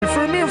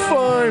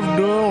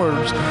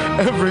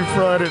every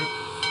Friday.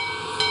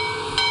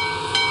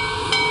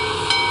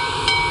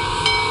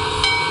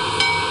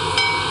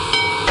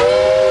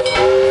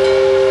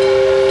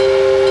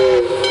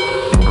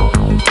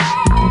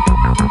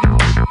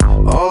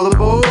 All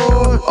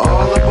aboard,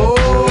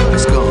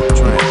 it's gon'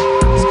 train.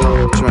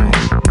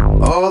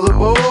 All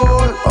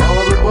aboard,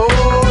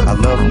 I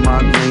love my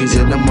greens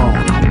in the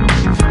morning,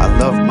 I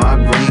love my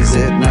greens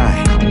at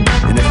night.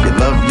 And if you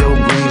love your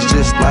greens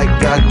just like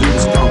I do,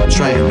 it's gon'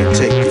 train and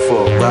take you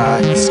for a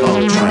ride, it's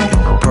gon' train.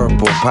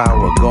 Purple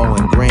power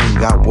going green,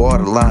 got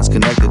water lines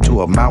connected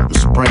to a mountain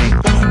spring,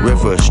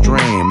 river,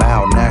 stream,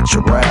 out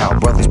natural.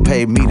 Brothers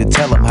pay me to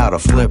tell them how to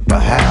flip a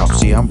house.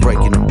 See, I'm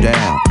breaking them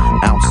down,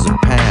 ounces and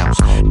pounds.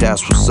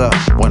 That's what's up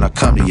when I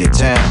come to your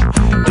town.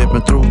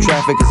 Dipping through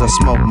traffic as I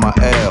smoke my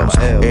L's.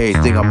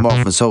 Everything I'm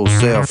off is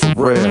wholesale for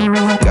real.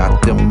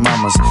 Got them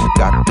mamas,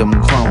 got them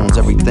clones.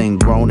 Everything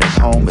grown at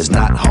home is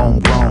not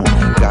homegrown.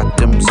 Got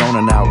them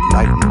zoning out,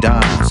 lighting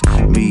dimes.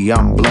 Me,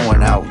 I'm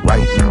blowing out,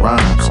 writing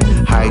rhymes.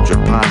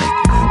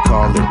 Hydroponic,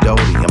 call it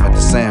Dodie. I'm at the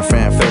San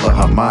Fran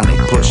Philharmonic,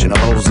 pushing the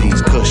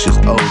OZs, cushions,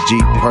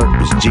 OG,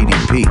 purpose,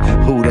 GDP.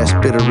 Who that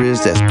spitter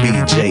is, that's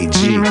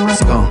BJG.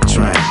 It's gon'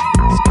 train,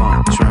 it's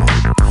gon' train.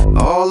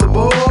 All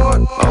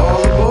aboard,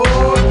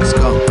 it's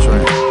gon'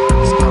 train,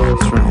 it's gon'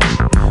 train.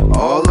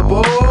 All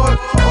aboard,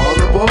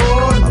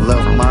 I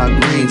love my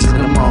greens in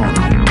the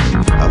morning,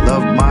 I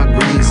love my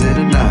greens in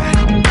the night.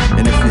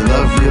 And if you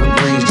love your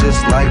greens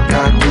just like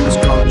I do, it's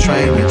gon'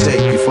 train and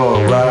take you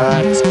for a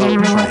ride, it's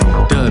gon' train.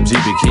 Dub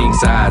GB king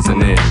size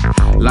in it.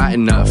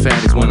 Lighting up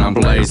fatties when I'm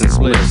blazing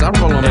spliffs. I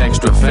roll them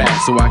extra fat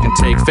so I can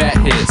take fat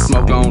hits.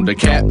 Smoke on the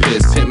cat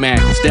piss, pit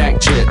mac and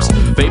stack chips.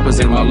 Vapors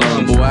in my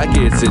lung, boy, I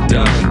gets it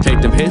done.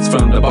 Take them hits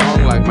from the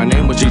bong like my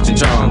name was Cheech and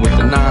Chong. With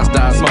the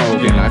non-stop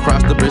smoking, I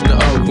crossed the bridge to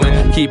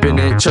Oakland, keeping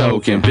it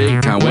choking.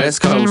 Big time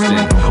West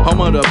Coastin',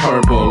 home of the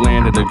purple,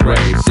 land of the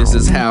graves. This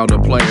is how the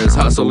players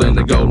hustle in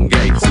the Golden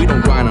Gates. We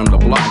don't grind on the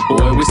block,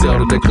 boy, we sell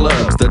to the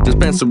clubs, the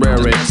dispensary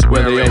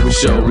where they always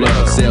show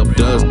love.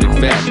 Self-dubs, big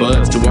fat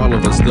buds to all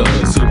of us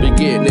thugs who be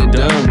getting it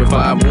done with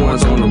 5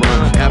 ones on the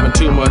run, having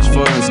too much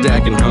fun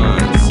stacking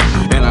huns.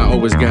 And I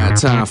always got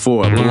time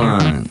for a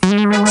blunt.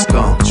 It's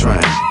gon'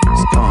 train,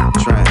 it's gon'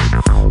 train.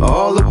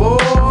 All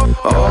aboard,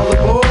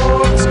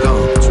 it's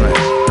gon' train,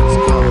 it's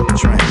gon'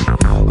 train.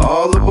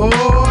 All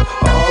aboard,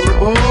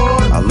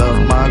 I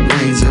love my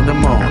greens in the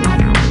morning,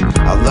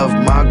 I love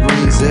my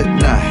greens at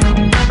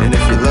night. And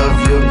if you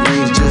love your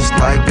greens just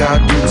like I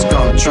do, it's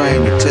gon'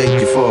 train to take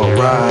you for a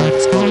ride,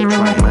 it's gon'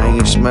 train. Man,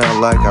 you smell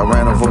like I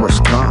ran over a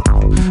skunk,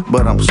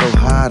 but I'm so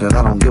high that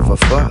I don't give a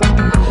fuck.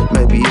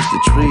 Maybe it's the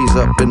trees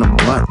up in the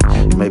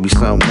blunt, maybe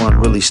someone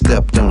really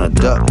stepped on a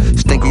duck.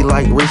 Stinky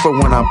like reefer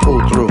when I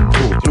pull through.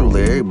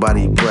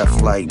 Everybody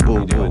breath like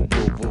boo boo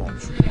boo boo.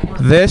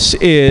 This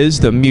is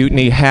the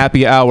Mutiny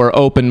Happy Hour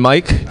Open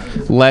Mic.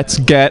 Let's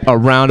get a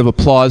round of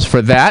applause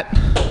for that.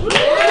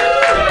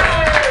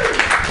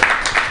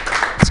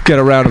 Let's get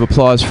a round of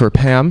applause for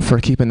Pam for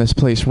keeping this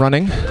place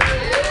running.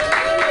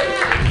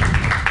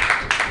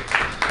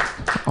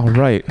 All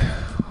right,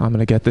 I'm going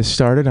to get this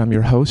started. I'm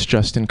your host,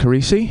 Justin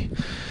Carisi.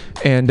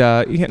 And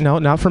no,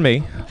 not for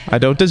me. I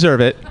don't deserve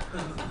it.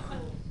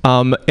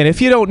 And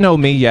if you don't know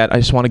me yet, I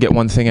just want to get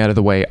one thing out of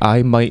the way.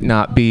 I might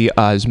not be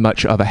as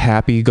much of a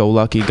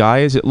happy-go-lucky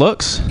guy as it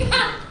looks.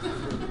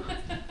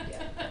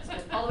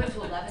 All the way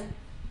to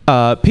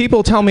 11.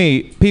 People tell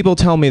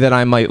me that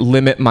I might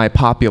limit my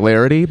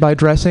popularity by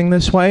dressing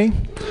this way.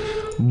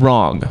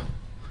 Wrong.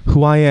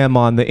 Who I am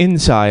on the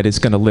inside is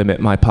going to limit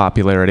my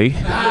popularity.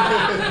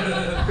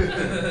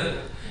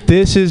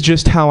 This is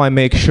just how I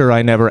make sure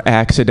I never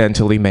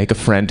accidentally make a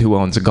friend who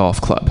owns a golf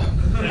club.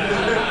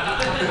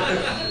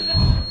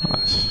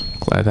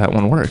 Glad that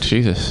one worked,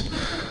 Jesus.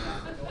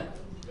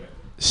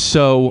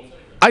 So,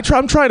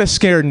 I'm trying to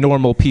scare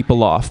normal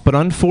people off, but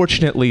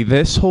unfortunately,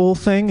 this whole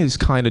thing is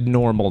kind of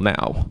normal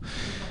now.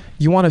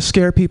 You want to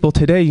scare people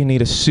today, you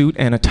need a suit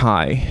and a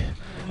tie.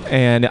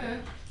 And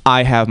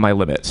I have my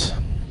limits.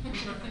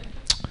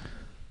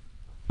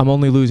 I'm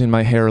only losing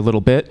my hair a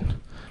little bit,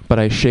 but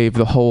I shave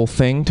the whole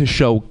thing to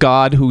show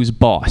God who's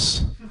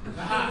boss.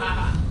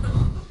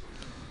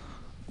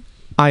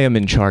 I am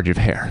in charge of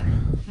hair.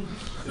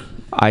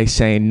 I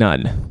say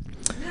none.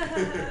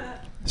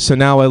 So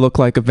now I look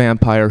like a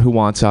vampire who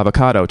wants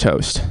avocado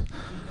toast.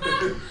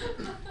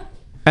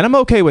 And I'm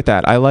okay with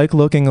that. I like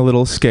looking a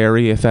little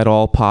scary if at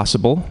all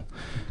possible,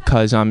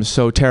 because I'm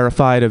so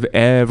terrified of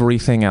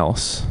everything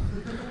else.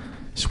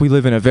 So we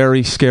live in a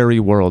very scary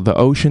world. The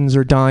oceans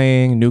are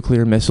dying,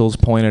 nuclear missiles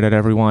pointed at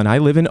everyone. I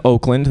live in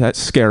Oakland, that's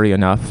scary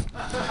enough.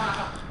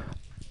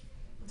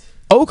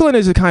 Oakland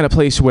is the kind of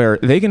place where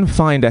they can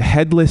find a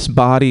headless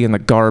body in the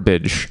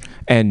garbage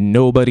and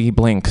nobody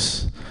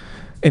blinks.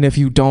 And if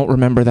you don't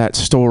remember that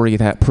story,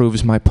 that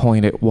proves my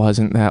point. It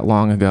wasn't that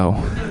long ago.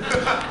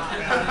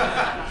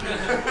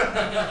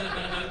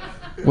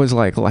 It was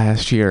like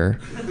last year.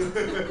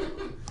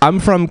 I'm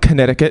from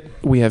Connecticut.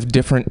 We have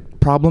different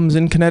problems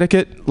in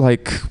Connecticut.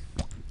 Like,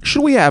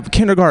 should we have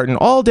kindergarten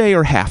all day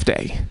or half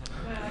day?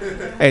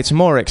 It's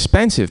more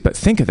expensive, but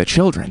think of the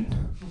children.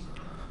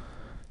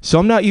 So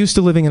I'm not used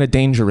to living in a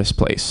dangerous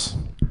place.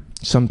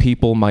 Some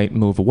people might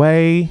move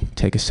away,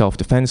 take a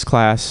self-defense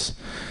class.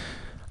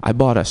 I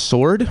bought a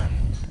sword.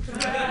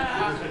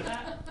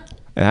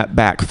 And that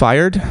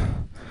backfired,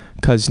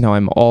 because now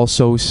I'm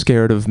also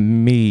scared of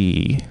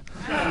me.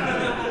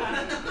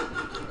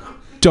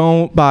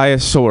 Don't buy a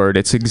sword.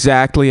 It's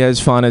exactly as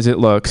fun as it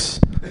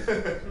looks.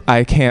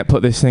 I can't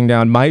put this thing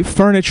down. My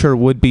furniture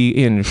would be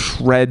in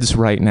shreds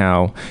right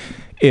now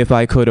if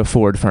I could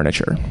afford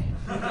furniture.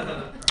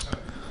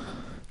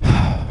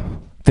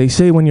 They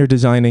say when you're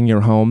designing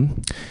your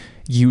home,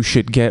 you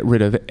should get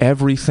rid of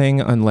everything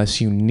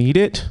unless you need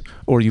it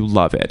or you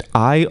love it.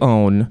 I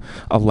own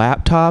a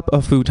laptop,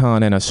 a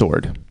futon, and a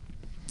sword.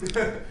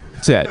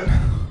 That's it.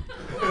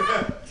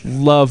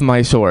 Love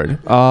my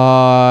sword.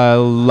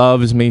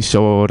 Loves me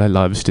sword. I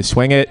loves to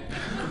swing it.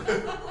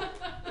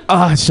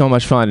 It's so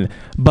much fun.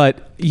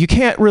 But you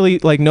can't really,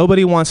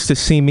 nobody wants to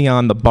see me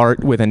on the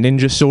BART with a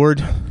ninja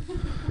sword.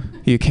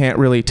 You can't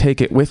really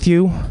take it with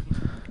you.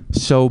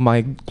 So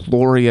my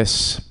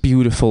glorious,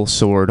 beautiful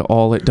sword,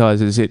 all it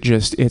does is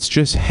it's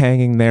just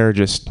hanging there,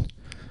 just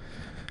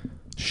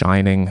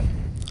shining,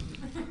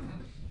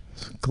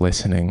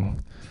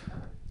 glistening,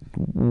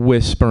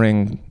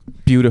 whispering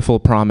beautiful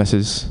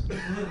promises.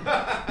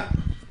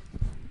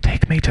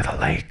 Take me to the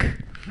lake.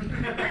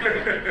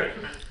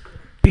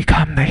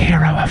 Become the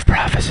hero of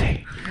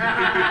prophecy.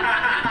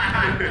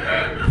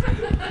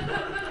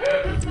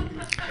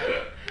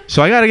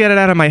 So I got to get it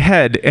out of my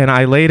head, and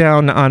I lay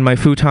down on my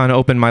futon,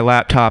 open my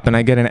laptop, and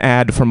I get an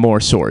ad for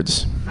more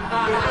swords.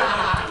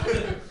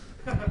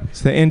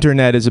 So the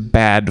internet is a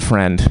bad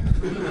friend.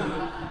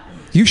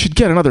 You should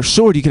get another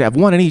sword. You could have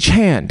one in each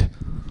hand.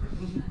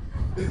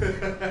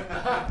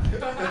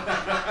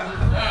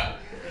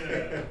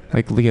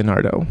 Like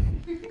Leonardo.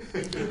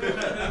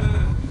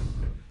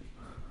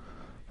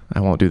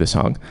 I won't do the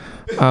song.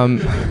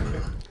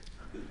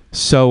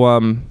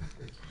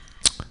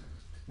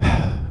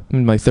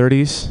 In my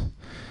 30s,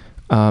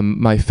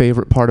 my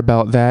favorite part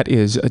about that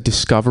is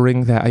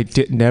discovering that I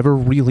never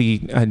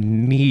really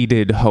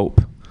needed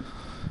hope.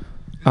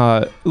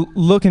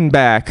 Looking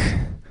back,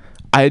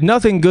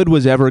 nothing good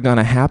was ever going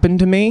to happen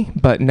to me,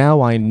 but now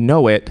I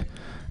know it,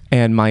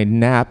 and my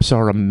naps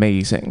are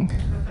amazing.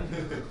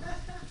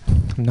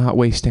 I'm not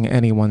wasting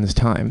anyone's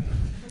time.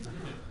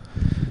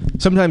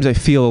 Sometimes I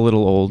feel a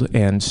little old,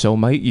 and so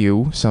might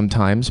you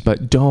sometimes,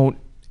 but don't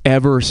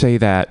ever say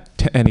that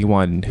to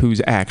anyone who's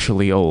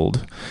actually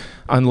old,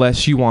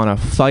 unless you want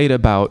to fight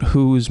about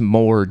who's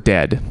more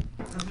dead.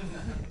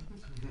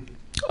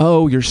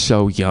 Oh, you're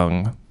so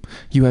young.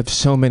 You have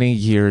so many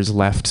years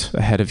left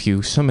ahead of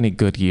you, so many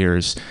good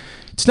years.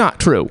 It's not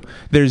true.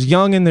 There's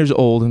young and there's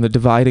old, and the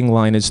dividing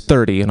line is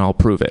 30, and I'll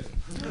prove it.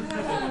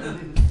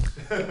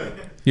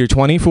 You're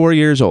 24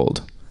 years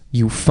old.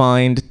 You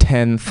find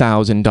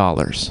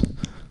 $10,000.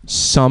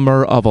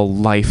 Summer of a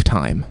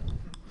lifetime.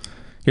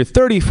 You're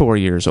 34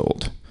 years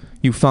old.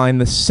 You find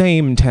the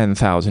same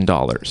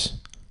 $10,000.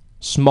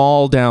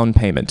 Small down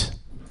payment.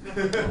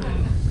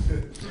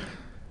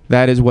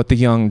 That is what the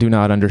young do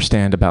not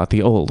understand about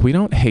the old. We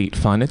don't hate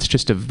fun. It's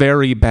just a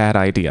very bad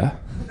idea.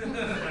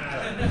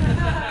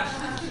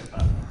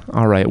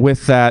 All right,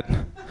 with that,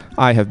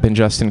 I have been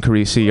Justin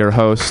Carisi, your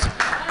host.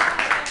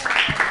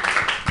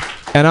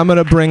 And I'm going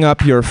to bring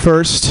up your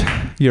first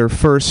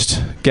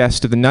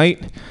guest of the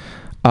night.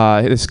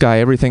 This guy,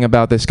 everything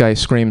about this guy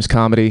screams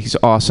comedy. He's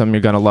awesome.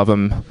 You're going to love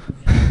him.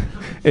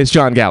 It's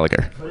John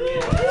Gallagher.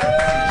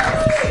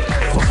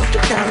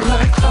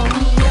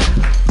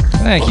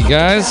 Thank you,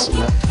 guys.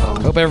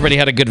 Hope everybody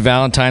had a good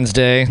Valentine's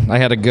Day. I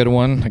had a good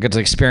one. I got to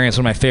experience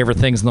one of my favorite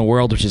things in the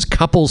world, which is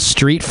couples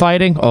street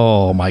fighting.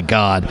 Oh, my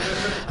God.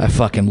 I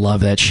fucking love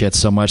that shit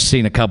so much.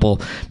 Seeing a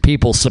couple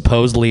people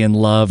supposedly in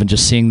love and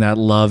just seeing that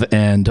love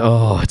end.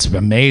 Oh, it's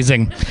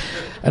amazing.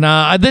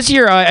 And this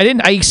year, I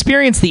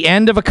experienced the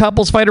end of a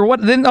couples fight, or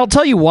what? Then I'll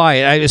tell you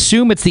why. I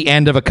assume it's the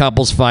end of a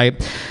couples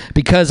fight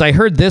because I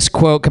heard this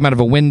quote come out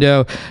of a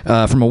window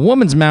from a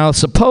woman's mouth,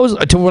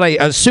 to what I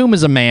assume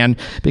is a man,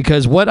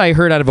 because what I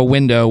heard out of a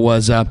window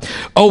was,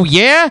 "Oh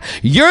yeah,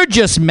 you're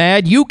just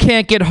mad you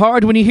can't get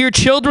hard when you hear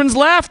children's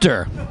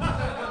laughter."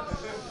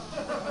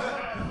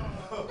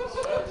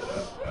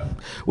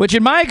 Which,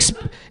 in my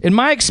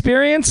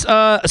experience,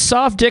 a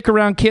soft dick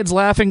around kids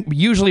laughing,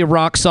 usually a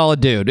rock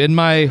solid dude.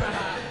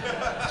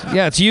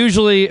 Yeah, it's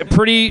usually a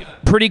pretty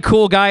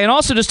cool guy, and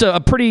also just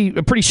a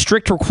pretty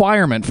strict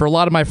requirement for a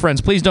lot of my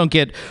friends. Please don't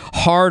get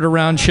hard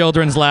around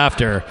children's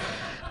laughter.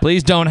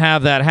 Please don't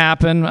have that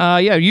happen.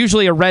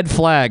 Usually a red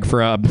flag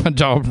for a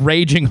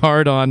raging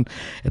hard on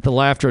at the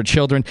laughter of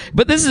children.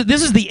 But this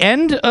is the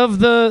end of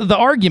the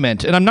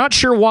argument, and I'm not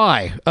sure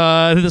why.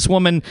 This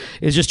woman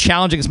is just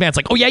challenging this man. It's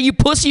like, "Oh yeah, you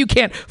pussy, you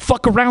can't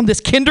fuck around this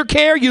kinder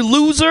care, you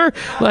loser."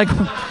 Like,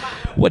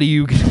 what do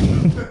you?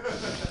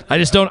 I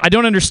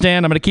don't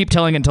understand. I'm going to keep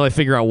telling it until I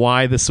figure out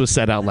why this was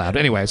said out loud.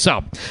 Anyway,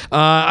 so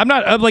I'm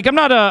not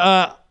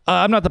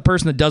I'm not the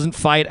person that doesn't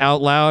fight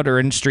out loud or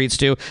in streets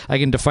too. I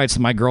get into fights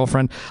with my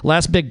girlfriend.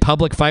 Last big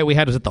public fight we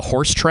had was at the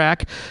horse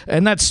track,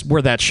 and that's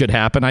where that should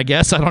happen, I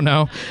guess. I don't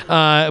know.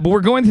 But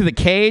we're going through the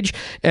cage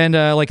and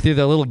like through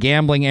the little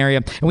gambling area,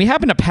 and we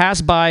happen to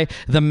pass by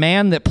the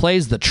man that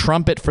plays the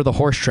trumpet for the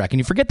horse track. And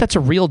you forget that's a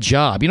real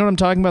job. You know what I'm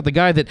talking about? The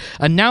guy that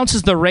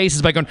announces the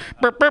races by going.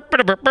 Burp, burp,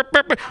 burp, burp, burp,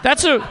 burp.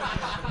 That's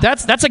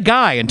a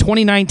guy in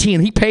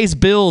 2019. He pays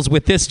bills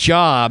with this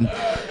job.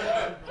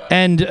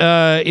 And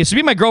it's me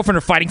and my girlfriend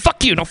are fighting.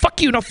 Fuck you, no, fuck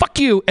you, no, fuck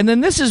you. And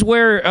then this is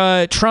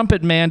where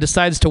Trumpet Man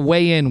decides to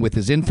weigh in with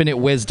his infinite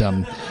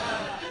wisdom.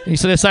 And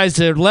he decides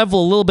to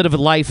level a little bit of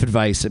life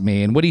advice at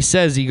me. And what he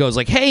says, he goes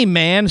like, "Hey,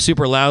 man,"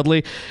 super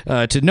loudly,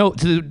 to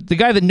the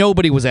guy that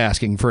nobody was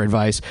asking for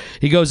advice.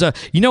 He goes,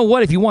 "You know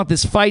what? If you want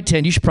this fight to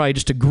end, you should probably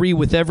just agree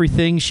with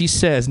everything she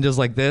says." And does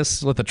like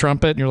this with the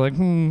trumpet. And you're like,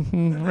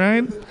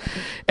 right?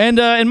 And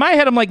in my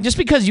head, I'm like, just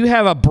because you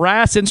have a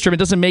brass instrument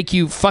doesn't make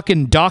you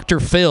fucking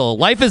Dr. Phil.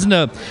 Life isn't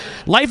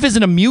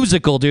a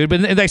musical, dude.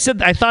 But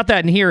I thought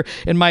that in here.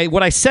 And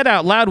what I said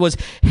out loud was,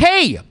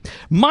 "Hey,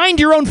 mind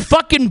your own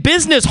fucking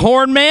business,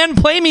 horn man.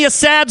 Play me a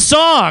sad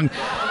song."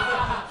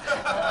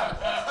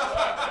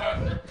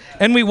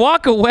 And we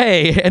walk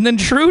away, and then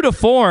true to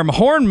form,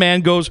 Horn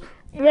Man goes,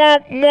 "Wah,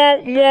 wah,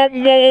 wah,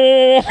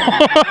 wah."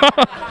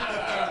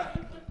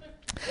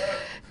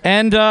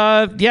 And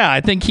yeah,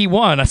 I think he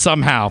won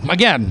somehow.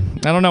 Again,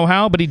 I don't know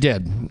how, but he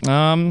did.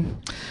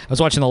 I was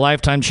watching the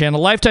Lifetime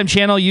channel. Lifetime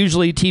channel,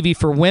 usually TV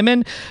for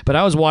women, but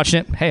I was watching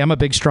it. Hey, I'm a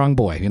big, strong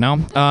boy, you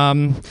know?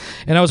 And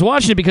I was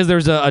watching it because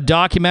there's a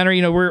documentary.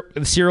 You know,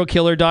 serial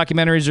killer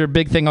documentaries are a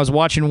big thing. I was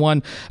watching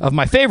one of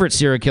my favorite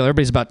serial killer,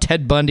 but he's about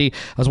Ted Bundy.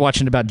 I was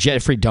watching about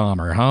Jeffrey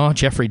Dahmer,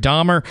 Jeffrey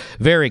Dahmer,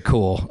 very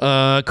cool.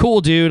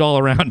 Cool dude all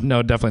around.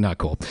 No, definitely not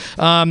cool.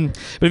 But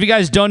if you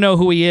guys don't know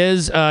who he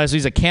is, so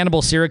he's a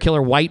cannibal serial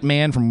killer, white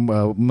man from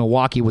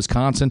Milwaukee,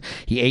 Wisconsin.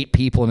 He ate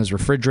people in his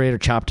refrigerator,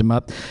 chopped them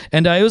up.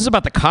 And it was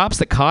about the cops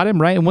that caught him,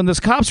 right? And when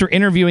those cops were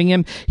interviewing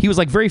him, he was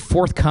like very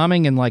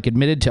forthcoming and like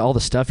admitted to all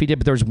the stuff he did.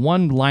 But there was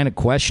one line of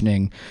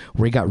questioning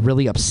where he got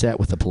really upset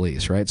with the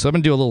police, right? So I'm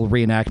going to do a little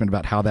reenactment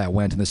about how that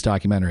went in this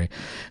documentary.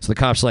 So the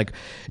cop's like,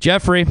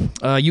 "Jeffrey,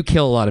 you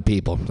kill a lot of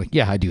people." I'm like,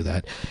 "Yeah, I do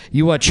that."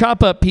 "You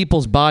chop up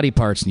people's body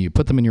parts and you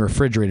put them in your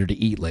refrigerator to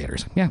eat later."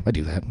 So, "Yeah, I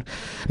do that."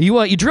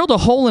 You drilled a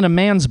hole in a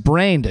man's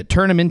brain to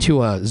turn him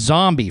into a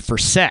zombie for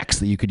sex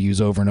that you could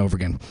use over and over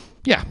again."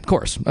 "Yeah, of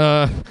course."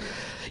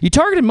 "You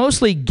targeted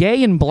mostly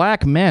gay and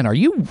black men. Are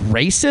you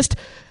racist?"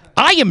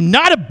 "I am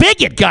not a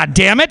bigot,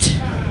 goddammit."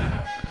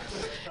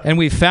 And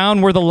we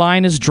found where the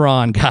line is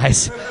drawn,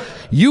 guys.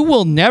 You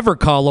will never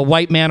call a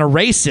white man a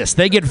racist.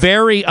 They get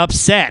very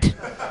upset.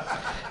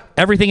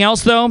 Everything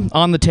else, though,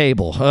 on the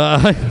table.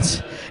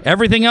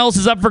 Everything else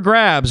is up for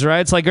grabs, right?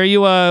 It's like, are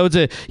you,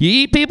 you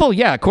eat people?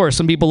 Yeah, of course.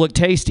 Some people look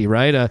tasty,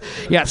 right?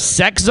 Yeah,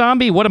 sex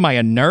zombie? What am I,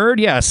 a nerd?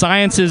 Yeah,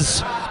 science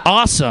is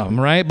awesome,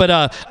 right? But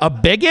a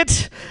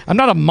bigot? I'm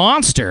not a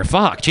monster.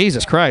 Fuck,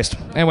 Jesus Christ.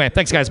 Anyway,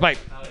 thanks, guys. Bye.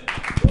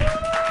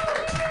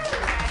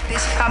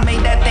 I made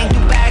that thing do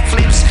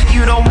backflips.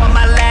 You don't want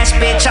my last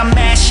bitch. I'm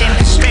mashing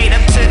straight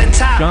up to the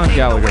top. John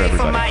Gallagher,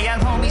 everybody.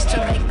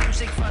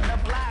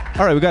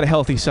 All right, we got a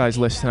healthy size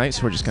list tonight,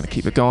 so we're just going to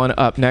keep it going.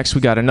 Up next,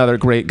 we got another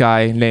great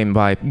guy named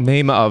by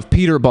name of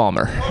Peter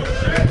Balmer.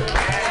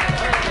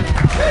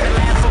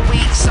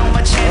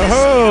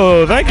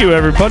 Oh, thank you,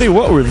 everybody.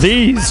 What were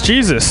these?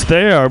 Jesus,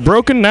 they are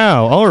broken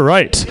now. All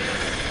right.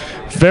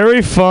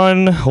 Very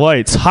fun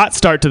lights. Hot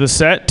start to the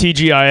set,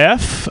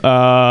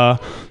 TGIF.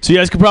 So you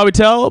guys can probably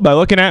tell by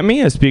looking at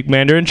me, I speak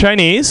Mandarin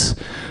Chinese.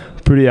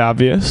 Pretty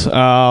obvious.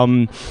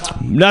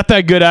 Not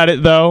that good at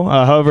it, though.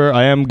 However,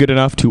 I am good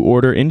enough to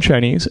order in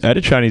Chinese at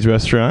a Chinese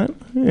restaurant.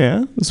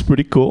 Yeah, that's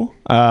pretty cool.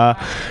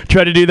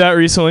 Tried to do that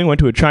recently. Went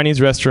to a Chinese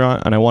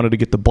restaurant, and I wanted to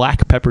get the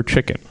black pepper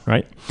chicken,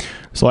 right?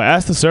 So I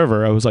asked the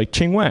server, I was like,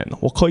 "Qing wen,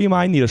 我可以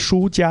买你的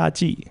书家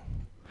记?"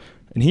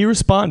 And he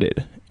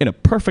responded in a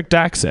perfect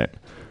accent,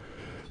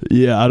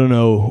 "Yeah, I don't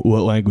know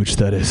what language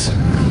that is."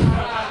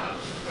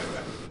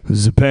 This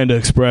is a Panda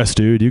Express,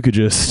 dude. You could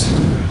just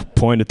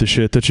point at the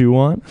shit that you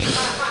want.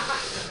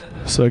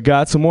 So I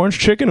got some orange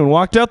chicken and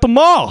walked out the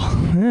mall.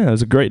 Yeah, it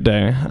was a great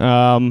day.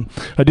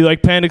 I do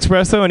like Panda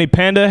Express, though. Any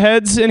Panda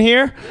heads in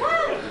here?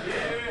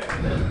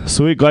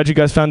 Sweet. Glad you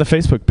guys found the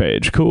Facebook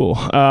page. Cool.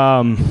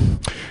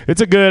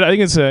 It's a good, I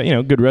think it's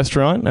a good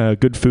restaurant,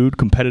 good food,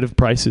 competitive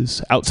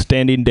prices,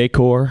 outstanding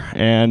decor,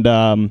 and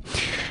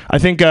I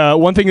think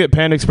one thing that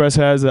Panda Express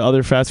has that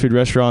other fast food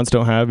restaurants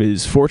don't have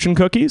is fortune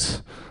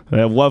cookies.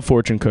 I love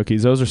fortune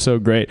cookies. Those are so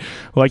great.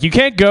 Like, you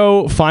can't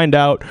go find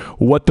out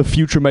what the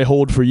future may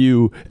hold for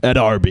you at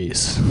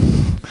Arby's.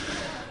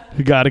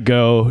 You got to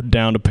go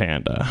down to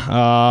Panda.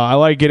 I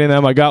like getting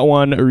them. I got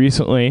one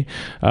recently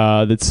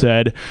that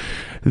said,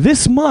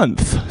 "This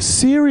month,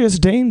 serious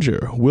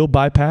danger will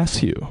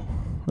bypass you."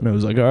 And I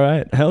was like, all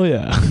right, hell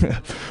yeah.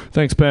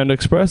 Thanks, Panda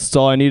Express. That's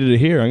all I needed to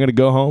hear. I'm going to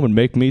go home and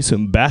make me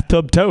some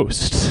bathtub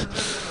toast.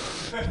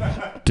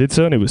 Did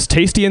so, and it was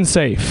tasty and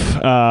safe.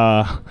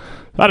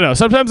 I don't know.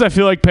 Sometimes I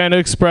feel like Panda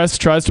Express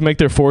tries to make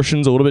their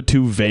fortunes a little bit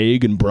too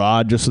vague and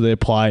broad just so they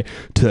apply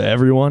to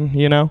everyone,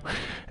 you know?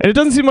 And it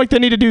doesn't seem like they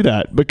need to do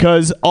that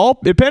because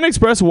if Panda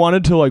Express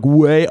wanted to like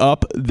weigh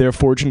up their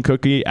fortune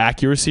cookie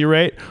accuracy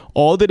rate,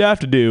 all they'd have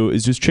to do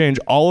is just change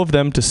all of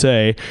them to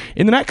say,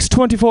 in the next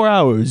 24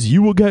 hours,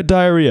 you will get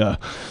diarrhea.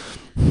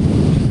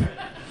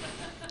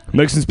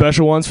 Make some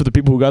special ones for the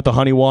people who got the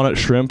honey walnut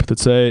shrimp that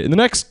say, in the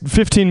next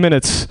 15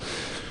 minutes,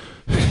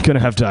 gonna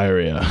have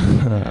diarrhea.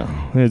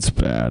 It's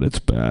bad.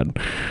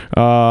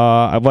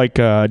 I like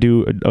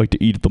to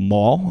eat at the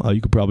mall. You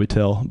could probably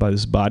tell by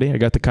this body. I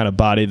got the kind of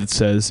body that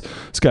says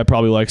this guy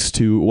probably likes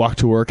to walk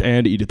to work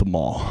and eat at the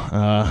mall.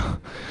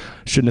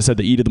 Shouldn't have said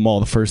the eat at the mall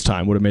the first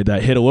time. Would have made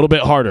that hit a little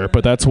bit harder.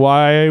 But that's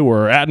why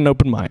we're at an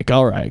open mic.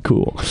 All right,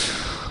 cool.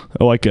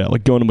 I like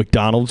going to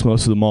McDonald's.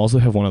 Most of the malls they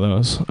have one of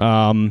those.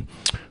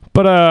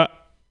 But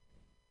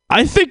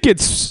I think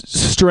it's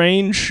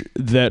strange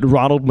that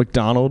Ronald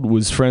McDonald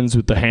was friends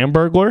with the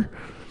Hamburglar.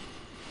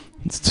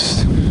 It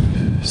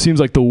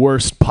seems like the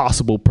worst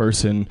possible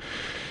person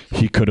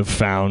he could have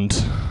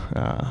found.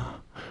 All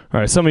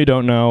right, some of you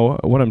don't know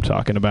what I'm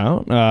talking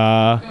about.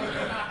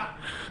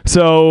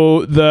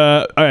 So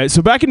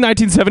back in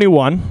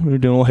 1971, we're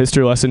doing a little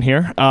history lesson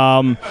here.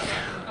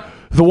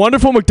 The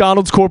wonderful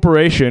McDonald's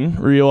Corporation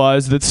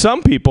realized that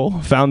some people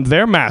found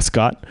their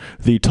mascot,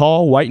 the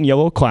tall white and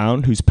yellow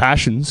clown whose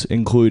passions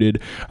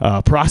included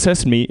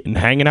processed meat and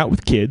hanging out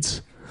with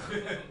kids,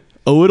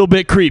 a little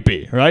bit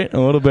creepy, right? A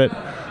little bit.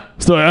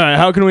 So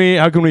how can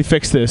we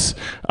fix this?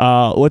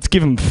 Let's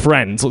give him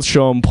friends. Let's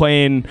show him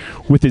playing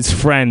with his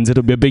friends.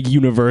 It'll be a big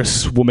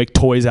universe. We'll make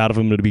toys out of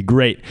him. It'll be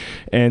great.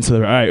 And so,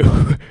 all right,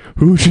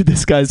 who should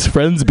this guy's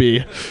friends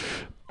be?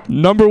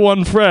 Number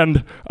one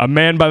friend, a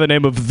man by the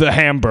name of the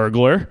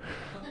Hamburglar.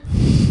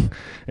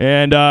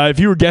 And if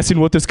you were guessing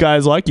what this guy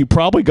is like, you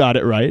probably got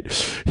it right.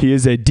 He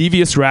is a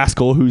devious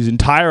rascal whose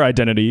entire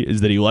identity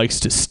is that he likes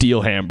to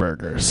steal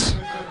hamburgers.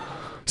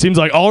 Seems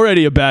like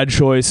already a bad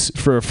choice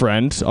for a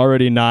friend.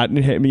 Already not,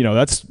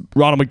 that's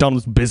Ronald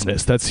McDonald's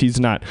business. He's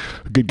not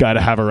a good guy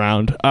to have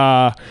around.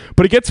 But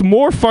it gets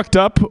more fucked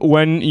up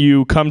when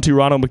you come to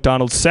Ronald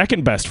McDonald's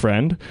second best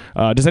friend.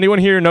 Does anyone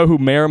here know who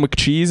Mayor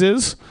McCheese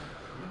is?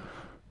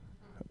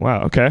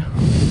 Wow, okay.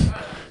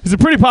 He's a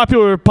pretty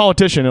popular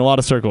politician in a lot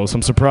of circles.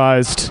 I'm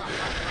surprised.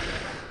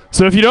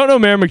 So if you don't know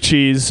Mayor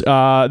McCheese,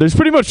 there's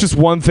pretty much just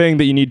one thing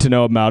that you need to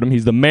know about him.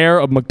 He's the mayor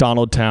of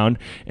McDonald Town,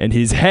 and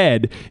his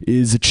head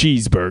is a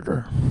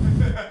cheeseburger.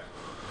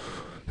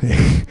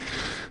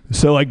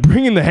 So,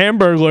 bringing the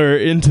Hamburglar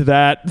into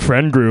that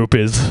friend group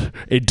is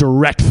a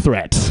direct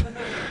threat.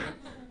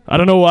 I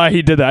don't know why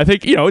he did that. I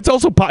think, it's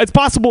also it's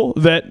possible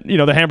that, the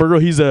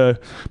Hamburglar, he's a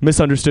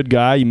misunderstood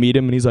guy. You meet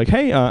him and he's like,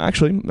 hey,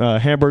 actually,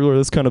 Hamburglar,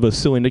 that's kind of a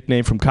silly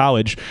nickname from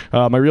college.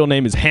 My real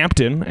name is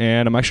Hampton,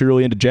 and I'm actually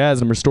really into jazz,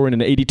 and I'm restoring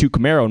an 82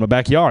 Camaro in my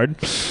backyard.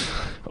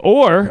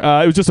 Or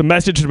it was just a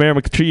message to Mayor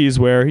McCheese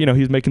where, he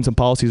was making some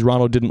policies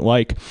Ronald didn't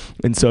like.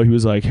 And so he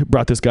was like,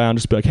 brought this guy on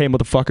just to be like, hey,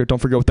 motherfucker, don't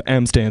forget what the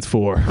M stands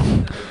for.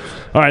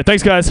 All right,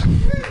 thanks, guys.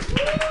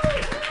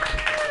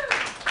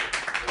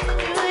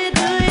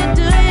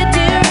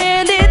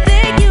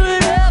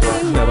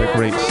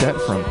 Great set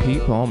from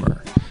Pete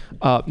Palmer.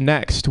 Up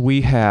next,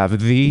 we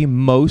have the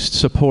most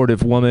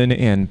supportive woman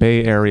in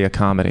Bay Area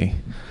comedy.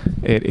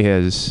 It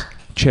is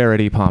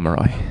Charity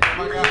Pomeroy.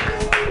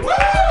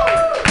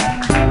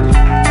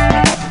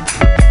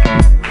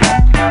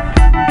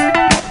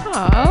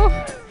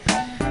 Oh,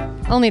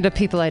 only to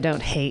people I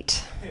don't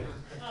hate.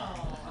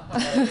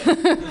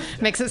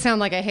 Makes it sound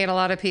like I hate a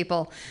lot of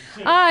people.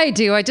 I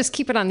do. I just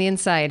keep it on the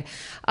inside.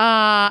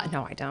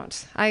 No, I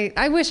don't.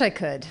 I wish I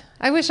could.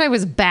 I wish I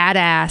was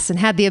badass and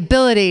had the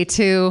ability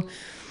to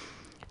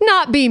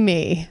not be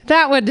me.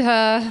 That would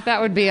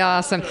be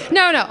awesome.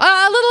 No.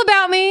 A little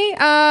about me.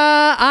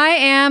 I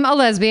am a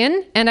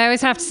lesbian, and I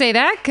always have to say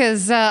that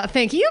because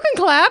thank you. You can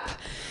clap.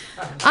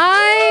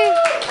 I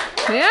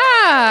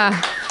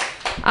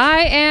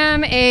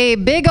am a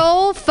big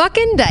old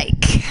fucking dyke.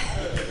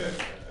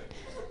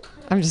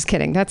 I'm just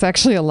kidding. That's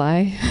actually a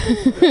lie.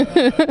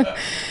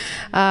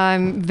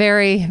 I'm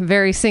very,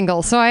 very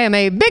single, so I am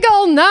a big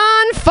old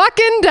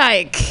non-fucking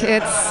dyke.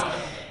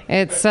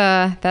 It's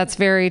that's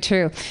very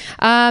true.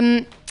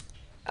 I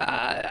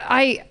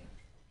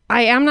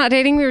am not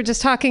dating. We were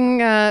just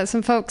talking,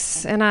 some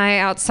folks and I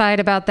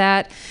outside about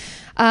that.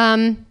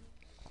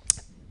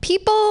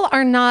 People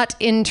are not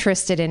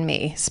interested in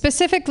me.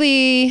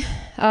 Specifically,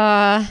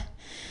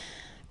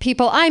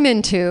 people I'm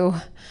into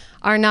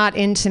are not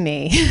into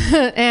me.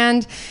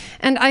 and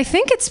I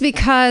think it's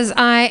because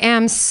I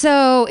am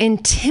so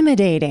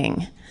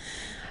intimidating.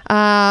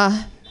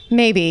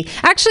 Maybe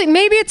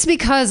it's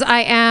because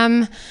I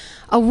am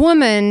a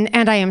woman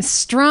and I am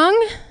strong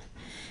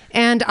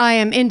and I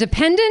am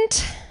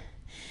independent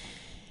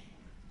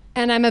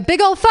and I'm a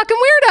big old fucking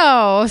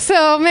weirdo.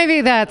 So maybe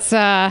that's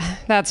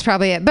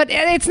probably it. But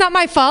it's not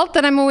my fault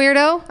that I'm a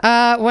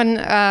weirdo. When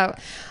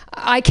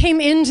I came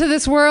into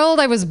this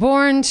world, I was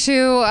born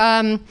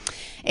to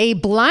a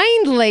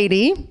blind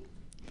lady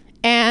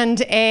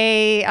and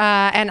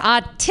an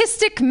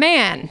autistic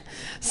man.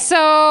 So,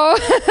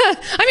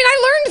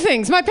 I learned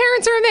things. My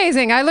parents are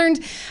amazing. I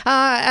learned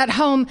at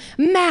home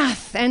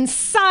math and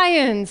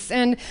science,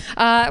 and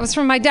it was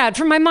from my dad.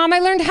 From my mom, I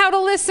learned how to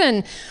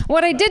listen.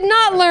 What I did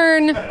not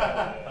learn...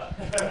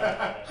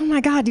 Oh my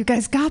God, you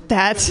guys got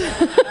that.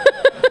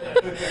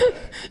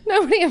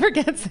 Nobody ever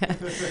gets that.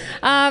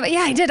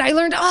 Yeah, I did. I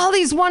learned all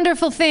these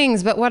wonderful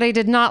things, but what I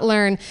did not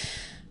learn,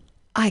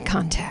 eye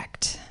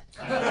contact.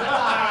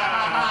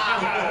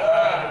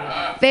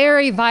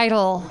 Very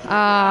vital,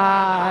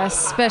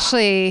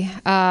 especially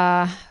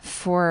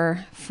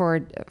for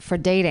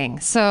dating.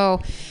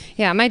 So,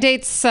 yeah, my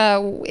dates,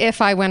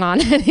 if I went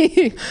on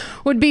any,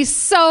 would be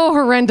so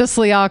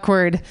horrendously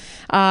awkward.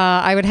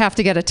 I would have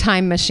to get a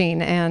time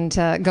machine and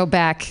go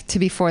back to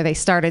before they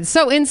started.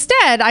 So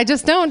instead, I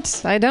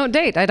don't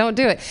date. I don't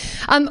do it.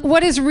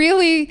 What is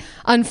really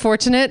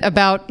unfortunate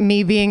about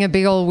me being a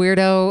big old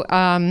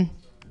weirdo,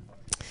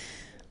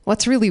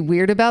 what's really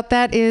weird about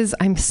that is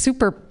I'm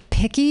super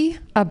picky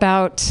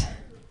about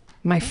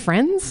my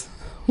friends,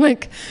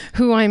 like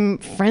who I'm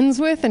friends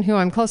with and who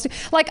I'm close to.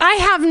 Like, I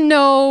have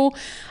no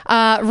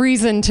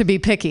reason to be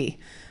picky.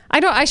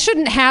 I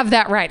shouldn't have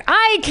that right.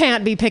 I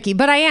can't be picky,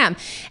 but I am.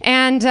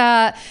 And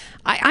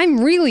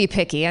I'm really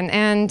picky,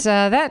 and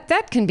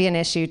that can be an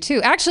issue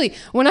too. Actually,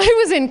 when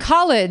I was in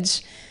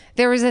college,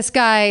 there was this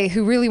guy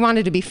who really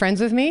wanted to be friends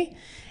with me,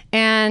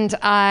 and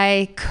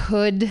I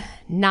could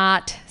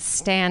not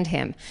stand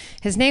him.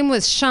 His name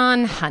was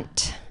Sean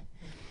Hunt.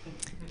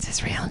 It's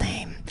his real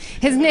name.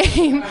 His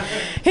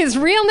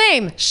real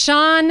name,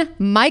 Sean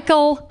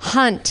Michael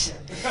Hunt.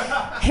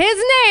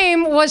 His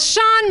name was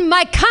Sean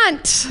My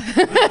Cunt.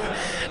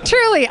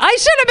 Truly, I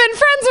should have been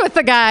friends with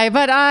the guy,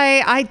 but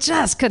I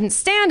just couldn't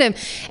stand him.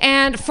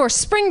 And for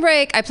spring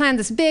break, I planned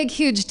this big,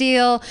 huge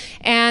deal,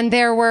 and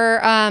there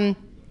were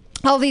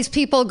all these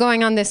people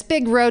going on this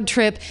big road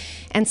trip,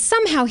 and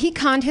somehow he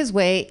conned his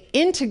way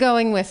into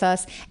going with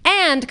us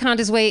and conned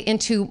his way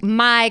into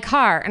my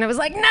car. And I was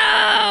like,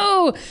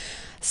 no!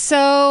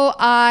 So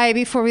I,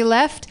 before we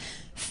left,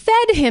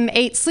 fed him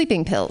 8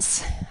 sleeping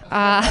pills. Could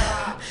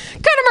have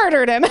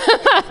murdered him.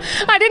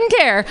 I didn't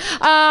care.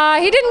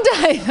 He didn't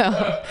die,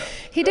 though.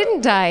 He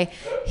didn't die.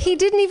 He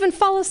didn't even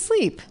fall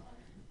asleep.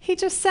 He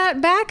just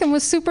sat back and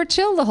was super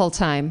chill the whole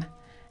time.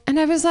 And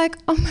I was like,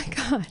 oh my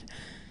God,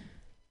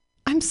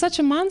 I'm such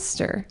a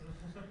monster.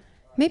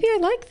 Maybe I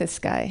like this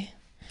guy.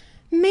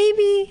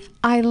 Maybe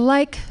I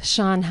like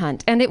Sean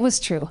Hunt. And it was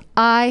true.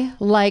 I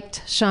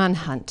liked Sean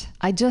Hunt.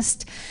 I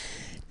just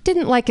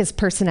didn't like his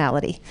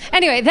personality.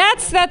 Anyway,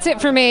 that's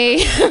it for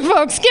me.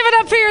 Folks, give it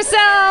up for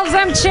yourselves.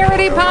 I'm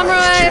Charity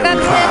Pomeroy.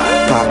 That's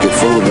it. Pocket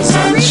full of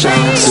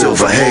sunshine,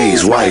 silver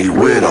haze, white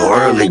widow,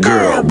 early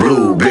girl,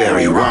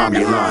 blueberry,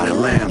 Romulan,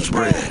 and lamb's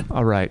bread.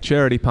 All right,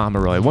 Charity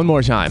Pomeroy. One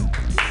more time.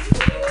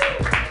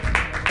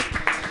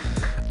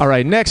 All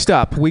right, next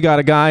up, we got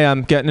a guy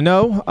I'm getting to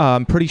know.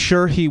 I'm pretty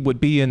sure he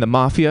would be in the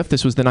mafia if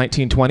this was the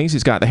 1920s.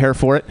 He's got the hair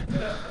for it.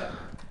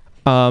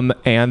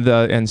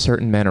 And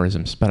certain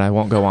mannerisms, but I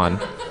won't go on.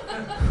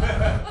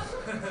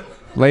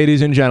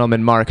 Ladies and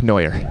gentlemen, Mark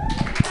Neuer. Here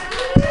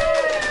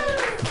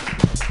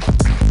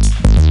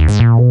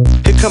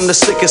come the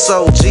sickest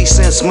OG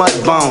since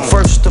Mudbone.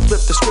 First to flip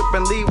the script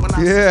and leave when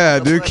Yeah,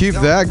 dude, keep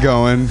that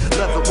going.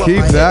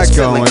 Keep that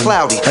going.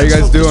 How you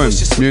guys doing?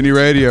 Mutiny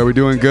Radio, we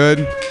doing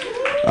good?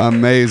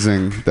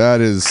 Amazing.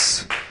 That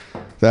is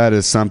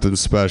something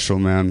special,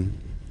 man.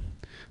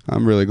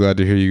 I'm really glad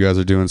to hear you guys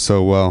are doing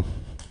so well.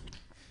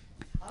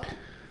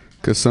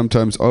 Because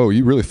sometimes, oh,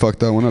 you really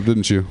fucked that one up,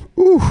 didn't you?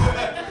 Ooh.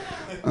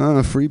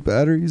 Free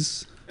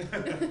batteries.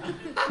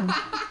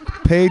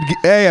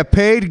 A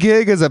paid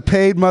gig is a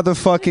paid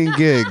motherfucking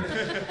gig.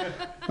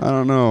 I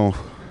don't know.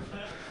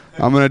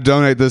 I'm going to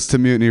donate this to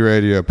Mutiny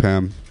Radio,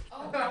 Pam.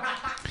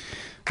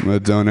 I'm going to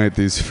donate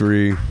these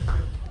free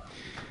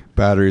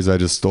batteries I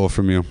just stole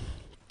from you.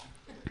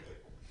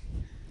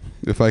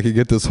 If I could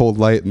get this whole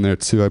light in there,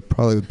 too, I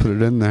probably would put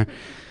it in there.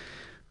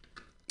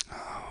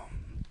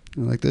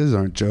 Like, these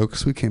aren't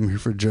jokes. We came here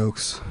for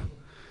jokes.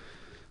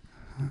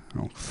 I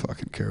don't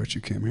fucking care what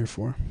you came here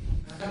for.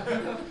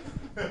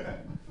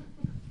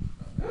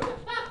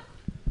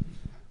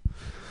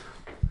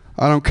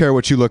 I don't care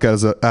what you look at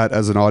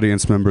as an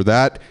audience member.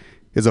 That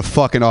is a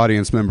fucking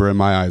audience member in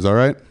my eyes, all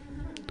right?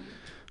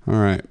 All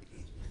right.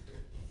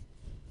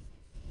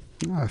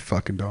 I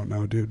fucking don't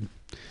know, dude.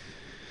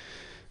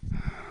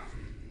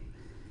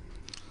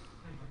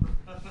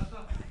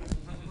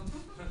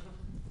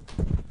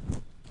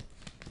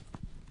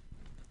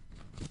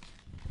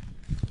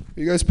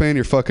 You guys paying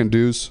your fucking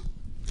dues?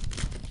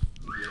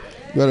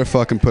 You better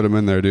fucking put them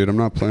in there, dude. I'm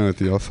not playing with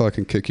you. I'll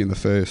fucking kick you in the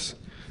face.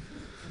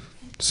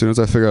 As soon as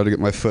I figure out how to get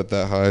my foot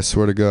that high, I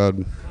swear to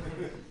God.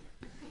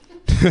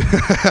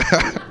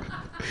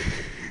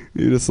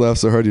 You just laughed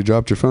so hard you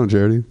dropped your phone,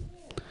 Charity.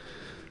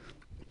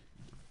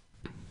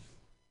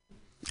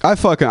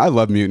 I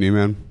love Mutiny,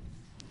 man.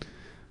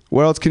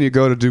 Where else can you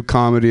go to do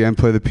comedy and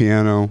play the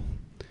piano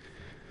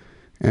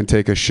and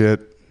take a shit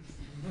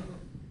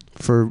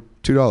for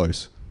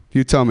 $2?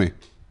 You tell me.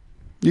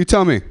 You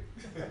tell me.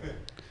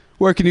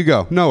 Where can you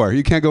go? Nowhere.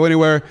 You can't go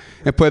anywhere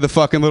and play the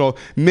fucking little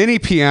mini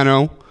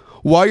piano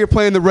while you're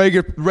playing the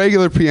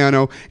regular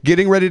piano,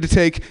 getting ready to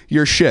take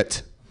your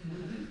shit.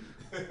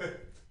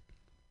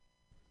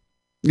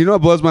 You know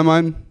what blows my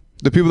mind?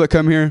 The people that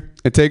come here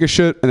and take a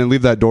shit and then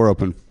leave that door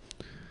open.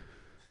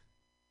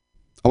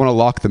 I want to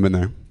lock them in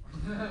there.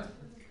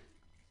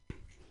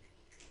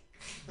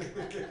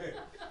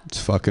 It's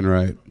fucking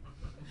right.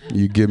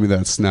 You give me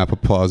that snap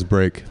applause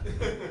break.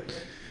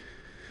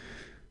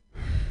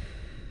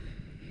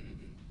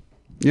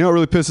 You know what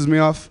really pisses me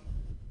off?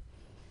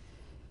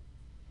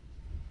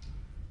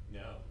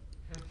 No.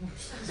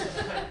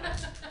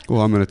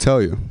 Well, I'm going to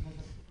tell you.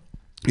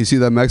 You see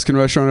that Mexican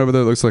restaurant over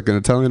there that looks like an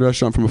Italian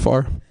restaurant from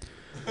afar?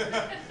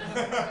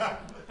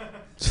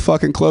 It's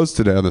fucking closed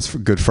today on this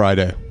Good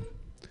Friday.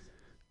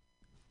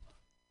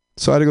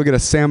 So I had to go get a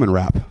salmon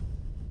wrap. And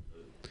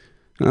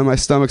now my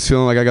stomach's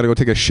feeling like I got to go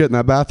take a shit in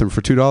that bathroom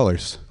for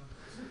 $2.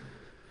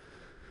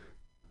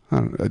 I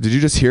don't know. Did you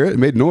just hear it? It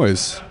made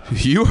noise.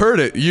 You heard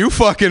it. You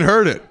fucking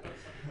heard it.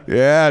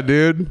 Yeah,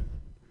 dude.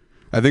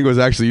 I think it was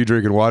actually you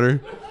drinking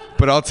water.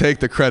 But I'll take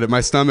the credit.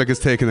 My stomach is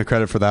taking the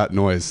credit for that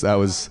noise. That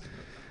was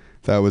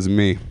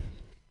me.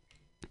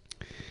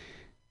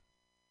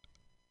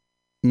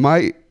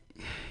 My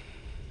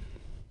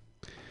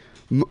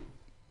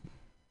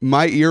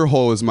ear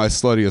hole is my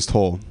sluttiest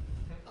hole.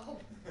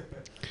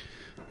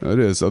 It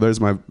is. So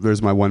there's my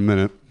 1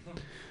 minute.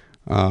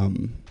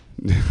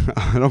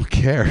 I don't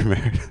care,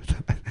 man.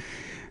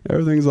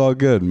 Everything's all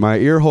good. My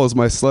ear hole is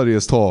my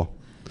sluttiest hole.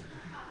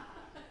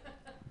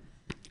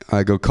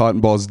 I go cotton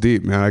balls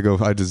deep, man.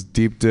 I just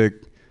deep dick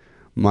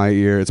my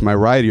ear. It's my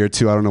right ear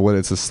too. I don't know what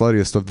it's the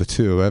sluttiest of the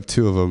two. I have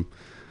two of them.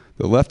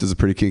 The left is a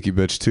pretty kinky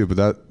bitch too, but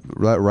that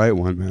right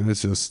one, man,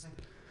 it's just.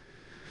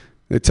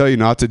 They tell you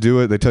not to do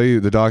it. They tell you,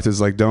 the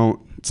doctor's like, don't.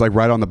 It's like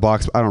right on the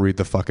box. I don't read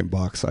the fucking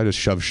box. I just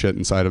shove shit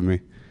inside of me.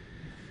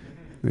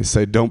 They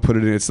say don't put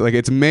it in. It's like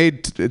it's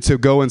made to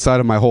go inside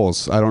of my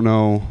holes. I don't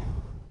know.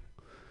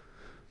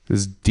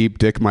 Just deep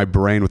dick my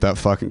brain with that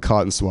fucking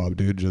cotton swab,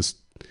 dude. Just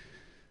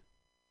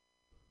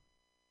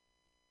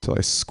till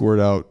I squirt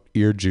out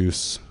ear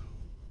juice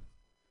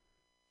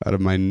out of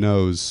my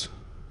nose.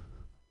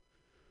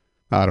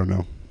 I don't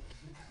know.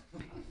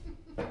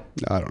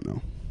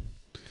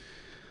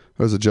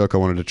 That was a joke I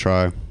wanted to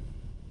try,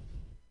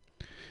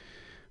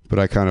 but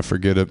I kind of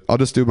forget it. I'll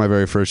just do my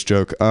very first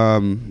joke,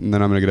 and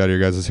then I'm gonna get out of your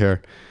guys'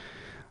 hair.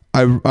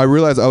 I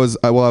realized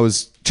while I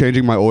was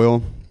changing my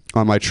oil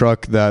on my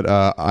truck that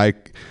I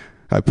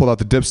pulled out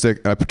the dipstick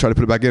and I tried to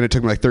put it back in. It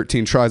took me like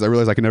 13 tries. I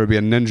realized I could never be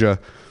a ninja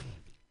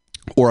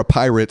or a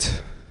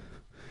pirate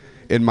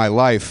in my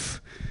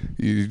life.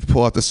 You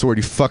pull out the sword,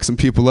 you fuck some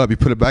people up, you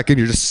put it back in,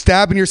 you're just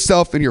stabbing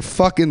yourself in your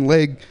fucking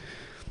leg.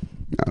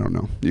 I don't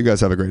know. You guys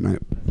have a great night.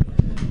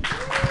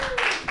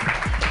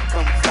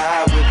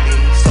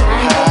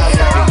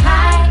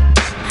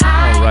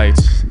 All right.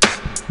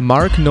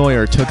 Mark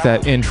Neuer took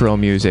that intro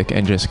music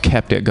and just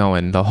kept it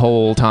going the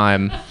whole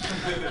time.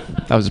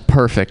 That was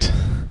perfect.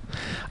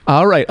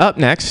 All right, up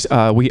next,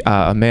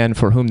 a man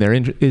for whom there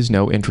is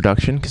no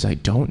introduction because I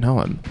don't know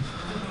him.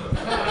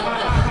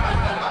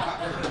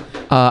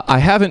 I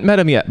haven't met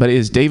him yet, but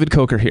is David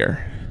Coker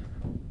here?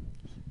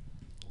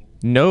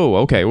 No.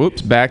 Okay,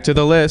 whoops. Back to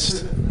the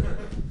list.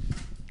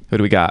 Who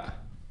do we got?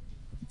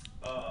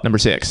 Number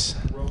 6.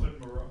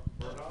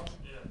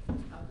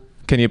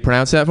 Can you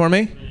pronounce that for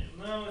me?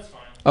 No, it's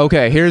fine.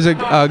 Okay, here's a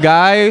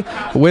guy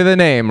with a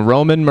name.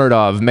 Roman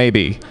Murdov,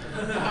 maybe.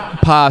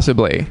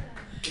 Possibly.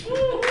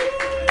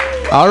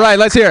 All right,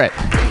 let's hear it.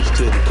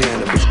 To the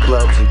cannabis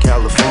clubs in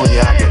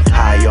California, I get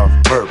high off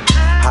burp,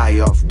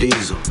 high off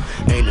diesel.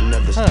 Ain't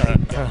another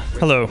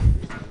Hello.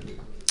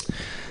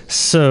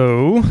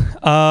 So,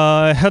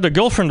 I had a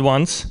girlfriend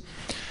once,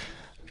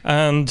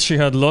 and she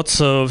had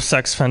lots of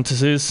sex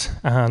fantasies,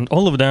 and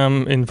all of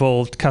them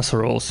involved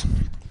casseroles.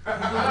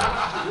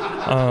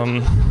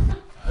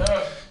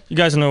 You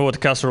guys know what a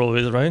casserole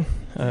is, right?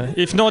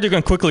 If not, you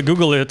can quickly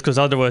Google it, because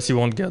otherwise you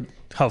won't get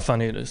how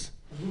funny it is.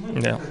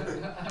 Yeah.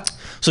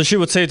 So she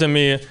would say to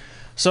me,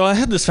 so I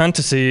had this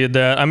fantasy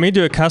that I made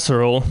you a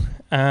casserole,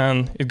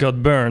 and it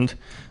got burned,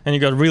 and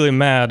you got really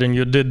mad, and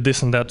you did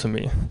this and that to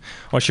me.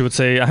 Or she would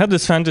say, I had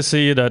this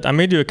fantasy that I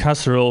made you a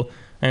casserole,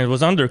 and it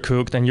was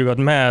undercooked, and you got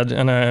mad,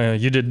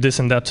 and you did this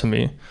and that to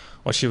me.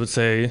 Or she would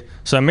say,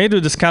 so I made you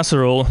this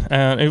casserole,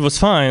 and it was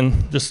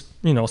fine, just,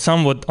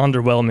 somewhat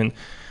underwhelming.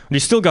 But you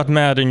still got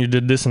mad, and you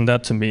did this and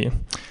that to me.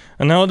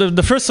 And now,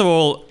 the first of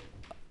all,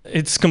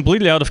 it's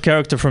completely out of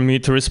character for me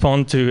to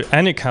respond to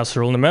any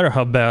casserole, no matter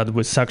how bad,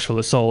 with sexual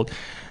assault.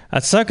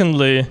 And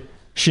secondly,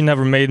 she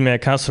never made me a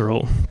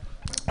casserole.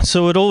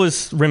 So it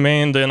always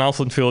remained an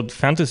unfulfilled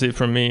fantasy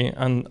for me,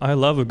 and I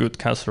love a good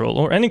casserole,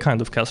 or any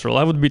kind of casserole.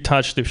 I would be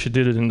touched if she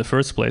did it in the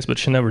first place, but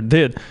she never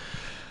did.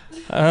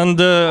 And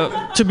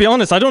to be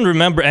honest, I don't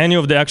remember any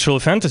of the actual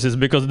fantasies,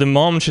 because the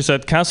moment she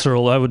said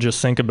casserole, I would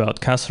just think about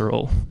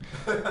casserole.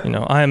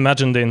 I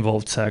imagine they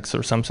involved sex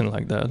or something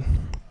like that.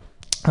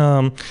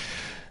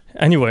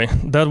 Anyway,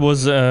 that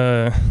was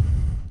that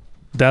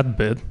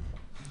bit.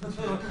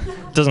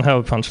 Doesn't have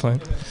a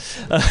punchline.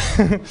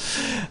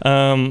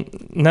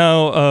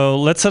 Now,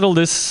 let's settle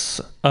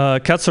this.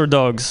 Cats or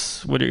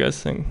dogs? What do you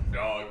guys think?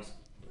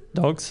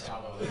 Dogs?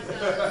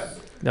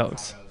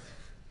 Dogs.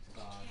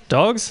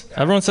 Dogs?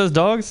 Everyone says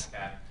dogs?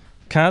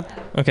 Cat?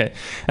 Okay.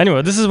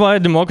 Anyway, this is why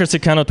democracy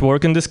cannot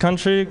work in this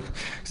country,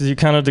 because you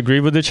cannot agree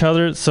with each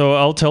other. So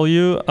I'll tell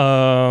you,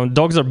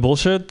 dogs are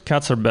bullshit,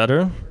 cats are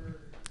better.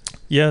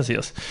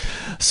 Yes.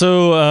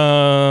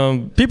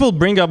 So people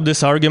bring up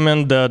this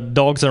argument that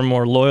dogs are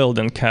more loyal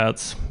than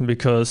cats,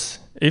 because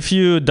if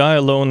you die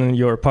alone in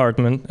your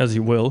apartment, as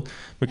you will,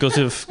 because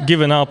you've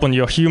given up on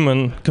your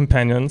human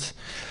companions,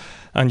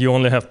 and you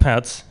only have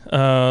pets,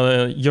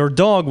 your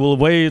dog will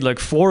wait like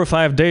 4 or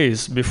 5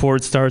 days before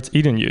it starts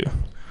eating you,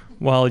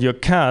 while your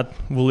cat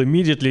will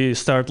immediately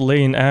start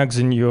laying eggs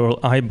in your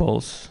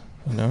eyeballs,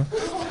 you know?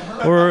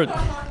 Or,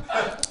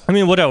 I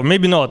mean, whatever,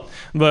 maybe not,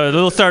 but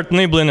it'll start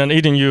nibbling and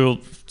eating you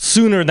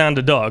sooner than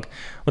the dog.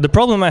 But the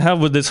problem I have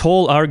with this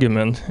whole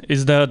argument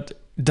is that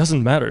it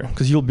doesn't matter,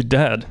 because you'll be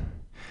dead,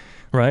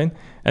 right?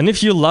 And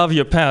if you love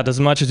your pet as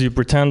much as you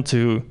pretend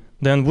to,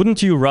 then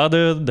wouldn't you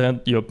rather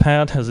that your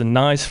pet has a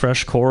nice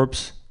fresh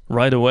corpse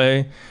right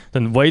away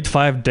than wait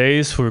 5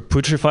 days for a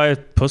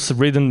putrefied,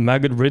 pus-ridden,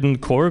 maggot-ridden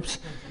corpse?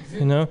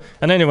 You know?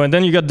 And anyway,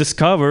 then you get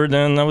discovered,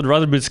 and I would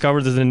rather be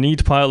discovered as a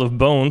neat pile of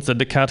bones that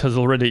the cat has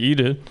already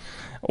eaten,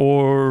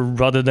 or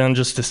rather than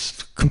just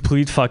this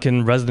complete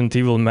fucking Resident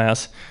Evil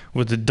mess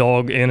with the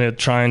dog in it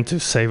trying to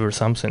save or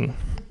something.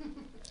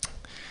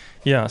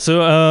 Yeah,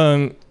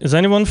 so is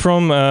anyone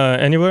from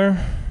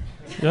anywhere?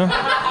 Yeah?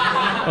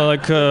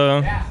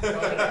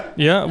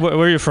 Yeah, where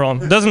are you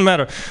from? Doesn't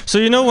matter. So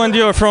you know when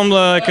you're from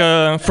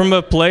from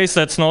a place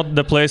that's not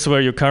the place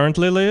where you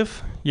currently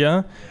live?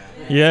 Yeah,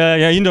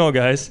 you know,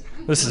 guys.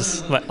 This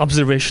is like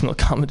observational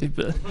comedy,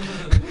 but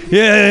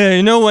yeah,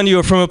 you know when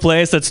you're from a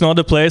place that's not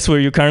the place where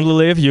you currently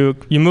live, you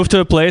move to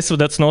a place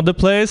that's not the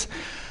place,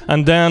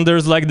 and then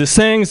there's like the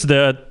things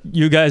that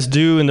you guys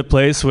do in the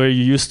place where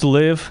you used to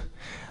live,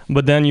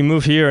 but then you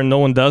move here and no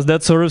one does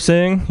that sort of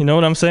thing. You know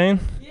what I'm saying?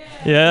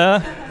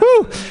 Yeah.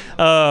 Woo.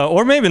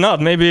 Or maybe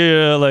not. Maybe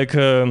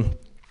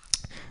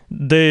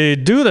they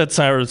do that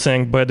sort of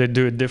thing, but they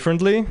do it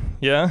differently.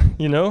 Yeah,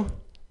 you know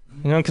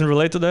can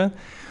relate to that.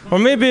 Or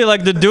maybe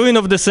like the doing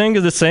of the thing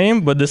is the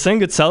same, but the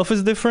thing itself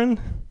is different.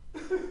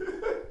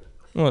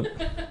 What?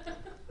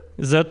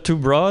 Is that too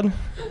broad?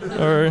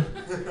 Or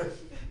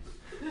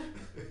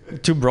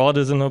too broad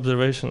as an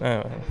observation?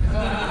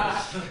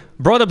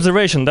 Broad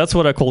observation, that's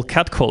what I call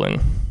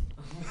catcalling.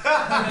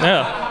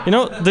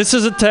 Yeah, this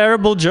is a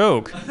terrible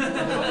joke.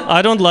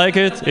 I don't like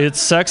it.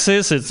 It's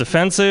sexist, it's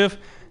offensive,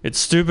 it's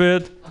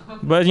stupid.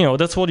 But,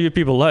 that's what you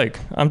people like.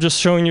 I'm just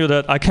showing you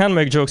that I can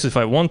make jokes if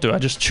I want to. I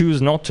just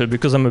choose not to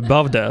because I'm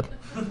above that.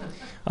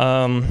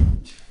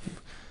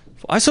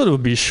 I thought it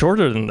would be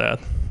shorter than that.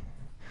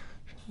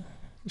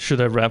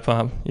 Should I wrap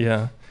up?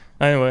 Yeah.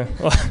 Anyway,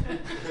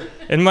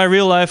 in my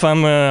real life,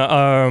 I'm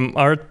an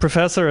art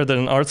professor at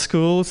an art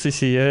school,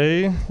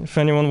 CCA, if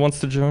anyone wants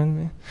to join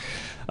me.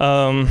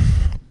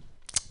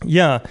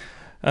 Yeah,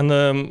 and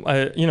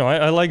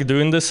I like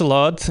doing this a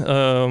lot,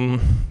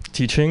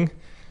 teaching.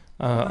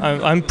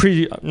 I'm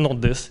pretty,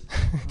 not this.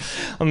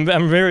 I'm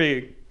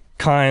very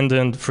kind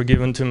and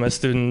forgiving to my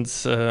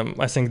students.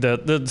 I think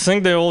that the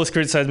thing they always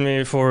criticize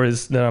me for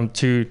is that I'm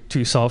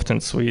too soft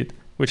and sweet,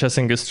 which I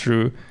think is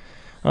true.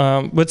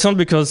 But it's not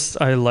because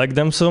I like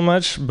them so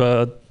much,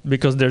 but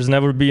because there's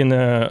never been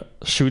a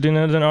shooting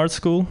at an art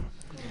school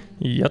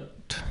yet.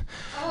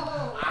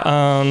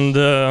 And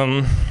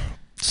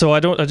so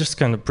I just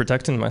kind of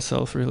protecting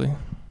myself, really.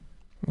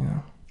 Yeah.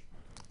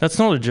 That's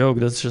not a joke,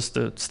 that's just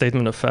a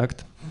statement of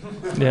fact.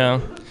 Yeah.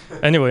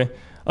 Anyway,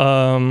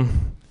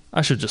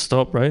 I should just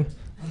stop, right?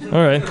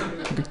 All right.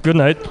 Good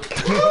night.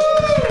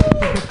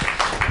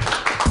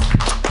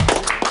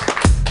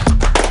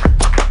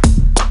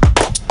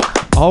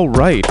 All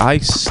right. I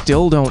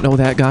still don't know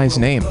that guy's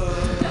name.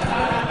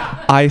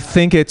 I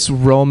think it's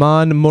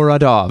Roman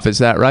Muradov. Is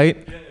that right?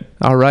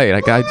 All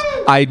right.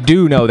 I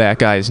do know that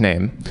guy's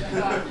name.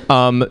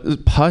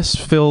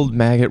 Pus-filled,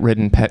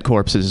 maggot-ridden pet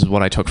corpses is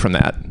what I took from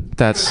that.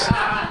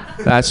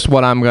 That's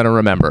what I'm going to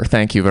remember.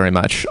 Thank you very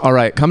much. All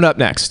right, coming up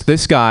next.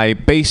 This guy,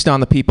 based on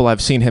the people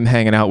I've seen him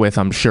hanging out with,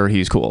 I'm sure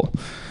he's cool.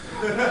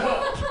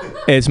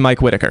 It's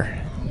Mike Whitaker.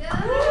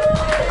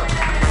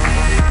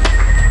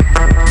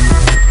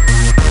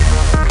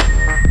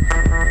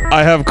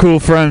 I have cool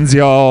friends,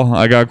 y'all.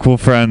 I got cool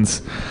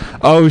friends.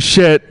 Oh,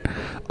 shit.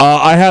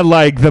 I had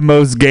like the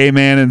most gay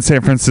man in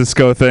San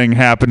Francisco thing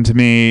happen to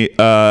me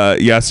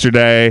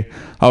yesterday.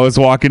 I was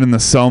walking in the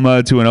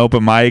Soma to an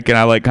open mic, and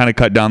I like kind of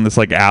cut down this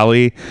like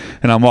alley,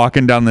 and I'm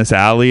walking down this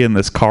alley, and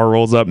this car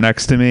rolls up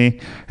next to me,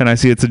 and I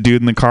see it's a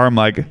dude in the car. I'm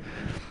like,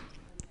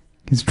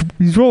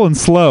 he's rolling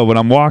slow, but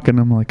I'm walking.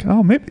 I'm like,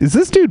 oh, maybe is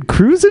this dude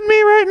cruising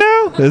me right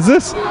now? Is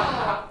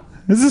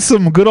this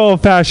some good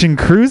old fashioned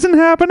cruising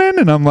happening?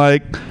 And I'm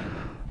like,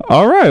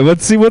 all right,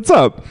 let's see what's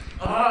up.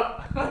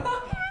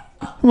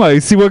 I'm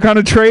like, see what kind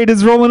of trade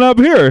is rolling up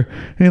here.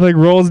 And he like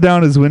rolls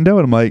down his window,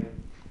 and I'm like,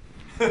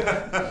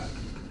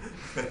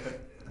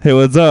 Hey,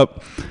 what's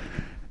up?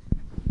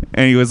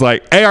 And he was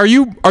like, hey, are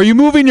you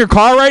moving your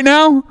car right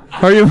now?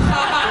 Are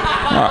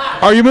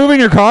you moving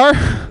your car?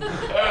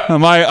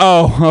 I'm like,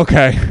 oh,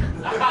 okay.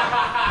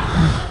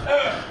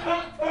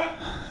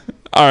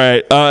 All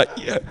right.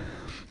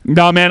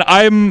 No, man,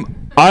 I'm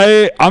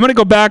gonna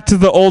go back to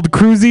the old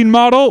cruising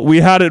model.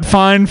 We had it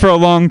fine for a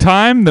long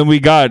time. Then we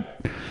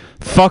got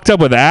fucked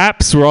up with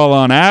apps. We're all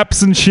on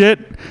apps and shit.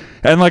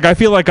 And like, I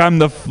feel like I'm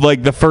the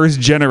first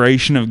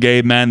generation of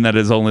gay men that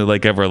has only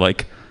like ever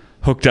like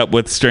hooked up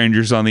with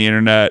strangers on the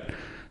internet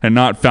and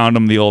not found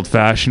them the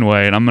old-fashioned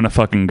way. And I'm gonna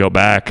fucking go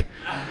back,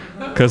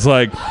 cause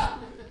like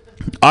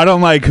I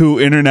don't like who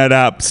internet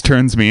apps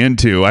turns me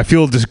into. I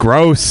feel just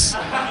gross.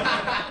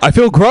 I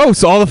feel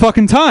gross all the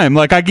fucking time.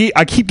 Like I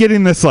keep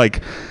getting this I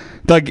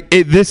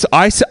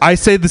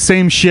say the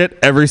same shit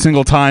every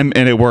single time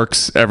and it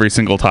works every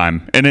single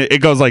time. And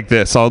it goes like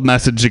this. I'll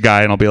message a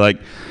guy and I'll be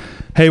like,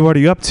 hey, what are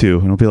you up to?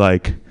 And he'll be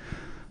like,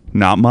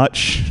 not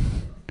much.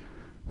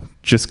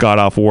 Just got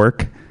off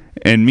work.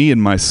 And me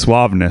and my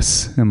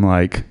suaveness, I'm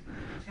like,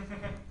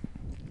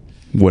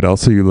 what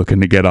else are you looking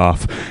to get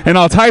off? And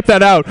I'll type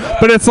that out.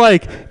 But it's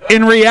like,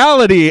 in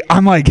reality,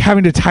 I'm like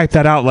having to type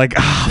that out like,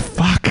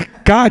 fuck.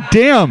 God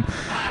damn.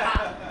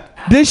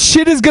 This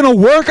shit is going to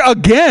work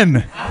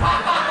again.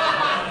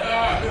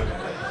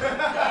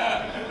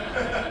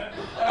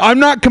 I'm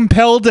not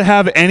compelled to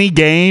have any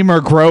game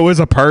or grow as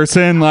a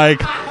person.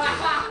 Like,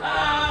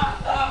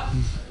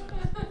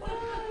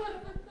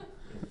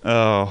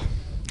 oh,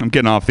 I'm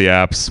getting off the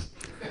apps.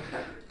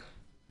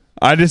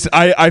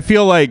 I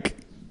feel like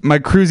my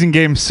cruising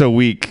game's so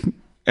weak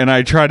and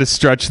I try to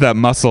stretch that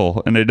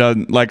muscle and it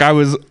doesn't. Like I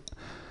was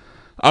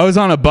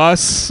on a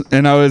bus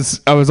and I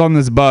was on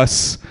this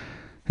bus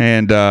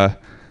and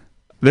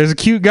there's a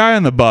cute guy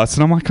on the bus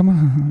and I'm like,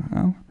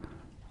 I'm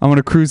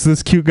gonna cruise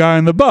this cute guy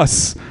on the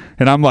bus.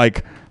 And I'm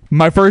like,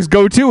 my first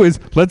go-to is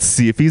let's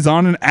see if he's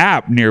on an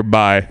app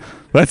nearby.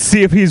 Let's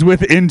see if he's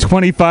within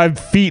 25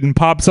 feet and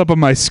pops up on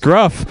my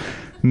scruff.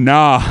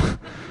 Nah.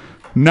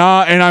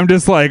 And I'm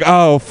just like,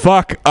 oh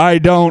fuck, I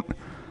don't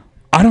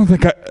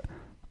think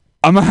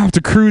I'm gonna have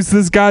to cruise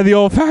this guy the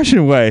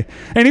old-fashioned way.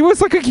 And he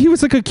was like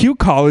a cute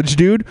college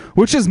dude,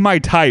 which is my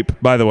type,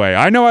 by the way.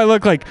 I know I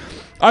look like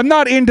I'm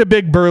not into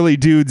big burly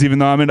dudes, even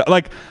though I'm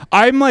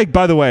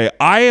by the way,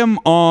 I am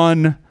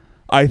on,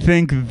 I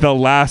think, the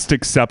last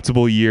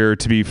acceptable year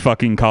to be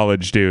fucking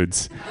college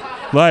dudes.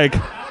 Like,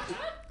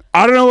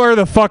 I don't know where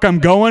the fuck I'm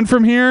going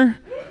from here.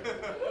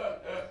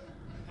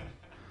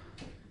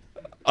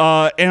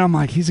 And I'm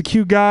like, he's a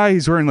cute guy.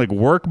 He's wearing like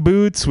work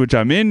boots, which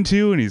I'm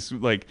into, and he's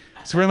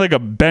wearing like a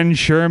Ben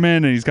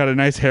Sherman, and he's got a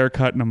nice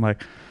haircut, and I'm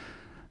like,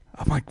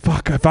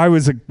 fuck, if I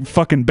was a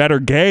fucking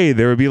better gay,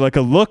 there would be like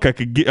a look I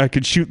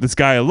could shoot this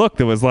guy a look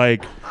that was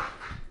like,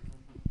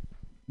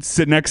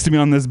 sit next to me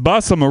on this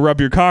bus, I'm gonna rub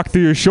your cock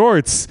through your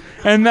shorts.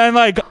 And then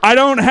like, I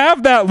don't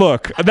have that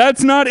look.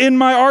 That's not in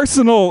my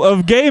arsenal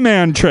of gay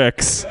man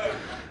tricks.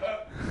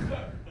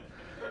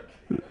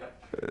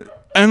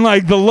 And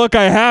like, the look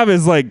I have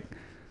is like,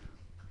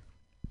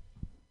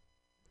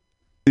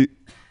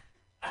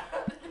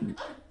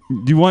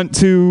 you want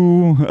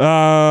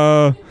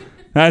to,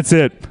 that's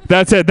it.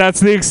 That's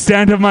the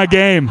extent of my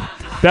game.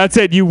 That's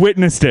it. You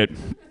witnessed it.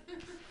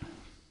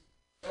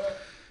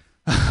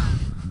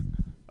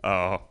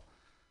 Oh.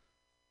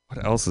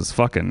 What else is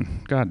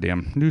fucking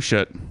goddamn new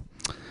shit?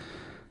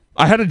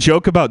 I had a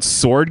joke about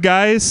sword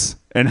guys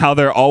and how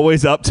they're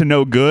always up to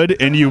no good,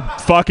 and you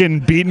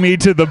fucking beat me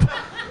to the...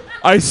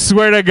 I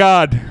swear to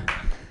God.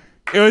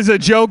 It was a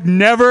joke.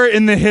 Never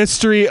in the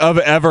history of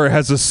ever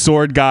has a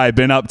sword guy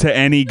been up to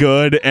any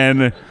good,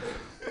 and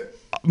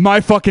my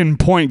fucking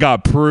point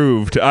got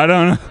proved. I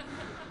don't know.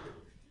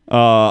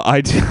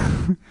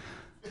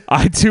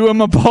 I too am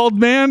a bald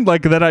man,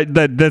 like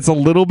that's a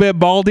little bit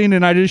balding,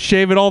 and I just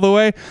shave it all the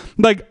way.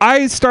 Like,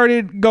 I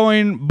started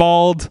going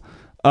bald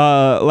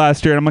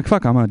last year, and I'm like,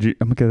 fuck, I'm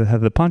gonna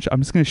have the punch. I'm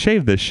just gonna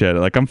shave this shit.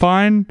 Like, I'm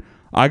fine.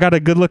 I got a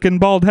good looking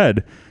bald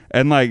head.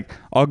 And like,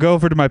 I'll go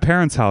over to my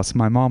parents' house.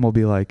 My mom will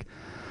be like,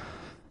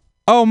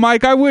 oh,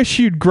 Mike, I wish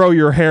you'd grow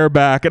your hair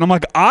back. And I'm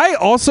like, I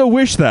also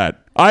wish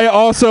that. I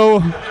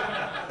also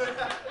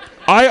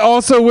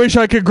wish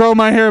I could grow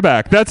my hair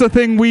back. That's a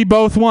thing we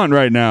both want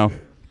right now.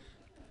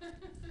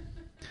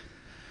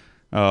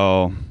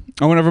 Oh,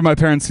 I went over to my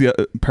parents'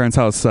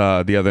 house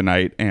the other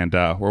night, and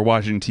we're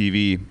watching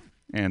TV,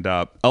 and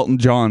Elton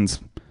John's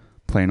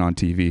playing on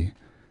TV.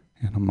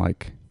 And I'm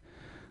like,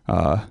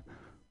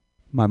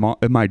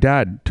 my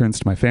dad turns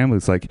to my family.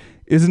 It's like,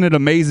 isn't it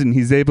amazing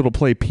he's able to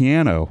play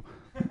piano,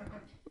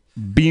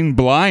 being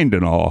blind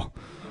and all?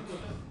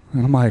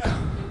 And I'm like,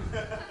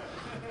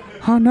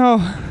 oh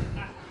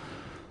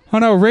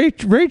no,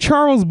 Ray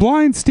Charles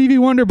blind, Stevie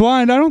Wonder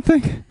blind. I don't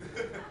think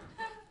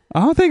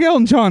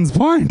Elton John's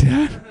blind,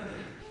 Dad.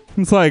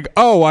 It's like,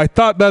 oh, I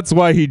thought that's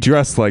why he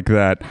dressed like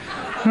that.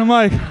 And I'm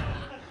like,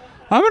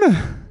 I'm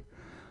gonna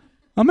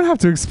have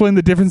to explain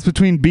the difference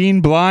between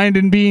being blind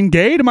and being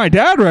gay to my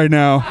dad right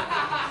now.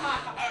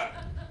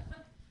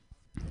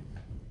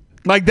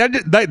 Like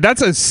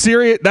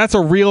that's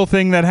a real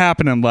thing that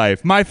happened in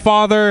life. My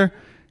father,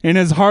 in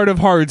his heart of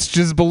hearts,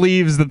 just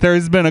believes that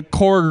there's been a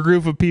core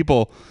group of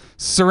people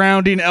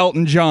surrounding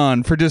Elton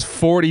John for just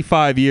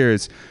 45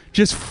 years,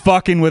 just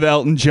fucking with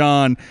Elton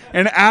John.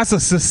 And as a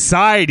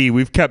society,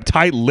 we've kept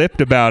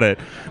tight-lipped about it.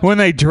 When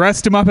they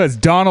dressed him up as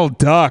Donald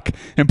Duck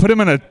and put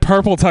him in a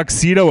purple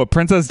tuxedo at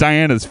Princess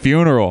Diana's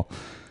funeral.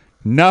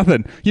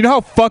 Nothing. You know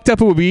how fucked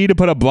up it would be to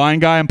put a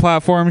blind guy in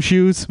platform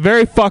shoes?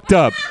 Very fucked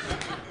up.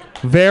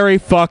 Very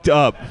fucked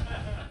up.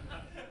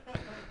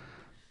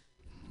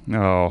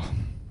 No.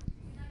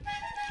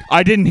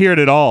 I didn't hear it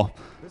at all.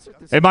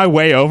 Am I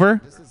way over?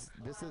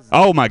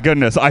 Oh my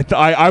goodness.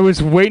 I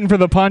was waiting for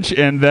the punch,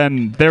 and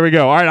then there we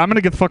go. All right, I'm going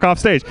to get the fuck off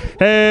stage.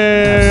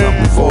 Hey.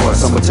 I'm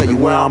going to tell you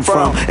where I'm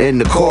from in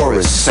the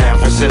chorus. San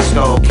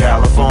Francisco,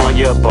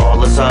 California,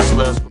 ballers,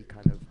 hustlers.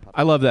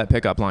 I love that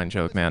pickup line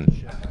joke, man.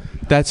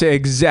 That's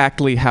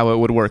exactly how it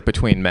would work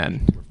between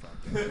men.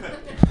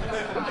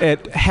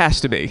 It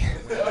has to be.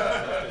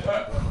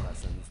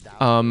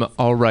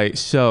 All right,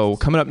 so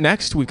coming up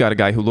next, we've got a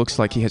guy who looks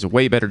like he has a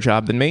way better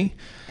job than me.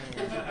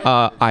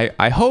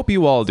 I hope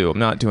you all do. I'm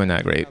not doing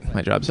that great.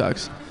 My job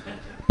sucks.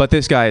 But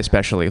this guy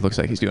especially looks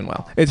like he's doing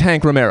well. It's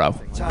Hank Romero.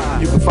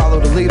 You can follow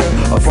the leader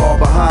or fall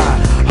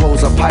behind.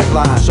 Hose up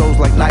pipeline, shows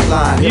like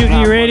Nightline.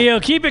 Mutiny Radio,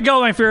 keep it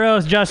going for your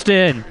host,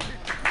 Justin.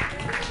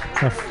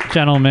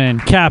 Gentleman,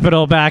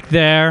 Capital back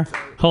there,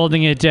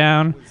 holding it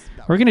down.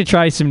 We're going to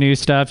try some new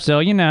stuff,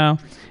 so,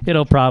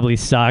 it'll probably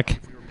suck.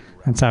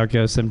 That's how it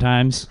goes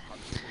sometimes.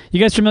 You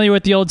guys familiar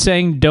with the old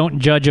saying, don't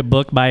judge a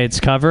book by its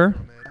cover?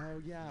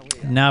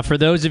 Now, for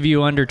those of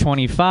you under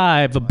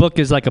 25, a book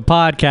is like a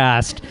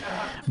podcast,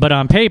 but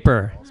on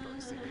paper.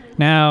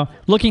 Now,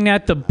 looking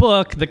at the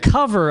book, the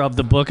cover of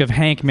the book of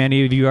Hank,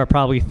 many of you are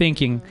probably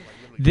thinking,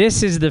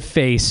 this is the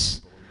face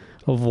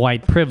of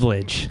white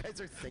privilege,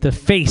 the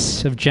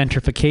face of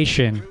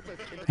gentrification,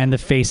 and the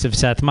face of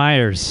Seth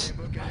Meyers.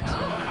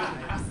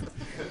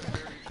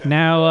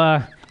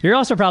 Now, you're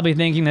also probably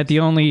thinking that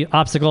the only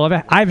obstacle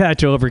I've had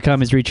to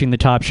overcome is reaching the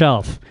top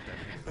shelf,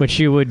 which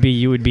you would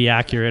be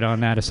accurate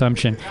on that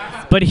assumption.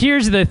 But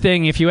here's the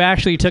thing. If you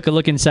actually took a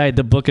look inside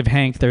the Book of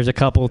Hank, there's a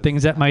couple of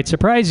things that might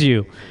surprise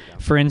you.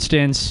 For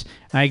instance,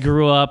 I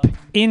grew up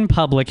in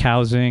public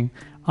housing,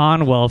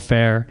 on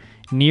welfare,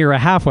 near a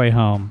halfway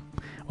home,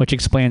 which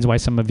explains why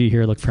some of you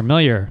here look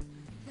familiar.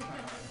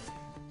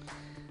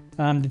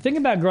 The thing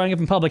about growing up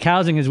in public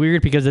housing is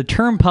weird because the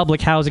term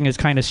public housing is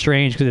kind of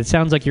strange because it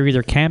sounds like you're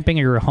either camping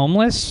or you're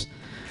homeless,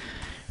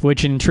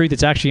 which in truth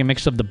it's actually a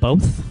mix of the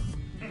both.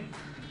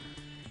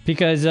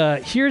 Because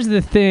here's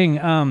the thing.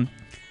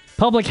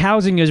 Public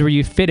housing is where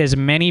you fit as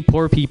many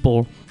poor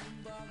people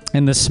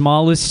in the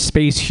smallest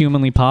space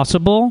humanly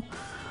possible,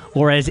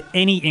 or as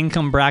any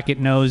income bracket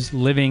knows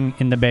living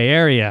in the Bay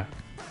Area.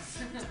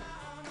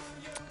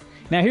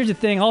 Now here's the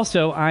thing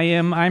also,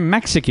 I'm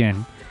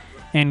Mexican.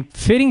 And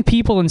fitting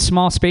people in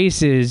small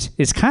spaces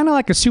is kind of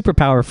like a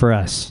superpower for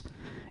us,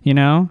 I don't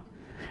know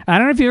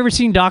if you've ever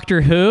seen Doctor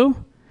Who,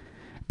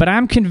 but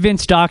I'm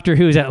convinced Doctor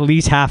Who is at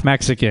least half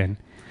Mexican.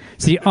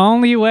 It's the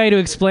only way to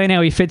explain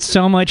how he fits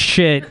so much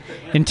shit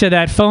into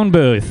that phone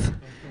booth.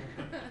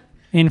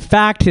 In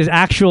fact, his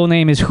actual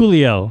name is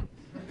Julio.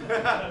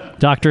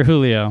 Dr.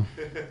 Julio.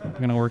 I'm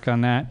going to work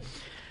on that.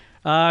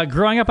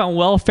 Growing up on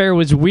welfare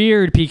was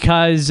weird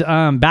because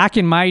back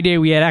in my day,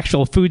 we had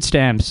actual food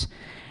stamps.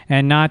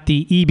 And not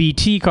the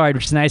EBT card,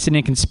 which is nice and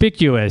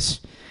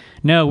inconspicuous.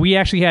 No, we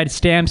actually had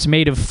stamps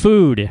made of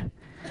food.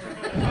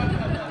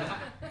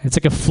 It's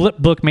like a flip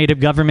book made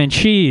of government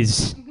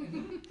cheese.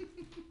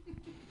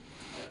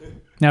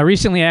 Now,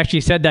 recently I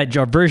actually said that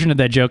version of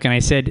that joke, and I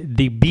said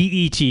the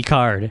BET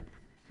card.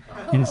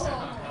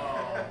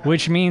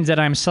 Which means that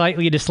I'm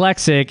slightly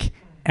dyslexic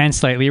and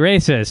slightly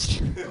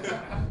racist.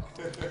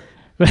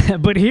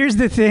 But here's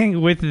the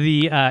thing with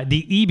the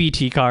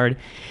EBT card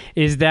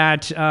is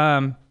that...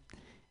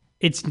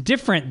 it's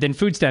different than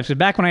food stamps. But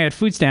back when I had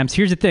food stamps,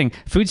 here's the thing.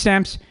 Food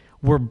stamps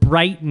were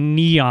bright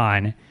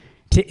neon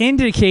to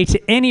indicate to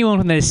anyone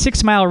within a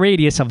 6-mile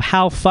radius of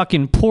how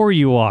fucking poor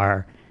you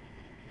are.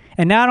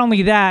 And not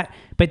only that,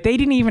 but they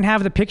didn't even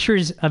have the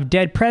pictures of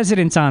dead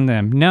presidents on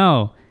them.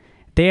 No.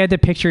 They had the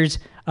pictures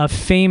of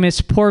famous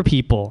poor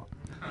people.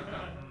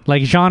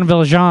 Like Jean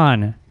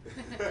Valjean,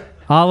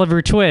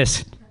 Oliver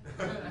Twist,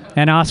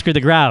 and Oscar the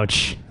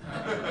Grouch.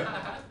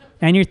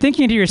 And you're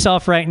thinking to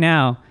yourself right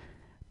now,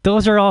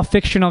 those are all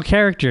fictional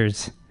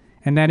characters,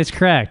 and that is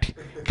correct,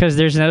 because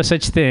there's no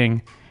such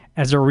thing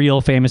as a real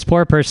famous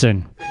poor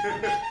person.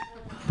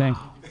 They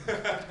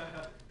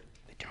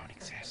don't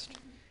exist.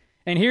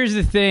 And here's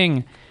the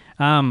thing.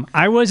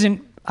 I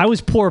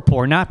was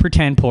poor, not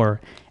pretend poor.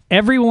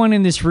 Everyone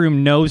in this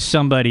room knows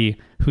somebody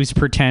who's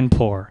pretend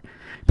poor.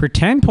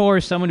 Pretend poor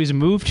is someone who's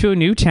moved to a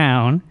new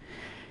town,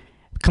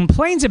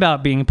 complains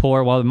about being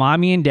poor while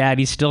mommy and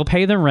daddy still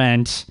pay the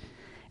rent,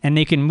 and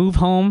they can move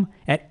home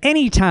at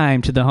any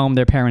time to the home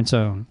their parents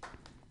own.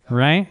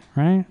 Right?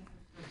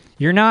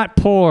 You're not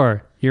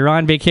poor. You're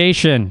on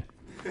vacation.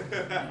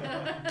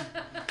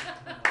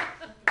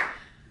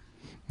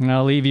 And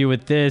I'll leave you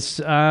with this.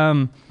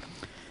 One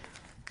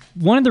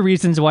of the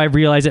reasons why I've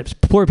realized that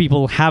poor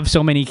people have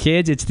so many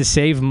kids, it's to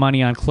save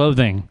money on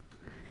clothing.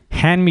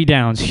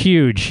 Hand-me-downs,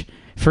 huge.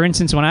 For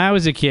instance, when I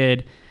was a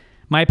kid,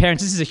 my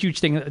parents, this is a huge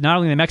thing, not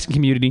only in the Mexican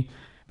community,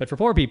 but for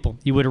poor people,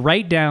 you would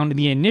write down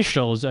the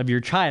initials of your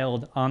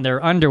child on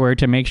their underwear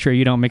to make sure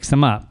you don't mix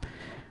them up.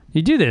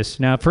 You do this.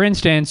 Now, for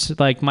instance,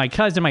 like my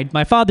cousin,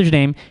 my father's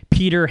name,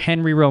 Peter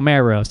Henry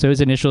Romero. So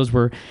his initials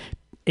were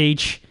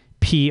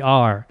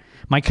HPR.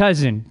 My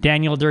cousin,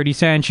 Daniel Dirty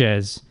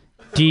Sanchez,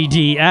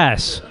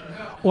 DDS.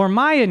 Or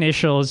my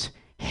initials,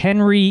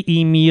 Henry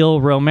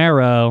Emil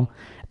Romero.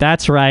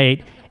 That's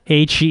right,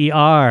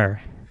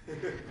 HER.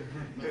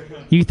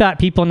 You thought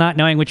people not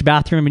knowing which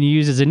bathroom to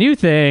use is a new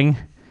thing.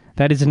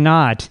 That is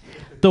not.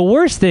 The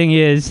worst thing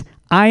is,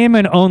 I am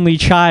an only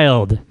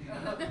child.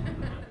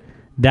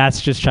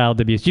 That's just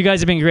child abuse. You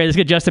guys have been great. Let's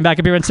get Justin back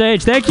up here on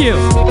stage. Thank you.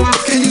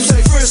 Can you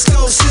say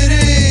Frisco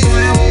City?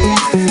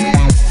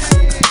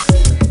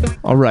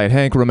 All right,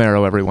 Hank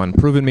Romero, everyone.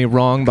 Proving me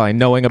wrong by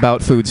knowing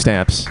about food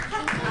stamps.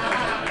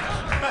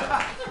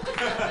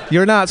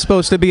 You're not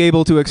supposed to be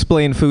able to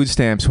explain food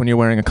stamps when you're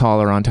wearing a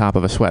collar on top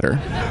of a sweater.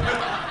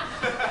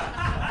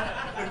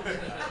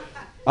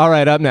 All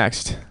right, up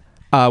next,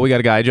 we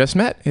got a guy I just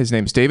met. His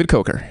name's David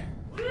Coker.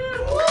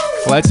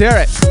 Let's hear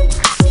it.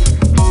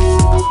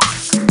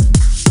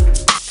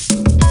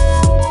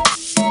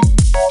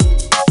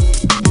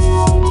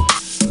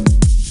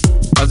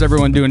 How's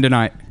everyone doing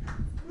tonight?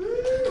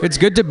 It's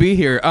good to be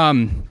here.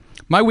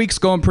 My week's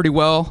going pretty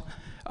well.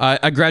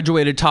 I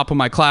graduated top of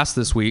my class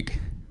this week.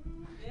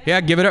 Yeah,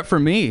 give it up for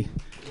me.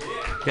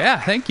 Yeah,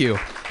 thank you.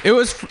 It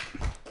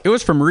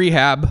was from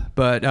rehab,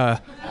 but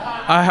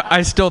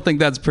I still think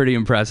that's pretty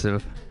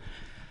impressive.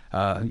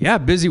 Yeah,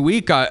 busy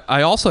week.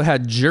 I also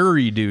had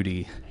jury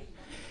duty,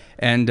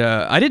 and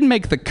I didn't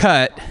make the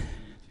cut.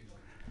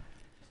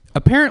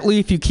 Apparently,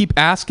 if you keep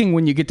asking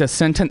when you get to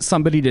sentence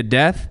somebody to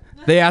death,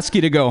 they ask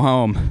you to go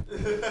home.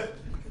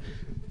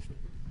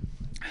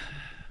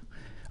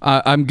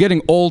 I'm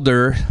getting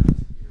older,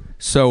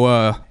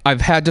 so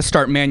I've had to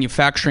start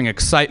manufacturing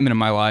excitement in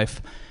my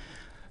life.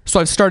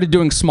 So I've started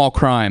doing small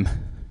crime.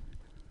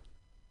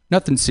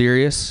 Nothing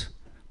serious.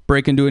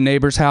 Break into a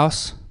neighbor's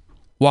house,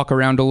 walk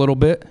around a little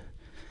bit,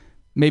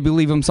 maybe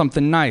leave them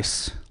something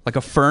nice, like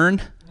a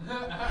fern.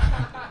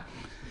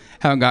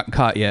 Haven't gotten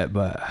caught yet,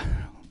 but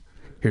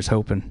here's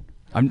hoping.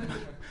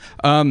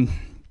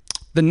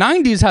 The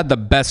 90s had the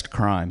best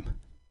crime.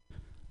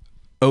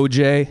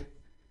 OJ,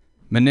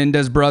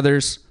 Menendez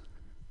brothers,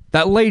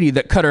 that lady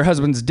that cut her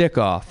husband's dick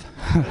off.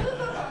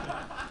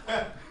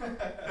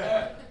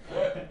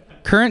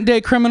 Current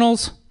day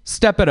criminals,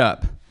 step it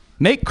up.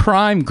 Make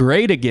crime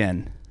great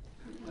again.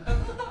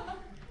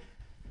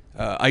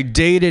 I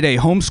dated a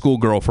homeschool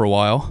girl for a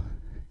while,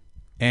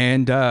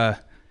 and the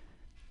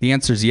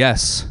answer's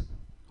yes.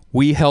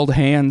 We held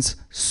hands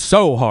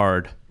so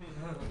hard.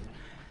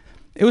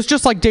 It was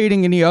just like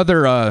dating any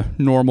other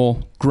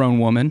normal grown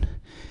woman.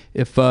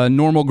 If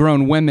normal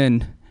grown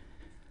women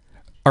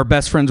are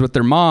best friends with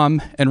their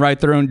mom and write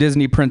their own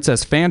Disney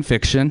princess fan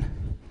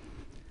fiction.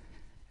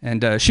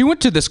 And she went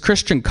to this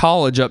Christian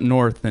college up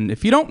north, and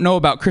if you don't know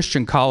about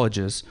Christian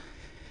colleges,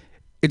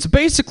 it's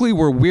basically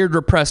where weird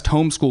repressed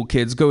homeschool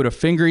kids go to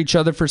finger each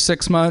other for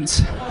 6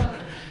 months,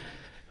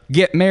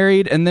 get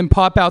married, and then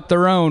pop out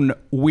their own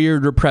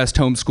weird repressed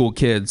homeschool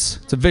kids.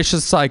 It's a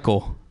vicious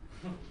cycle.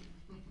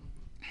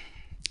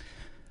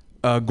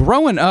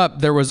 Growing up,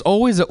 there was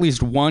always at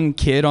least one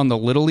kid on the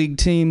Little League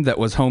team that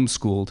was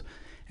homeschooled.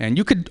 And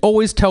you could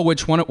always tell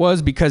which one it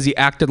was because he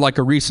acted like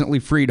a recently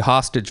freed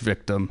hostage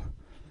victim.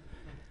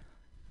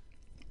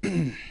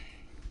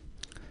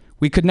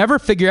 We could never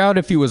figure out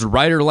if he was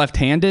right or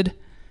left-handed,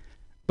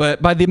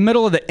 but by the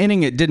middle of the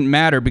inning, it didn't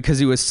matter because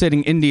he was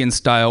sitting Indian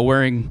style,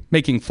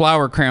 making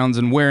flower crowns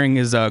and wearing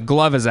his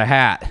glove as a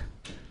hat.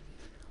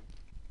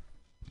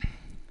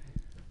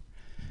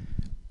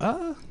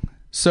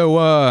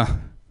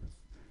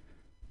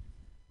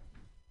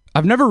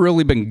 I've never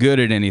really been good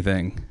at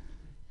anything,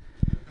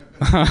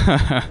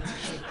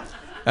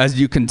 as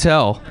you can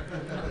tell.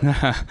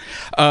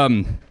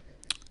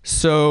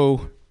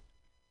 So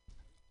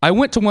I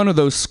went to one of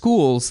those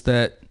schools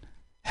that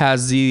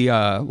has the,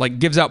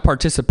 gives out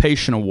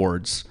participation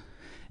awards.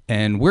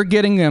 And we're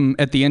getting them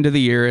at the end of the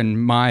year,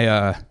 and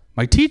my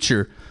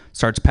teacher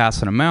starts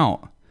passing them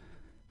out.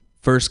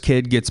 First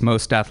kid gets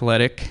most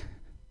athletic.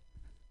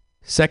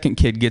 Second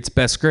kid gets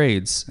best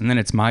grades, and then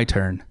it's my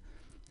turn.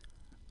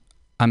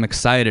 I'm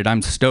excited.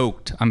 I'm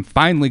stoked. I'm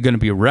finally going to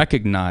be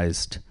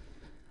recognized.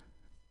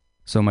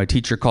 So my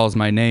teacher calls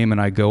my name, and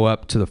I go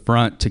up to the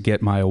front to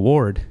get my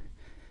award.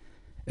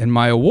 And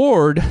my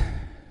award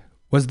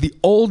was the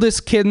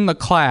oldest kid in the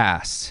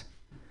class.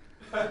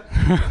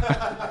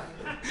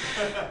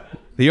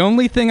 The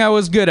only thing I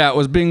was good at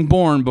was being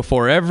born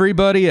before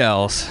everybody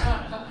else.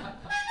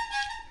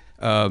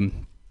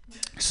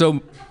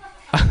 So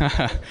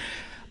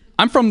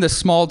I'm from this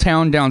small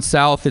town down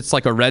south. It's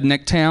like a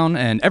redneck town,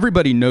 and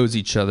everybody knows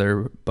each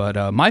other.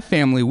 But my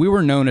family, we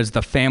were known as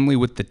the family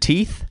with the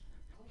teeth.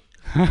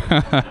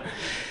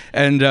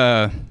 And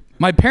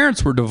my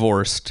parents were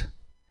divorced.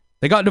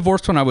 They got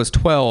divorced when I was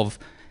 12,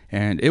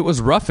 and it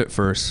was rough at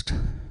first.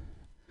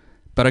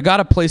 But I got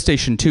a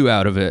PlayStation 2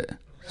 out of it.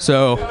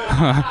 So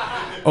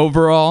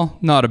overall,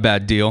 not a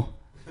bad deal.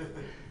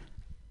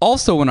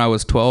 Also, when I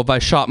was 12, I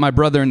shot my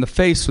brother in the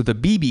face with a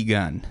BB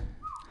gun.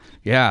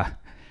 Yeah.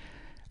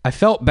 I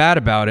felt bad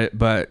about it,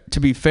 but to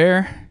be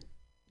fair,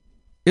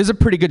 it was a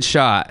pretty good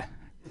shot.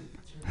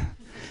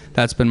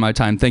 That's been my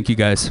time. Thank you,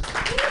 guys.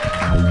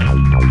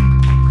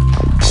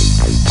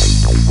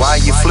 Why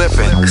you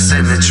flipping? It's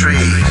in the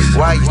trees.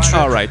 Why you tripping?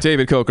 All right,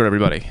 David Coker,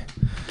 everybody.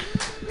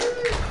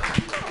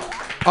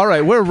 All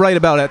right, we're right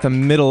about at the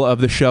middle of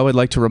the show. I'd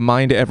like to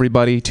remind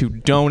everybody to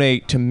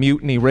donate to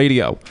Mutiny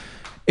Radio.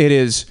 It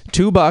is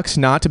 $2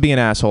 not to be an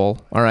asshole,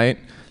 all right?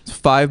 It's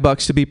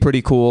 $5 to be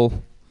pretty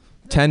cool.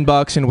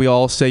 $10 and we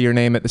all say your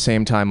name at the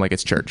same time like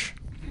it's church.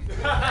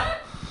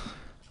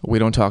 We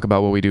don't talk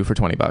about what we do for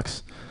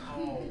 $20.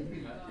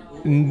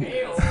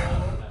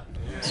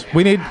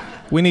 We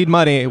need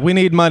money. We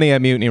need money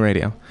at Mutiny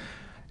Radio.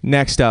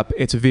 Next up,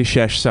 it's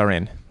Vishesh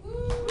Sarin.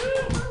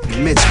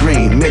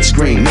 Mixed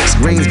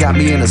greens got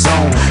me in a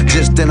zone.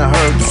 Just then I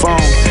heard the phone.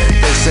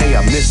 They say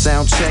I missed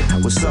sound check.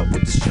 What's up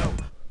with the show?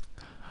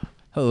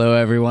 Hello,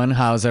 everyone.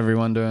 How's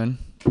everyone doing?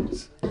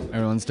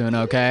 Everyone's doing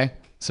okay?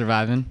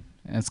 Surviving?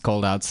 It's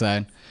cold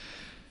outside.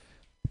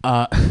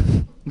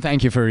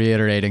 Thank you for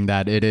reiterating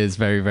that. It is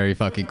very, very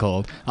fucking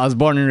cold. I was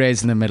born and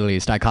raised in the Middle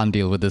East. I can't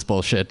deal with this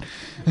bullshit.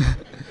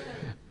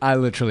 I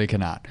literally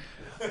cannot.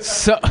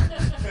 So,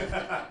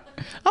 I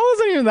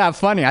wasn't even that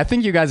funny. I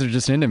think you guys are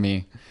just into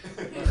me.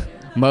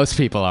 Most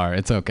people are.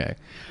 It's okay.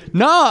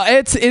 No,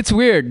 it's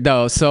weird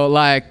though. So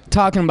like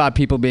talking about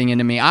people being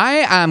into me, I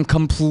am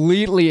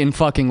completely in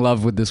fucking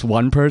love with this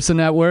one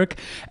person at work,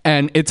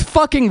 and it's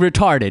fucking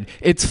retarded.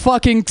 It's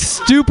fucking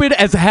stupid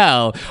as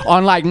hell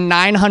on like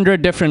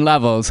 900 different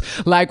levels.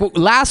 Like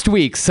last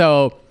week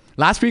was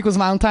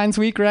Valentine's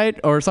week, right?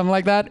 Or something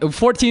like that.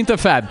 14th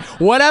of Feb.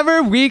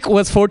 Whatever week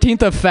was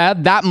 14th of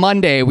Feb, that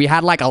Monday we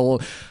had like a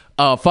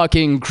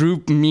fucking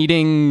group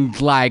meeting,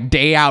 like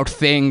day out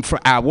thing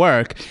at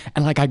work,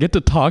 and like I get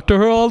to talk to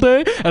her all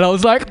day, and I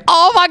was like,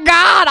 oh my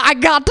god, I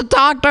got to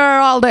talk to her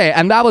all day,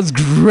 and that was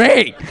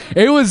great.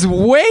 It was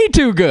way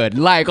too good.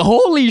 Like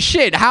holy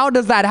shit, how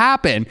does that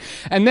happen?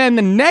 And then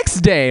the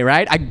next day,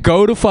 right, I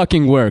go to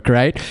fucking work,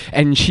 right,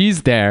 and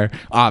she's there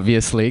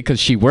obviously because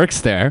she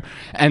works there,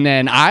 and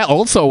then I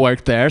also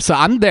work there, so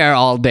I'm there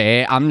all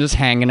day. I'm just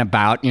hanging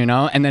about, you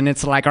know, and then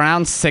it's like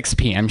around 6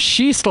 p.m.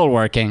 She's still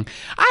working.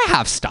 I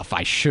have stuff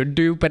I should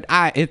do, but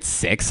it's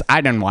 6. I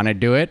didn't want to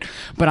do it,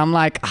 but I'm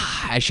like,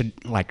 I should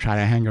like try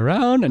to hang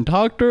around and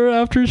talk to her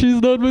after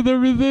she's done with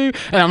everything.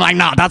 And I'm like,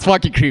 no, that's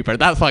fucking creeper.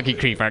 No, fuck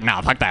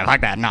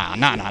that. No.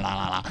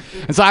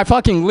 And so I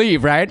fucking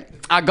leave, right?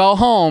 I go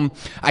home.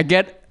 I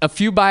get a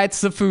few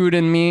bites of food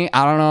in me.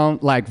 I don't know,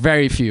 like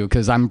very few,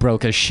 because I'm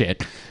broke as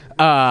shit.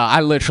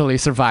 I literally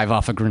survive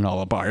off of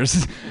granola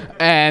bars.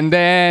 And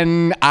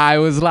then I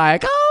was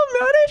like, oh,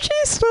 man, if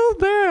she's still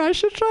there, I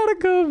should try to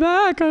go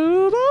back.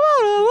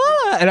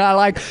 And I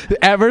like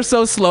ever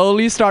so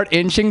slowly start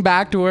inching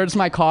back towards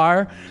my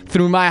car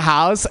through my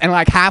house. And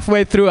like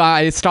halfway through,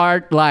 I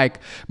start like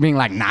being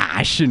like, nah,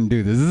 I shouldn't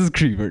do this. This is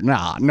creeper.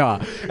 Nah.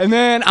 And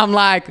then I'm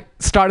like,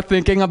 start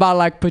thinking about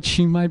like, but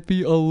she might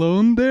be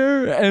alone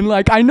there. And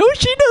like, I know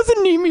she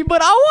doesn't need me,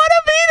 but I want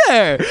to be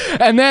there.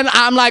 And then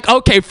I'm like,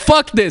 okay,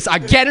 fuck this. I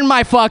get in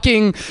my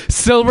fucking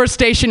silver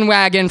station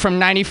wagon from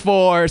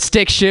 94,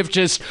 stick shift,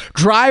 just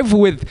drive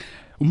with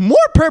more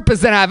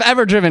purpose than I've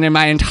ever driven in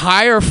my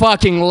entire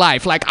fucking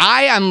life. Like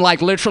I am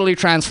like literally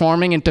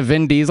transforming into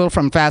Vin Diesel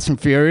from Fast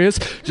and Furious,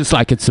 just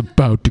like it's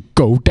about to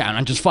go down.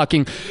 I just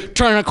fucking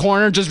turn a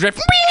corner, just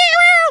drift,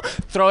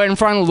 throw it in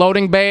front of the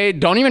loading bay,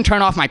 don't even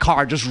turn off my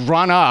car, just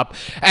run up.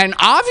 And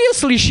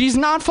obviously she's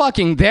not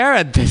fucking there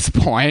at this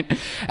point.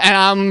 And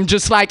I'm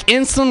just like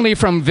instantly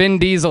from Vin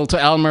Diesel to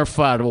Elmer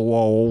Fudd.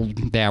 Whoa,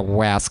 that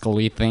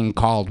rascally thing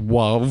called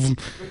WOV.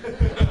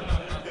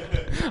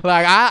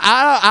 Like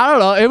I don't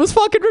know. It was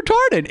fucking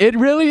retarded. It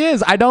really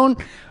is. I don't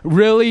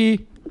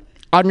really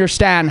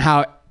understand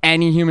how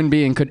any human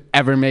being could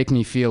ever make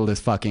me feel this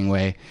fucking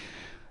way.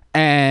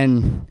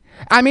 And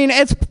I mean,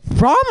 it's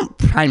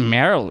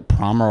primarily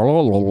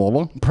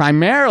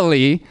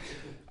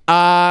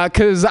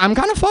because I'm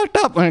kind of fucked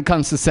up when it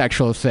comes to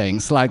sexual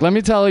things. Like, let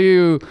me tell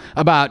you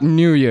about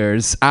New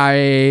Year's.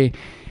 I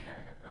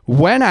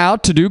went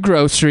out to do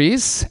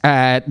groceries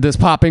at this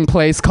popping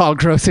place called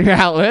Grocery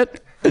Outlet.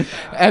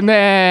 And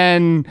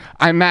then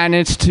I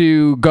managed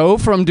to go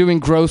from doing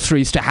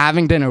groceries to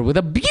having dinner with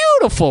a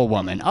beautiful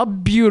woman.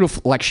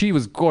 Like she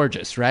was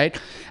gorgeous, right?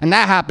 And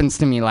that happens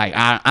to me, like,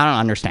 I don't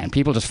understand.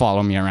 People just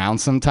follow me around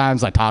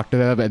sometimes. I talk to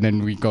them and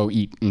then we go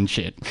eat and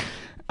shit.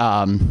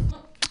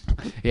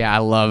 Yeah, I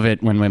love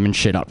it when women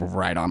shit up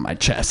right on my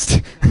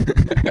chest.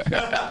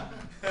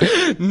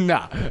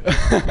 No.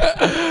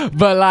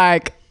 But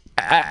like,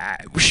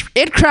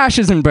 it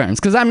crashes and burns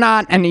because I'm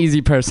not an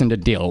easy person to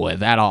deal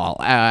with at all.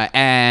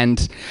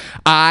 And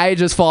I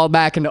just fall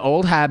back into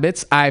old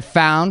habits. I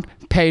found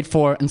paid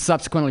for, and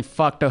subsequently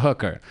fucked a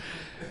hooker.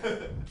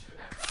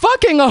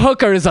 Fucking a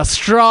hooker is a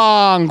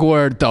strong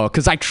word, though,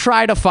 because I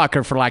tried to fuck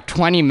her for like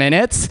 20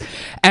 minutes,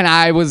 and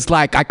I was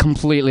like, I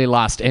completely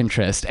lost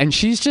interest. And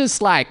she's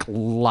just like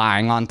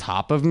lying on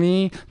top of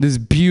me, this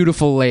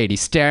beautiful lady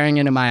staring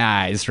into my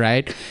eyes,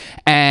 right?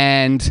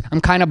 And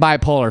I'm kind of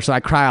bipolar, so I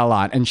cry a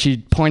lot, and she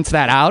points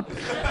that out.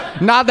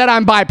 Not that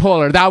I'm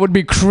bipolar, that would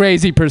be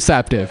crazy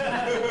perceptive.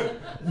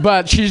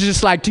 But she's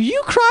just like, do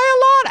you cry a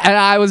lot? And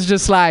I was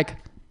just like,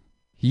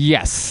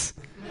 yes.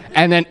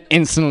 And then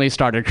instantly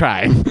started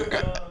crying.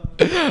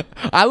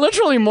 I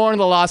literally mourn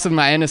the loss of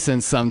my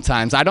innocence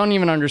sometimes. I don't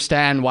even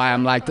understand why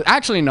I'm like this.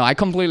 Actually, no, I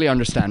completely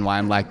understand why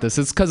I'm like this.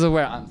 It's because of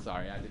where... I'm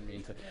sorry, I didn't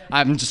mean to.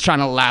 I'm just trying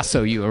to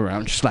lasso you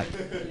around. Just like,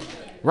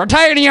 we're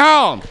taking you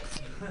home.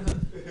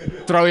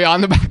 Throw you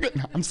on the back.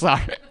 No, I'm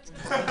sorry.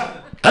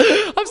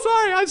 I'm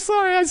sorry,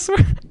 I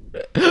swear.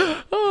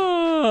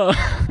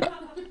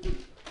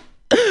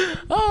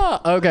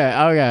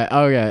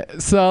 Okay.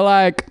 So,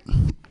 like...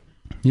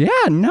 Yeah,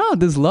 no,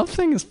 this love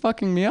thing is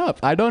fucking me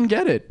up. I don't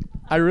get it.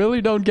 I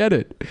really don't get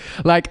it.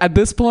 Like, at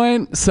this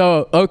point,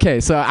 so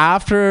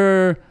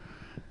after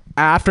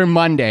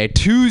Monday,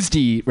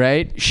 Tuesday,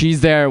 right? She's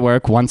there at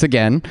work once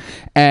again,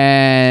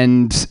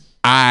 and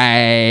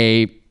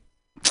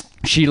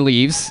she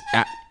leaves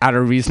at a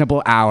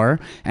reasonable hour,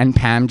 and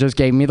Pam just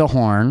gave me the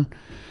horn.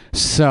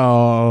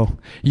 So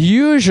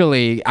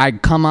usually I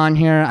come on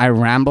here, I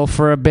ramble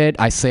for a bit,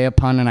 I say a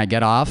pun and I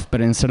get off, but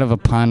instead of a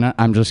pun,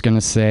 I'm just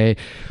gonna say,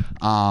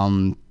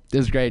 this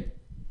is great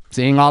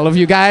seeing all of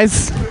you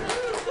guys.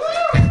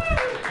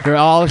 You're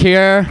all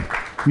here.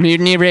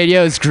 Mutiny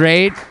Radio is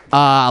great.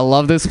 I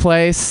love this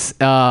place.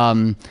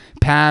 Pam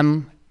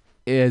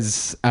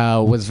was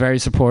very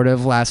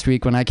supportive last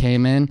week when I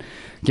came in.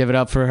 Give it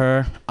up for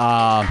her.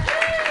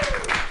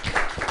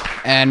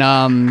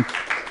 And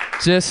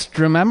just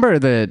remember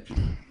that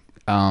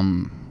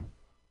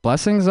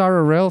blessings are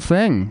a real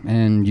thing,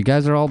 and you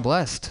guys are all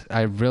blessed.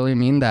 I really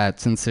mean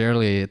that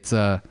sincerely. It's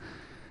a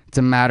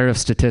matter of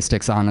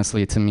statistics,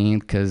 honestly, to me,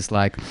 because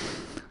like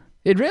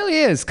it really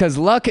is. Because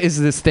luck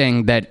is this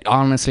thing that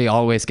honestly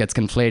always gets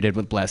conflated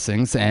with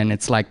blessings, and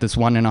it's like this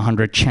 1 in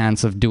 100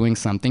 chance of doing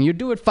something. You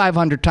do it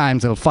 500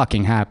 times, it'll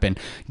fucking happen.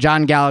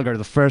 John Gallagher,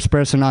 the first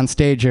person on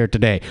stage here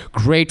today,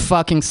 great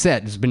fucking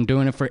set. He's been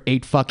doing it for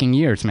 8 fucking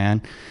years,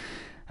 man.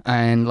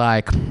 And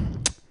like,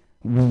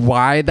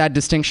 why that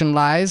distinction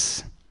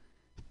lies?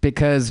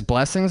 Because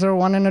blessings are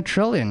 1 in a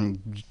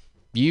trillion.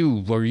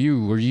 You.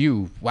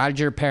 Why did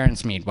your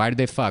parents meet? Why did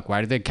they fuck?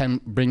 Why did they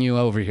bring you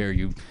over here,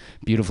 you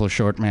beautiful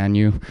short man?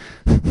 You're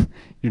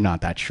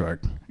not that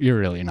short. You're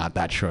really not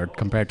that short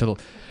compared to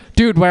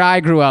dude, where I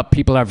grew up,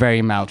 people are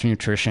very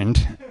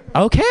malnutritioned.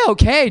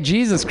 Okay,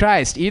 Jesus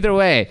Christ. Either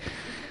way,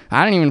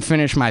 I didn't even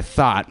finish my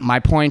thought. My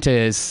point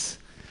is,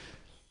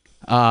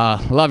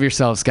 love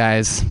yourselves,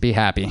 guys. Be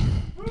happy.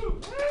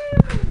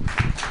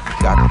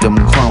 Got them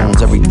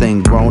clones,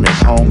 everything grown at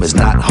home is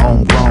not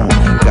homegrown.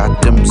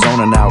 Got them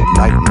zoning out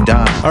night and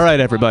dawn. All right,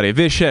 everybody.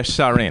 Vishesh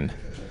Sarin.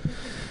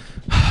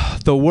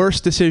 The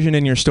worst decision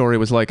in your story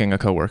was liking a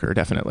coworker,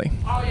 definitely.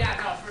 Oh yeah,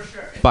 no, for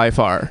sure. By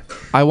far.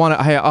 I want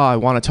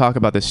to talk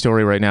about this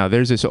story right now.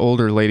 There's this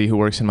older lady who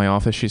works in my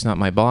office. She's not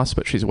my boss,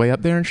 but she's way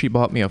up there, and she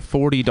bought me a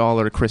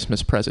 $40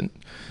 Christmas present.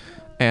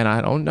 And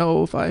I don't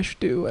know if I should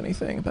do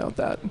anything about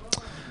that.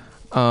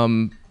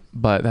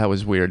 But that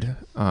was weird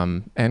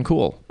and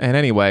cool. And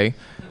anyway,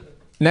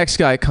 next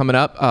guy coming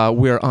up,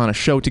 we're on a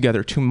show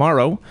together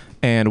tomorrow,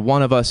 and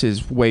one of us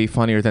is way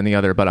funnier than the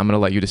other, but I'm going to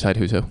let you decide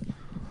who's who.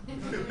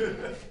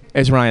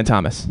 It's Ryan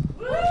Thomas.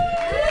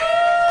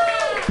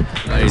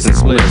 Lays and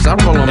spliffs. I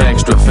roll on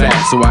extra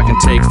fat so I can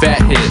take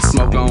fat hits.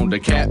 Smoke on the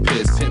cat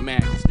piss. Hit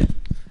Mac.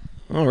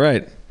 All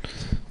right.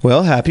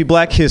 Well, happy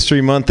Black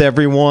History Month,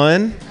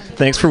 everyone.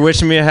 Thanks for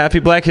wishing me a happy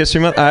Black History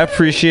Month. I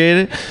appreciate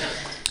it.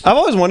 I've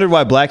always wondered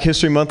why Black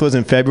History Month was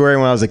in February.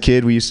 When I was a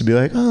kid, we used to be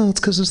like, oh, it's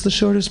because it's the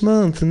shortest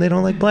month and they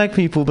don't like black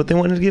people, but they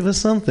wanted to give us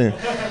something.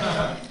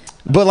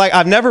 But like,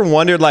 I've never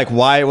wondered like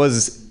why it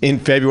was in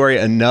February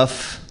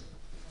enough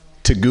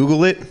to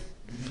Google it.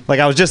 Like,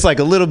 I was just like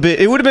a little bit,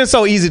 it would have been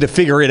so easy to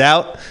figure it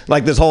out.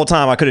 Like this whole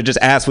time I could have just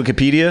asked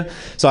Wikipedia.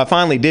 So I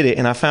finally did it,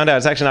 and I found out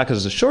it's actually not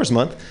because it's the shortest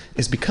month.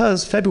 It's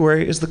because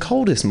February is the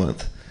coldest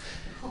month.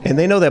 And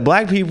they know that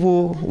black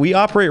people, we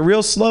operate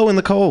real slow in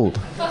the cold.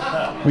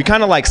 We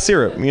kind of like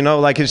syrup, you know,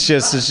 like it's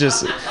just, and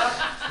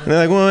they're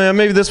like, well, yeah,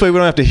 maybe this way we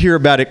don't have to hear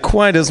about it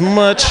quite as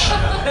much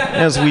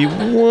as we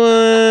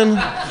would.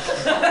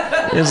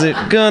 Is it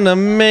gonna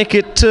make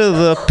it to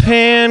the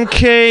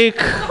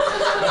pancake?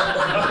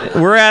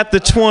 We're at the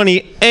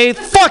 28th.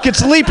 Fuck,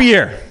 it's leap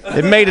year.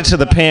 It made it to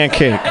the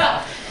pancake.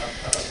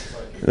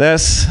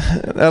 That's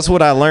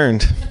what I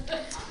learned.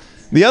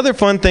 The other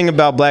fun thing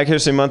about Black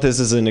History Month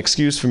is an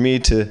excuse for me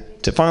to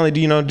finally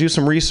do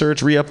some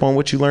research, re-up on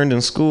what you learned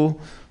in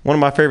school. One of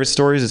my favorite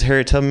stories is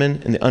Harriet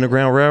Tubman and the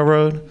Underground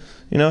Railroad.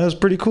 You know, it was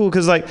pretty cool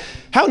because, like,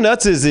 how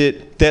nuts is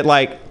it that,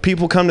 like,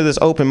 people come to this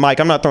open mic?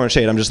 I'm not throwing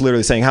shade. I'm just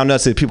literally saying how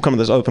nuts is it people come to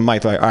this open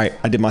mic, like, all right,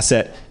 I did my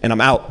set and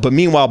I'm out. But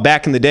meanwhile,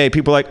 back in the day,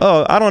 people are like,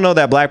 oh, I don't know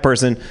that black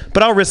person,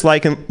 but I'll risk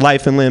life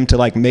and limb to,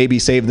 like, maybe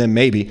save them,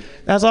 maybe.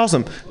 That's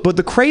awesome. But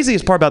the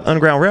craziest part about the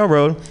Underground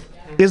Railroad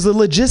is the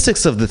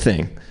logistics of the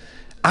thing.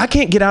 I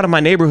can't get out of my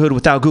neighborhood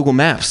without Google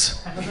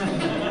Maps.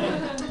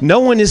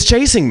 No one is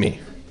chasing me.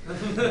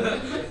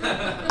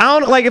 I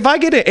don't, like, if I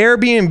get an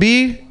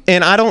Airbnb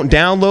and I don't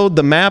download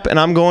the map and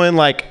I'm going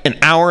like an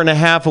hour and a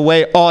half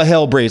away, all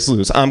hell breaks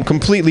loose. I'm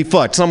completely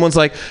fucked. Someone's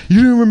like,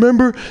 you didn't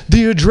remember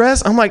the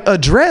address? I'm like,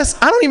 address?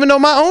 I don't even know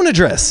my own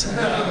address.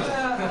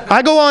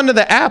 I go onto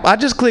the app. I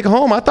just click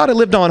home. I thought I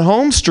lived on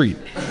Home Street.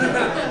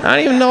 I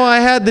didn't even know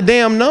I had the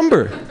damn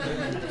number.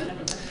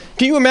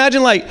 Can you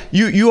imagine, like,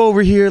 you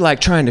over here,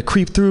 like, trying to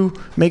creep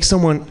through, make sure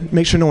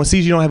no one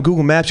sees you. You don't have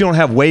Google Maps. You don't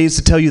have ways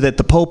to tell you that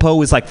the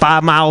Popo is like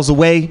 5 miles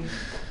away.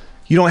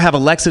 You don't have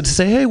Alexa to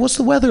say, hey, what's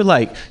the weather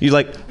like? You're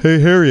like, hey,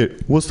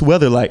 Harriet, what's the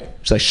weather like?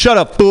 She's like, shut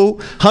up, fool.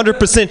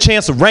 100%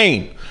 chance of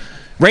rain.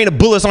 Rain of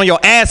bullets on your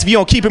ass if you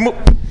don't keep it moving.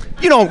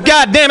 You don't,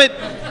 God damn it,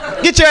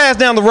 get your ass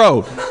down the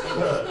road.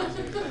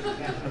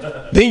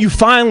 Then you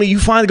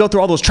finally go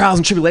through all those trials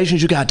and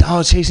tribulations. You got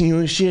dogs chasing you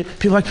and shit.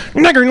 People are like,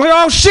 nigger, like,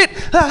 oh shit,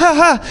 ha ha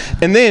ha.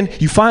 And then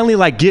you finally,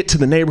 like, get to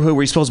the neighborhood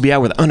where you're supposed to be at,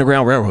 where the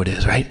Underground Railroad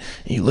is, right?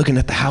 And you're looking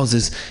at the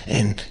houses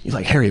and you're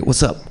like, Harriet,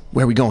 what's up?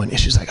 Where are we going? And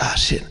she's like, ah,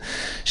 shit.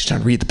 She's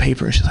trying to read the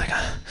paper and she's like,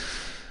 I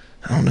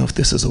don't know if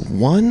this is a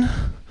 1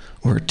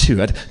 or a 2.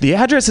 The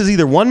address is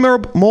either 1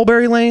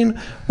 Mulberry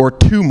Lane or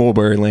 2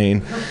 Mulberry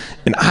Lane,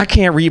 and I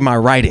can't read my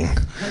writing.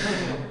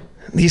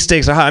 These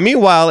stakes are high.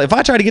 Meanwhile, if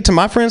I try to get to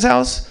my friend's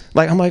house,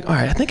 like, I'm like, all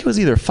right, I think it was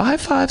either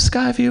 55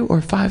 Skyview or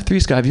 53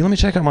 Skyview. Let me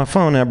check out my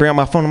phone. And I bring out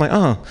my phone. I'm like,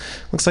 oh,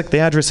 looks like the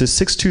address is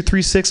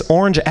 6236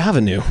 Orange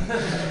Avenue.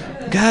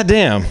 God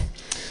damn.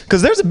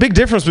 Because there's a big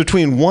difference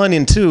between 1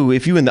 and 2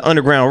 if you in the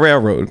Underground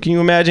Railroad. Can you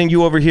imagine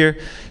you over here,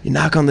 you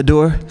knock on the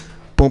door,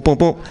 boom, boom,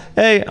 boom.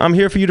 Hey, I'm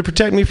here for you to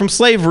protect me from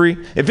slavery.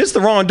 If it's the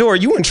wrong door,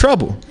 you in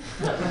trouble.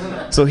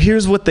 So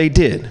here's what they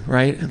did,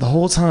 right? The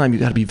whole time, you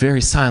got to be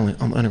very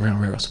silent on the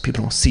Underground Railroad so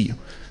people don't see you.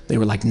 They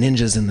were like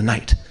ninjas in the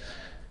night.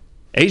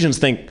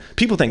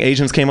 People think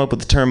Asians came up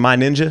with the term my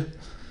ninja.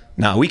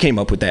 Nah, we came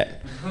up with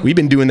that. We've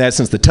been doing that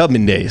since the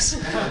Tubman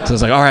days. So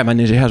it's like, all right, my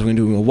ninja, how's we gonna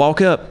do? We're gonna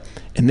walk up,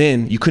 and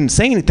then you couldn't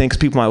say anything because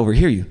people might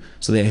overhear you.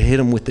 So they hit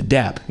them with the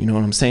dap. You know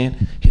what I'm saying?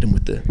 Hit them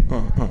with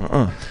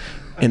the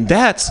And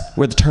that's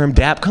where the term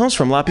dap comes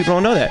from. A lot of people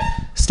don't know that.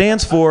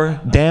 Stands for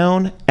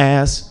down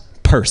ass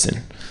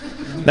person.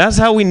 That's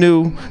how we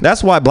knew.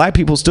 That's why black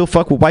people still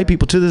fuck with white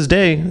people to this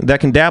day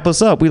that can dap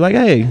us up. We like,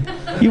 hey,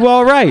 you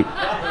all right?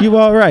 You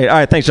all right? All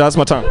right, thanks, y'all. That's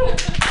my time.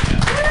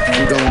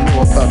 You don't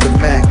know about the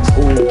Mac.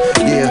 Ooh,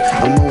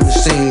 yeah, I'm on the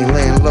scene,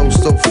 laying low,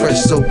 so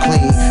fresh, so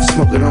clean,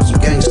 smoking on some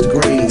gangsta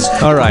greens.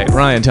 All right,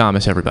 Ryan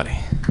Thomas, everybody.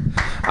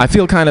 I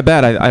feel kind of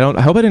bad. I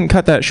hope I didn't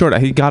cut that short.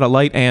 He got a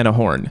light and a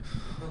horn.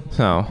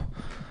 So,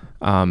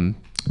 awesome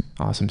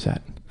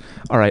set.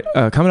 All right,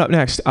 coming up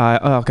next,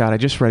 oh God, I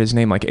just read his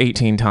name like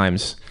 18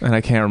 times, and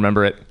I can't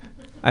remember it.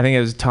 I think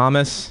it was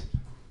Thomas.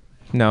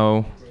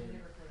 No.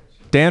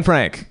 Dan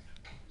Frank.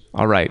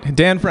 All right,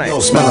 Dan Frank. Yo,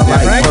 smell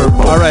like Frank?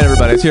 purple. All right,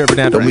 everybody, let's hear it for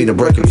Dan Don't Frank. mean to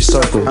break up your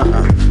circle.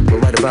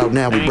 But right about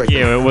now, we break. Thank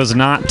you. It was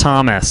not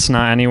Thomas,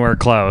 not anywhere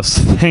close.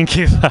 Thank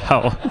you,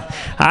 though.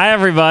 Hi,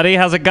 everybody.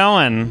 How's it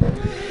going?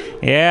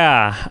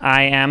 Yeah,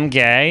 I am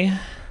gay.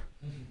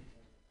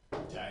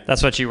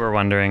 That's what you were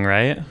wondering,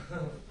 right?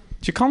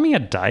 Did you call me a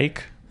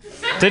dyke?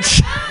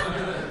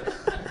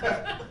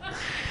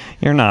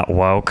 You're not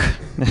woke.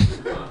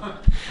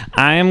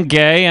 I am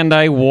gay and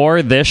I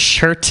wore this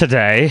shirt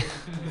today.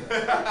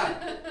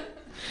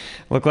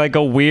 Look like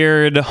a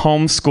weird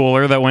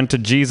homeschooler that went to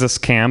Jesus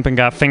camp and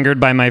got fingered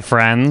by my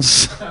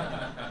friends.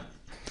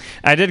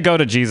 I did go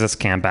to Jesus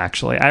camp,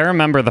 actually. I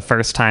remember the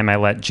first time I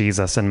let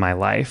Jesus in my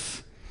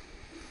life.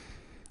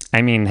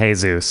 I mean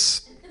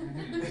Jesus.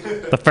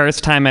 The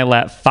first time I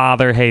let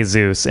Father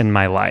Jesus in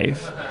my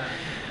life.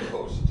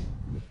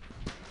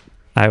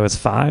 I was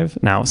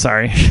 5? No,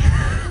 sorry.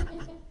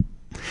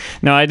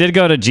 No, I did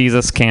go to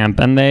Jesus camp,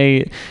 and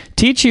they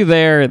teach you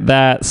there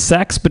that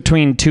sex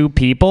between 2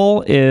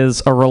 people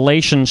is a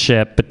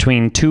relationship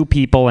between 2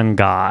 people and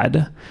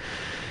God.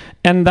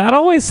 And that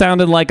always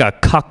sounded like a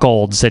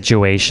cuckold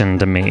situation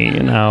to me,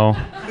 you know?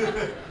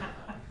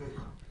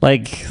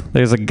 Like,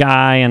 there's a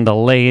guy and a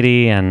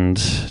lady, and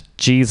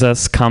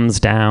Jesus comes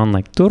down,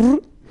 like,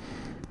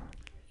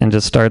 and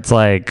just starts,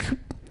 like,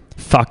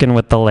 fucking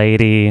with the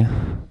lady.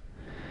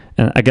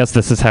 And I guess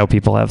this is how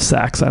people have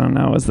sex. I don't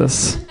know. Is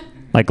this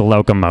like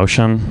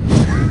locomotion?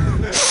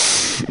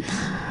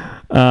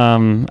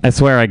 I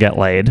swear I get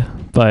laid.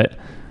 But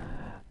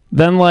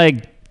then,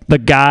 like, the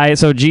guy,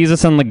 so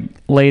Jesus and the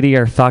lady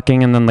are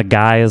fucking, and then the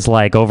guy is,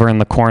 like, over in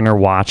the corner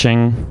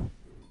watching.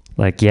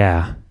 Like,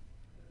 yeah.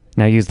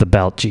 Now use the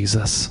belt,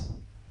 Jesus.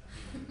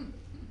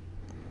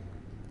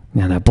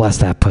 Yeah, now bless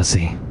that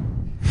pussy.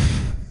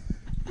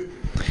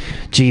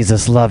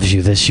 Jesus loves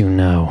you, this you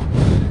know.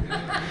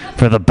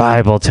 For the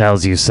Bible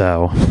tells you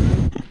so.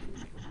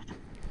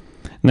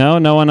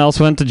 No one else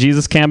went to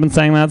Jesus Camp and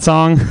sang that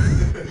song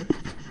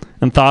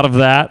and thought of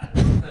that.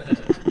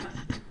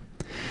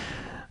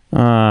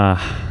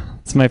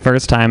 It's my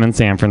first time in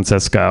San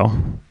Francisco.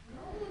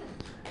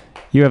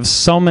 You have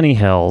so many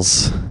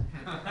hills.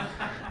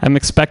 I'm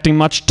expecting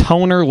much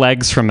toner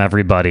legs from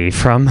everybody,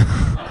 from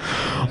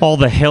all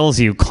the hills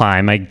you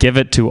climb. I give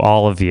it to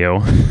all of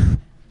you.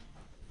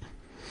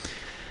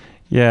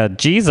 Yeah,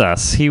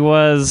 Jesus, he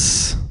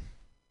was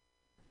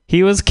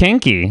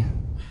kinky.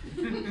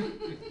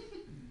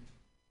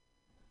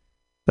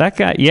 That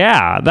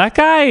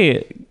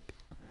guy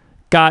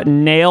got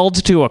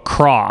nailed to a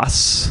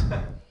cross.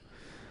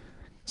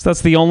 So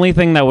that's the only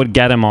thing that would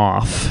get him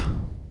off.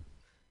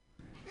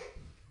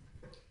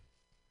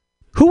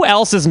 Who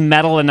else is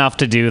metal enough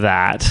to do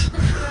that?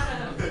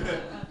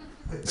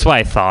 That's what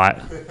I thought.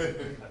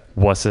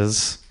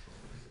 Wusses.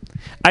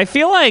 I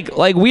feel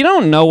like we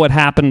don't know what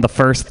happened the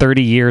first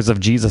 30 years of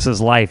Jesus'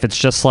 life. It's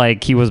just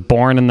like he was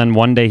born and then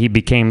one day he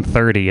became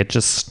 30. It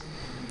just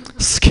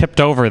skipped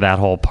over that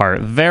whole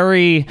part.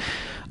 Very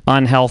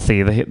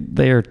unhealthy.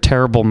 They are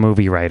terrible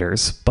movie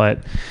writers. But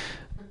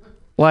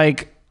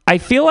like, I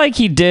feel like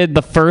he did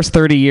the first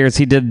 30 years,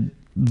 he did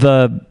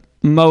the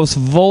most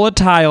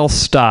volatile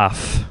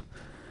stuff.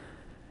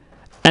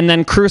 And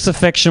then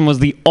crucifixion was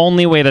the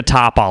only way to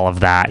top all of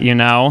that, you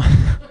know?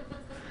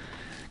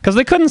 Because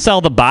they couldn't sell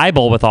the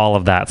Bible with all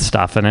of that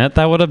stuff in it.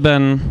 That would have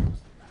been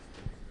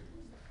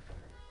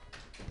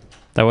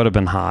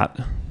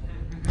hot.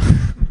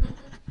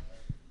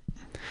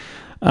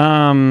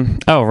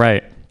 Oh,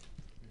 right.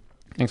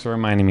 Thanks for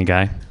reminding me,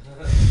 Guy.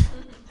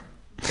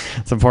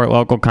 Support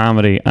local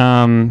comedy.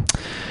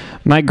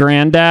 My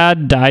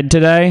granddad died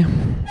today.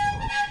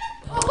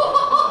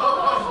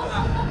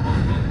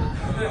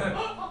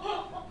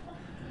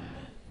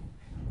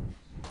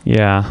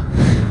 Yeah.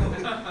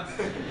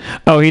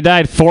 Oh, he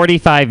died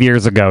 45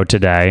 years ago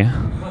today.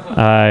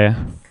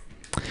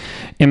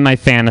 In my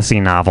fantasy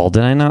novel.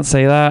 Did I not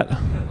say that?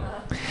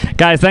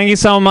 Guys, thank you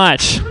so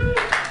much.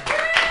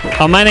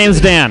 Oh, my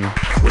name's Dan.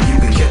 Well, you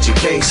can catch a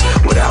case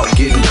without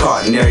getting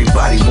caught, and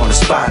everybody want a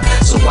spot.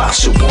 So I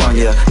should warn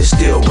you, it's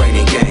still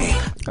raining game.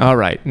 All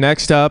right,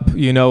 next up,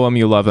 you know him,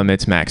 you love him,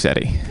 it's Max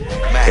Eddy.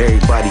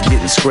 Everybody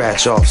getting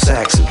scratch off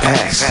sacks and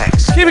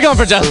packs. Keep it going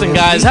for Justin,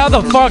 guys. How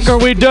the fuck are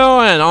we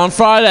doing on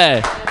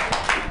Friday?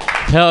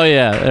 Hell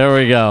yeah, there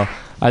we go.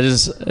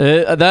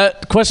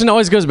 That question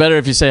always goes better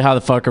if you say, how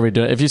the fuck are we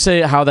doing? If you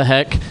say, how the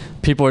heck,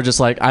 people are just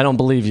like, I don't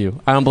believe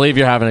you. I don't believe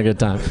you're having a good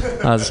time.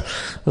 That's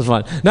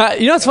fun. Now,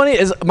 you know what's funny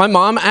is my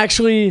mom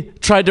actually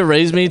tried to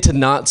raise me to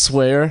not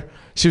swear.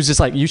 She was just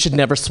like, you should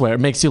never swear. It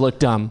makes you look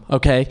dumb,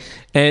 okay?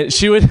 And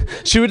she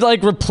would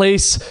like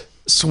replace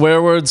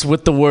swear words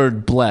with the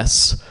word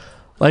bless.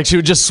 Like she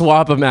would just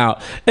swap them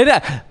out. And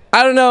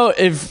I don't know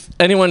if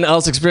anyone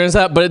else experienced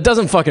that, but it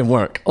doesn't fucking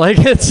work. Like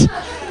it's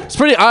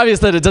pretty obvious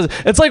that it doesn't.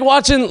 It's like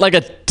watching like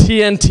a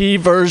TNT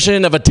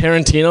version of a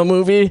Tarantino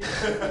movie.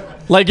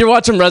 Like you're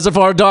watching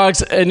Reservoir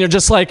Dogs and you're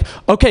just like,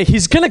 okay,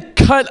 he's gonna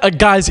cut a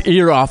guy's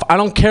ear off. I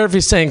don't care if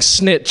he's saying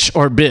snitch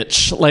or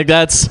bitch. Like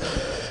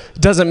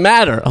doesn't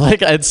matter.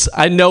 Like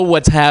I know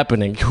what's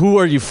happening. Who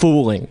are you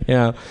fooling?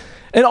 Yeah.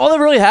 And all that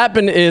really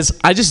happened is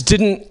I just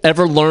didn't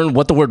ever learn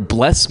what the word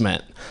bless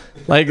meant.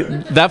 Like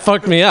that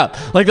fucked me up.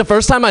 Like the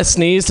first time I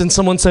sneezed and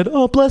someone said,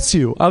 oh, bless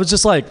you. I was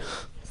just like,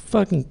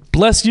 fucking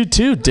bless you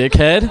too,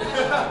 dickhead.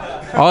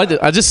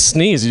 I just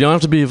sneezed. You don't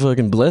have to be a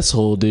fucking bless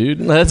hole, dude.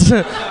 That's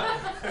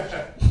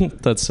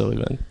silly,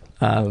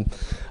 man.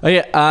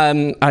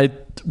 I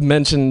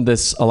mentioned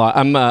this a lot.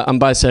 I'm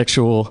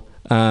bisexual.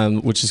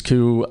 Which is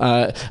cool.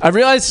 I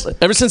realized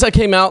ever since I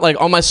came out, like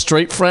all my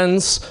straight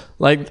friends,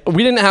 like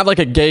we didn't have like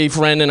a gay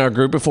friend in our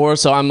group before,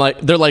 so I'm like,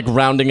 they're like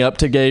rounding up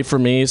to gay for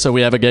me, so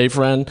we have a gay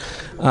friend.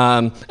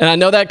 And I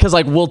know that because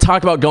like we'll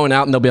talk about going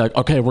out and they'll be like,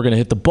 okay, we're gonna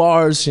hit the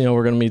bars, you know,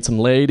 we're gonna meet some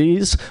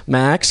ladies.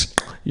 Max,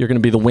 you're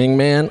gonna be the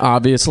wingman,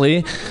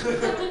 obviously.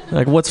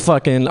 Like what's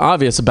fucking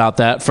obvious about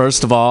that?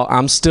 First of all, I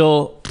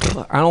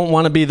don't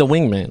want to be the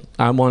wingman.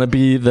 I want to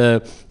be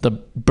the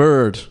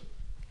bird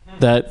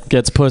that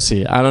gets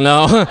pussy. I don't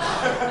know.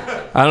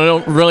 I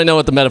don't really know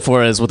what the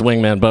metaphor is with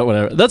wingman, but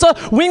whatever.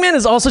 Wingman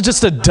is also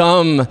just a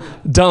dumb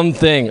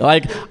thing.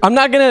 Like I'm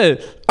not gonna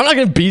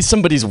be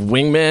somebody's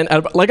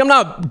wingman. Like I'm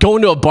not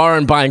going to a bar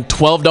and buying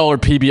 $12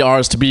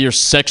 PBRs to be your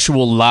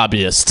sexual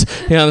lobbyist.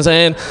 You know what I'm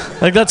saying?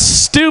 Like that's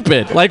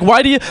stupid. Like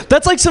why do you?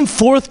 That's like some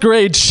 4th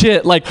grade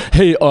shit. Like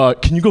hey,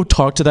 can you go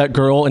talk to that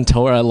girl and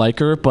tell her I like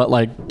her? But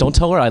like don't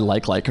tell her I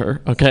like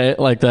her. Okay?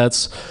 Like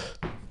that's.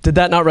 Did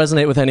that not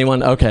resonate with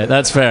anyone? Okay,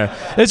 that's fair.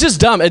 It's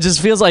just dumb. It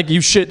just feels like you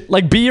should,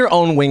 like, be your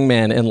own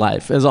wingman in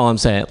life, is all I'm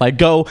saying. Like,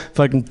 go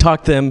fucking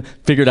talk to them,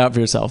 figure it out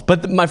for yourself.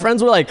 But my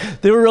friends were like,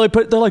 they're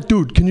like,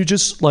 dude, can you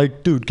just,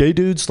 like, dude, gay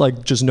dudes,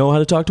 like, just know how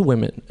to talk to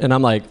women. And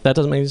I'm like, that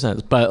doesn't make any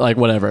sense. But, like,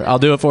 whatever. I'll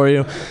do it for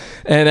you.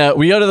 And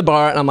we go to the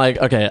bar, and I'm like,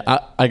 okay,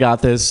 I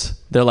got this.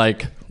 They're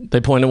like, they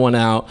pointed one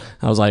out.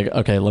 I was like,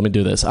 okay, let me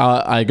do this.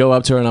 I go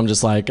up to her and I'm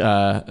just like,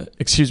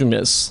 excuse me,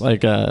 miss.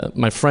 Like,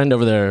 my friend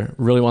over there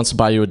really wants to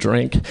buy you a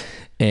drink,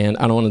 and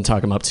I don't want to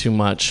talk him up too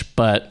much,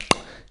 but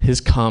his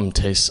cum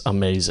tastes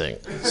amazing.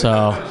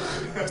 So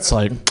it's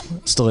like,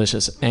 it's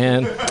delicious.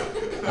 And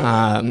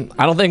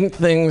I don't think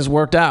things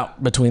worked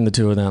out between the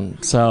two of them.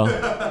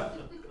 So,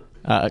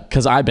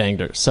 because I banged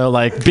her. So,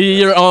 like, be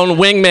your own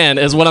wingman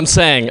is what I'm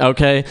saying,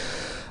 okay?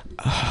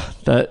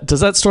 Does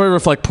that story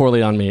reflect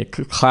poorly on me?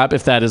 Clap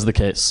if that is the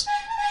case.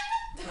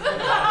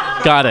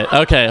 Got it.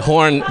 Okay,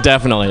 horn,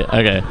 definitely.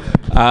 Okay.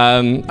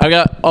 I've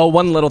got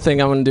one little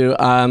thing I want to do.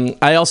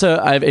 I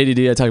have ADD.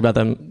 I talk about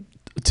them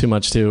too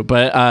much too.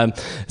 But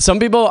some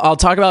people, I'll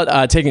talk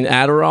about taking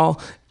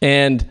Adderall,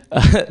 and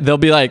they'll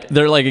be like,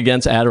 they're like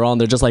against Adderall,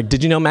 and they're just like,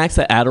 did you know, Max,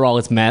 that Adderall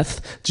is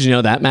meth? Did you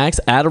know that, Max?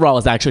 Adderall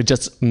is actually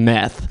just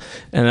meth.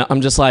 And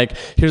I'm just like,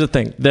 here's the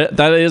thing.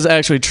 That is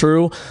actually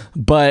true,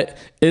 but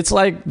it's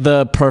like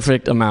the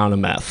perfect amount of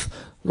meth.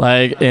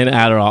 Like in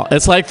Adderall,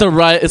 it's like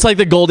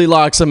the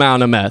Goldilocks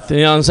amount of meth.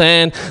 You know what I'm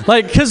saying?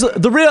 Like, because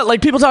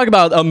people talk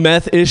about a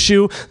meth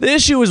issue. The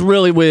issue is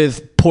really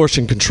with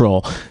portion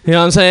control. You know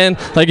what I'm saying?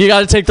 Like, you got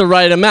to take the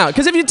right amount.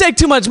 Because if you take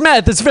too much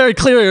meth, it's very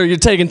clear you're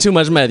taking too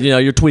much meth. You know,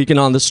 you're tweaking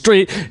on the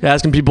street, you're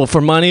asking people for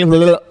money, a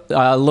little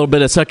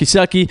bit of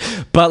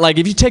sucky. But like,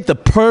 if you take the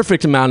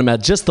perfect amount of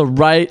meth, just the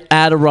right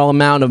Adderall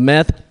amount of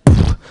meth,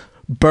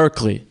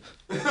 Berkeley.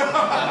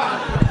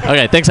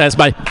 Okay, thanks, guys.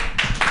 Bye.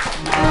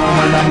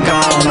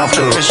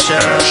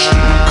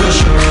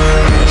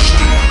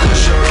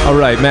 All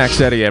right, Max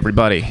Eddy,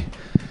 everybody.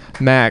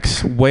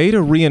 Max, way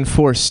to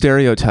reinforce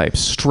stereotypes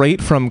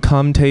straight from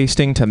cum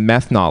tasting to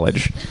meth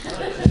knowledge.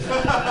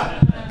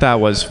 That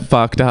was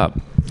fucked up.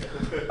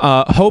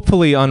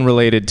 Hopefully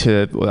unrelated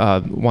to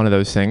one of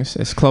those things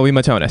is Chloe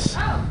Matonis.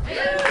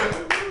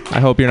 I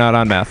hope you're not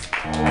on meth.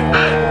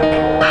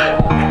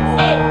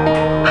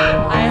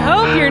 I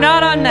hope you're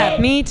not on meth.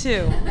 Me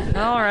too.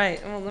 All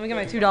right. Well, let me get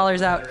my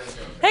 $2 out.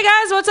 Hey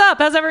guys, what's up?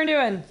 How's everyone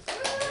doing?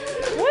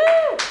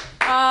 Woo!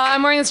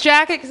 I'm wearing this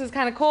jacket because it's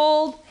kind of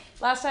cold.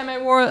 Last time I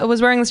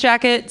was wearing this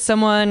jacket,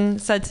 someone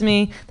said to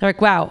me, they're like,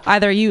 wow,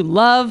 either you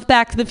love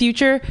Back to the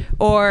Future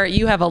or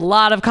you have a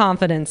lot of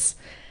confidence.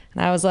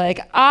 And I was like,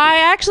 I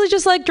actually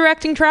just like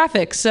directing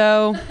traffic,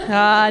 so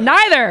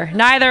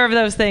neither of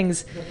those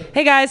things.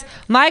 Hey guys,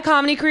 my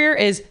comedy career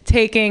is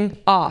taking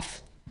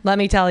off. Let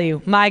me tell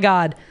you, my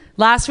God.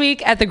 Last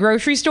week at the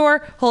grocery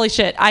store, holy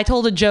shit, I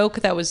told a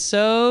joke that was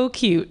so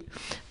cute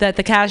that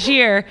the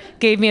cashier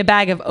gave me a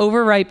bag of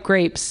overripe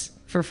grapes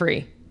for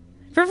free.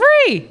 For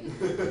free!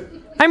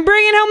 I'm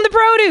bringing home the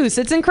produce.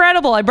 It's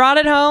incredible. I brought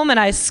it home and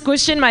I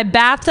squished it in my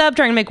bathtub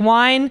trying to make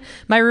wine.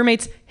 My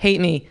roommates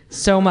hate me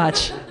so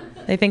much.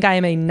 They think I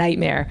am a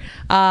nightmare.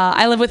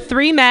 I live with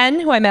 3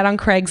 men who I met on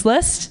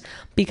Craigslist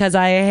because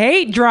I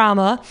hate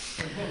drama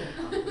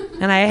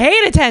and I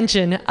hate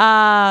attention.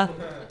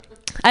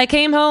 I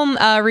came home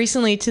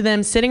recently to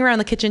them sitting around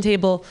the kitchen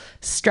table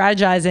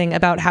strategizing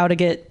about how to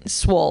get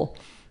swole.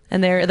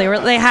 And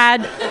they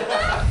had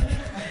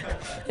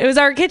it was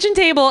our kitchen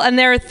table, and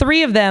there are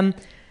 3 of them,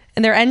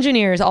 and they're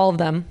engineers, all of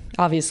them,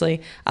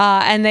 obviously.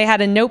 And they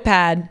had a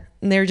notepad,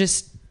 and they were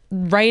just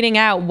writing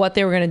out what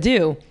they were going to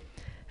do.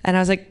 And I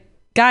was like,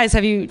 guys,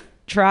 have you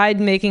tried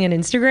making an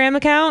Instagram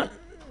account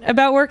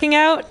about working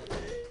out?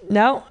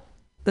 No?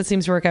 That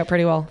seems to work out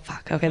pretty well.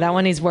 Fuck, okay, that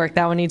one needs work.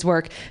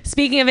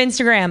 Speaking of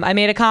Instagram, I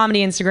made a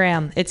comedy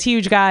Instagram. It's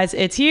huge, guys.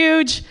 It's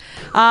huge.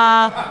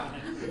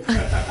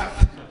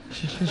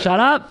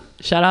 Shut up.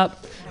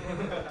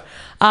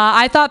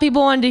 I thought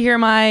people wanted to hear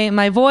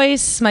my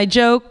voice, my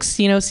jokes,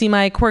 see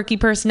my quirky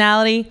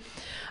personality.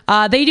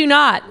 They do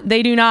not.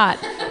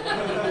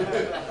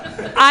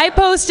 I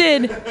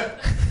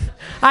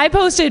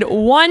posted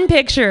one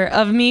picture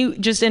of me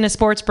just in a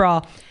sports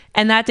bra,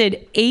 and that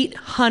did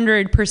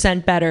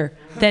 800% better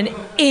than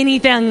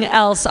anything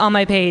else on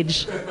my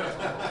page.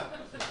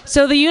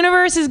 So the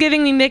universe is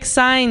giving me mixed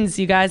signs,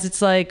 you guys.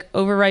 It's like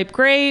overripe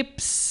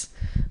grapes,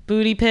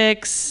 booty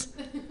pics.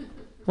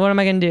 What am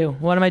I going to do?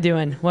 What am I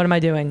doing?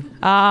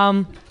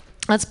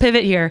 Let's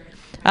pivot here.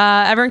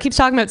 Everyone keeps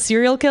talking about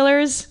serial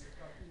killers.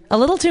 A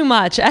little too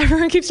much.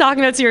 Everyone keeps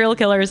talking about serial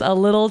killers a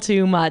little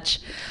too much.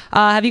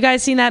 Have you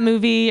guys seen that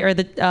movie or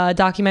the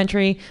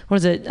documentary? What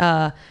is it?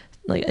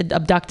 Like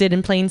Abducted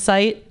in Plain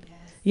Sight?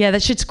 Yeah,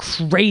 that shit's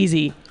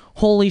crazy.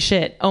 Holy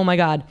shit. Oh my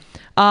God.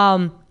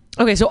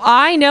 Okay, so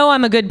I know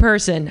I'm a good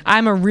person.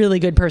 I'm a really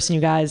good person,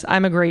 you guys.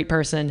 I'm a great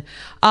person.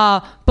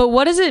 But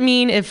what does it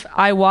mean if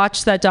I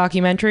watch that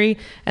documentary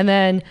and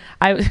then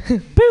I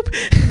boop?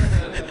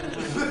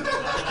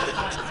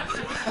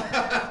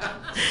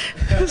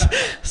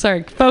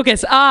 Sorry,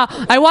 focus.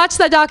 I watched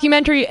that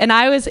documentary and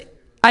I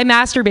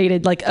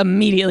masturbated like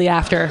immediately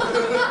after.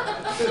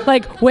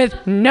 Like with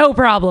no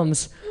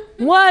problems.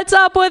 What's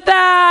up with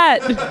that?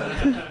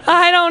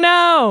 I don't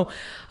know.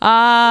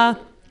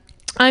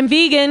 I'm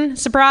vegan.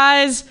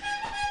 Surprise.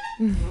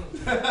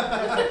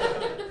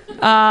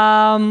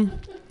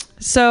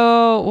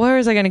 So where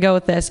was I going to go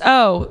with this?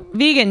 Oh,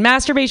 vegan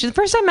masturbation. The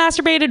first time I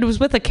masturbated was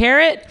with a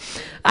carrot.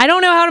 I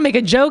don't know how to make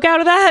a joke out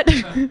of that.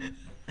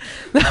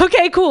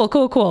 Okay,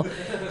 cool.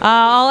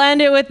 I'll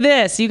end it with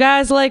this. You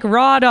guys like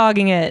raw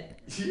dogging it?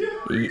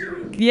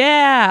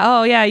 Yeah.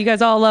 Oh, yeah. You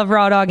guys all love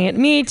raw dogging it.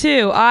 Me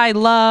too. I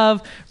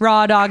love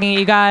raw dogging it,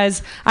 you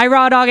guys. I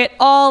raw dog it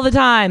all the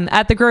time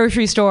at the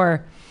grocery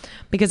store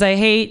because I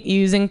hate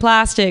using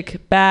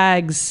plastic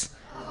bags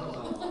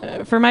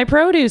for my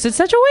produce. It's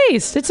such a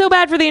waste. It's so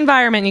bad for the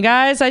environment, you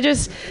guys. I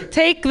just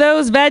take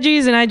those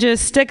veggies and I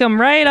just stick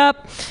them right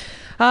up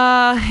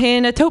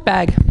in a tote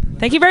bag.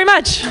 Thank you very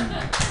much.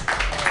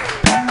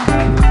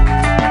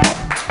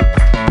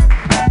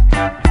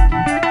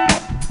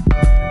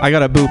 I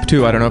got a boop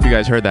too. I don't know if you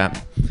guys heard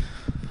that.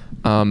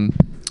 All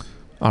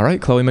right,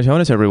 Chloe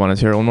Matonis, everyone is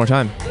here one more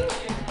time.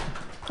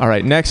 All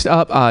right, next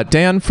up,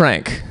 Dan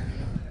Frank.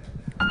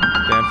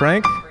 Dan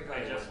Frank?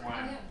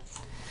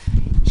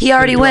 He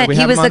already went.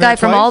 He was the guy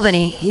from twice?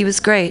 Albany. He was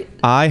great.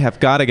 I have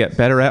got to get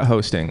better at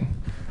hosting.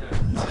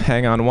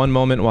 Hang on one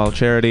moment while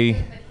Charity...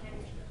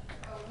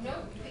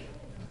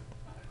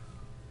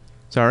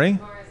 Sorry?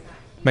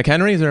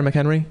 McHenry? Is there a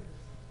McHenry?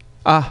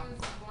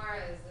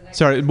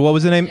 Sorry, what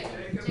was the name?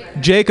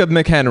 Jacob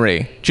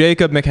McHenry.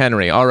 Jacob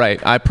McHenry. All right.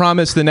 I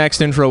promise the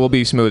next intro will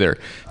be smoother.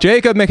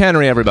 Jacob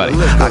McHenry, everybody.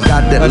 I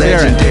got that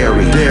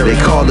legendary.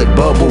 They call it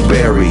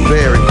bubbleberry.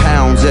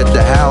 Pounds at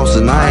the house,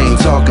 and I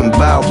ain't talking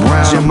about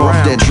brown. Jim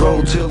off that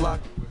dro till I.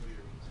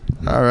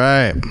 All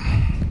right.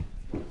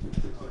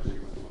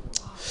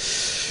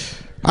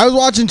 I was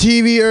watching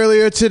TV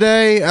earlier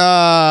today.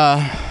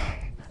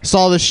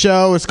 Saw the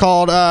show. It's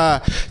called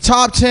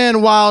Top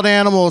 10 Wild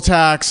Animal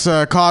Attacks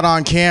Caught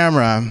on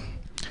Camera.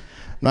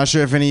 I'm not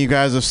sure if any of you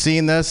guys have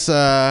seen this,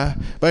 but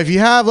if you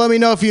have, let me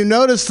know if you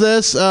noticed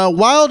this.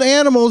 Wild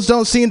animals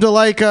don't seem to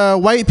like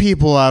white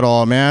people at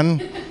all,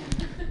 man.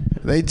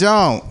 They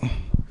don't.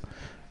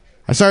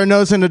 I started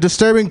noticing a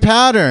disturbing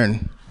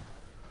pattern.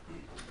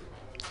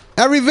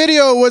 Every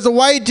video was a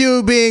white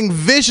dude being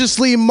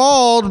viciously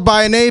mauled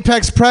by an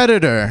apex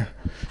predator.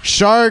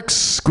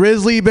 Sharks,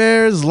 grizzly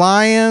bears,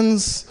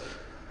 lions.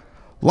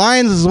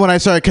 Lions is when I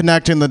started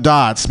connecting the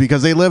dots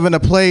because they live in a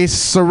place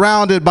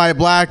surrounded by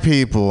black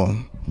people.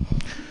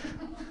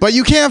 But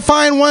you can't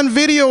find one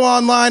video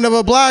online of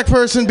a black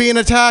person being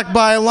attacked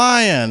by a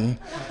lion,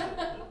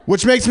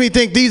 which makes me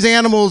think these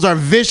animals are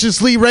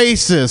viciously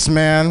racist,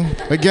 man,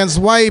 against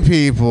white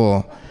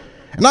people.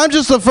 And I'm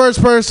just the first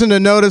person to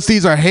notice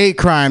these are hate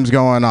crimes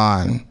going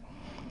on.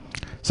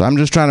 So I'm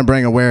just trying to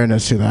bring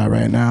awareness to that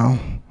right now.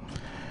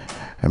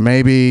 And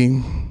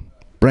maybe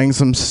bring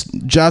some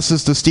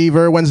justice to Steve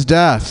Irwin's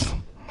death.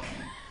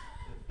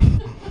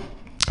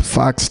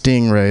 Fuck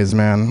stingrays,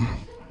 man.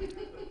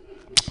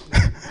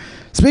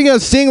 Speaking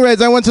of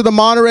stingrays, I went to the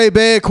Monterey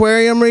Bay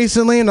Aquarium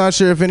recently. I'm not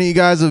sure if any of you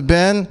guys have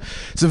been.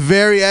 It's a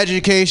very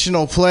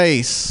educational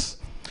place.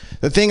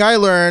 The thing I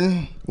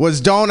learned was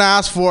don't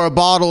ask for a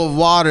bottle of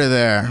water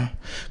there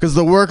because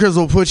the workers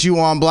will put you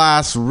on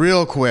blast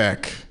real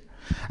quick.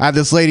 I had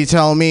this lady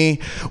tell me,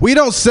 "We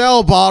don't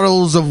sell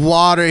bottles of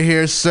water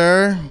here,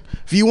 sir.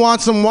 If you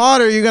want some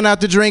water, you're going to have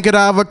to drink it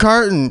out of a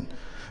carton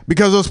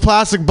because those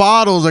plastic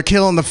bottles are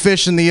killing the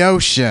fish in the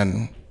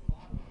ocean."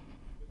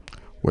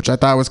 Which I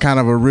thought was kind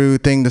of a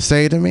rude thing to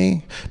say to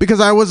me because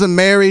I wasn't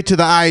married to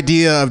the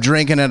idea of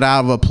drinking it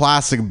out of a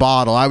plastic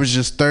bottle. I was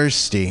just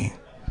thirsty.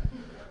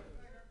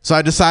 So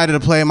I decided to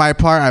play my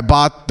part. I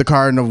bought the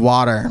carton of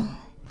water.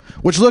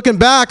 Which, looking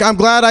back, I'm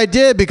glad I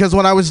did because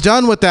when I was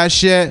done with that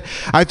shit,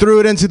 I threw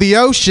it into the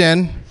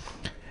ocean,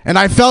 and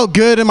I felt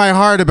good in my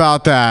heart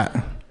about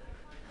that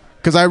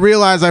because I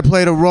realized I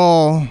played a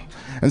role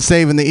in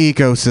saving the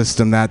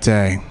ecosystem that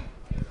day.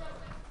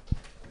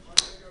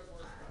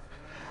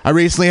 I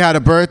recently had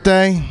a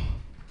birthday.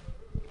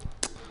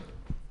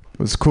 It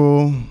was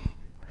cool.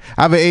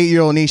 I have an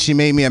 8-year-old niece. She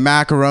made me a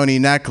macaroni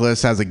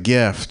necklace as a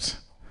gift,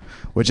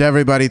 which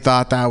everybody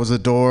thought that was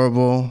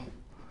adorable,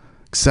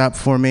 except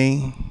for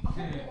me.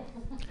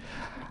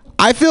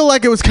 I feel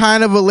like it was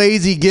kind of a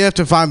lazy gift,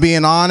 if I'm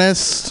being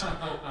honest.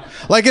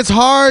 Like, it's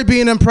hard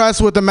being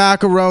impressed with a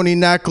macaroni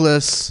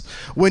necklace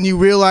when you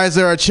realize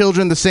there are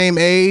children the same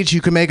age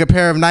who can make a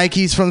pair of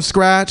Nikes from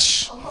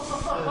scratch.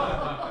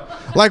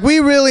 Like, we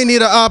really need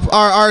to up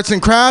our arts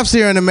and crafts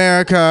here in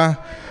America,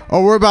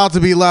 or we're about to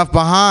be left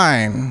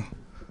behind.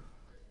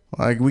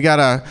 Like, we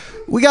gotta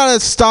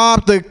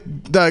stop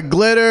the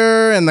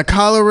glitter and the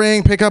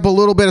coloring, pick up a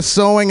little bit of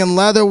sewing and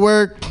leather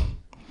work,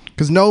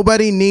 because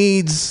nobody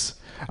needs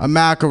a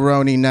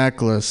macaroni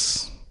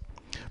necklace.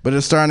 But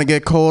it's starting to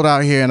get cold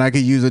out here, and I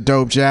could use a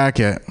dope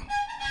jacket.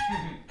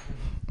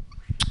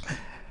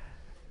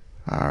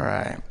 All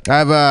right.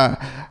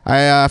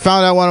 I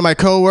found out one of my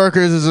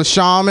coworkers is a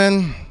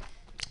shaman,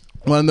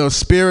 one of those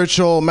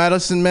spiritual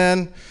medicine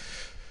men,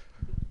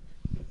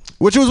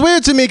 which was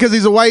weird to me because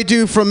he's a white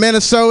dude from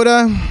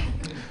Minnesota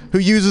who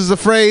uses the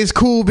phrase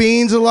cool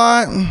beans a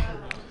lot.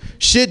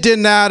 Shit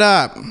didn't add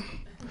up.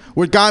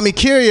 What got me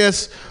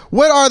curious,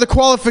 what are the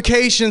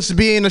qualifications to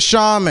being a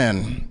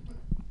shaman?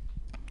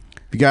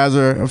 If you guys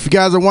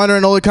are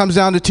wondering, it only comes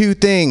down to two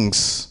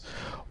things.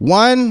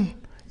 One,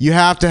 you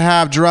have to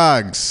have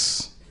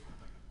drugs.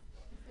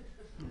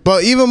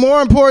 But even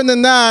more important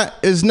than that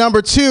is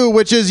number two,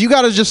 which is you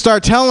got to just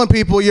start telling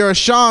people you're a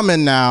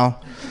shaman now.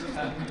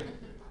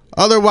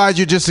 Otherwise,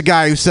 you're just a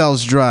guy who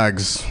sells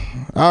drugs.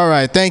 All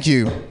right, thank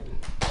you.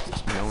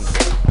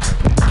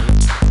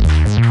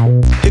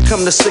 Here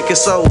come the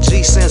sickest OG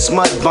since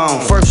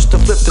Mudbone. First to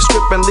flip the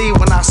script and leave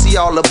when I see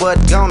all the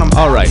bud gone.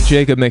 All right,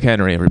 Jacob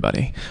McHenry,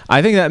 everybody.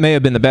 I think that may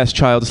have been the best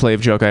child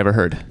slave joke I ever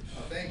heard.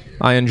 Thank you.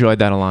 I enjoyed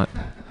that a lot.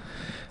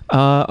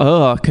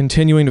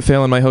 Continuing to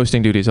fail in my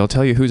hosting duties. I'll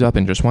tell you who's up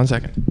in just 1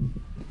 second.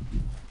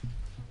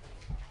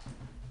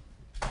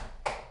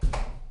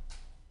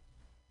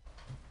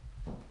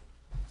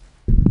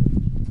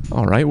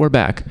 All right, we're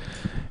back.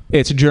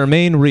 It's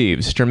Jermaine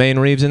Reeves. Jermaine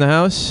Reeves in the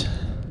house?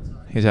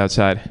 He's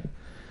outside.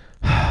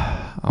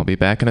 I'll be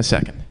back in a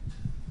second.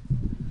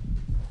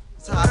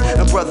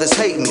 And brothers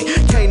hate me.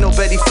 Can't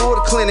nobody for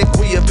the clinic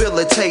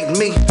rehabilitate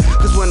me.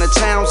 Cause when the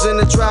town's in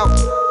the drought,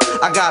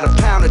 I got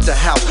a pound at the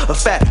house, a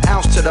fat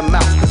ounce to the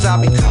mouth. Cause I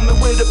be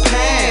coming with a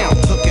pound,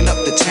 hooking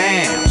up the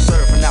town,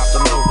 serving out the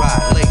low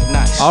ride late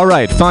nights. All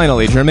right,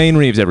 finally, Jermaine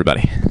Reeves,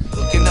 everybody.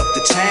 Hooking up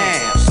the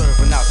town,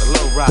 serving out the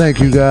low ride. Thank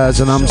you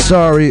guys, and I'm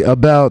sorry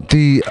about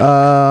the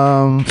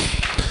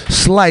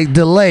slight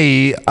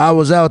delay. I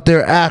was out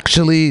there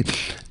actually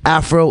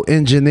Afro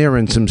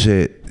engineering some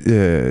shit.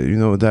 Yeah, you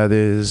know what that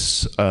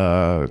is,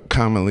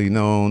 commonly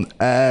known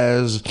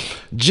as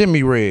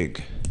Jimmy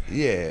Rig.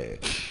 Yeah.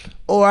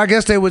 Or I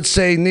guess they would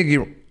say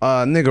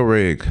nigga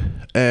rig.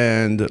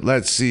 And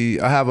let's see,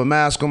 I have a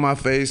mask on my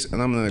face,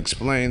 and I'm going to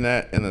explain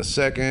that in a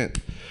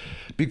second.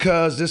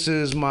 Because this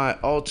is my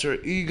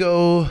alter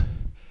ego,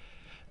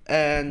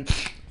 and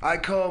I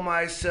call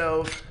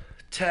myself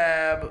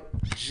Tab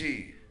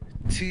G.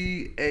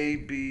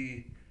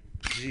 T-A-B-G.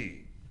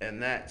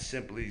 And that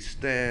simply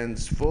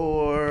stands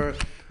for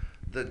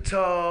the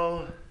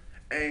tall,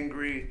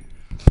 angry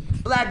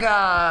black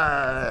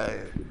guy.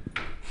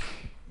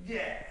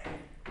 Yeah.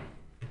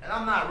 And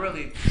I'm not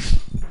really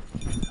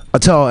a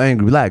tall,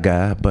 angry black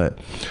guy, but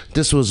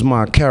this was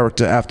my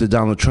character after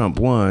Donald Trump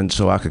won,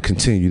 so I could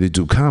continue to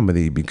do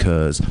comedy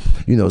because,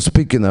 you know,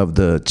 speaking of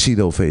the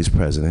Cheeto-faced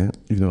president,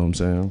 you know what I'm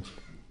saying?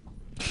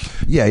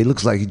 Yeah, he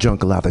looks like he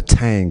drank a lot of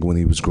Tang when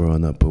he was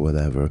growing up or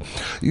whatever.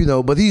 You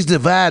know, but he's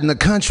dividing the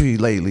country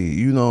lately.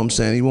 You know what I'm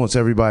saying? He wants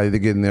everybody to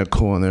get in their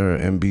corner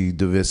and be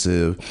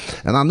divisive.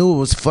 And I knew it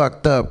was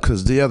fucked up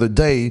because the other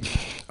day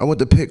I went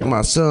to pick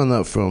my son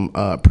up from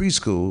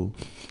preschool.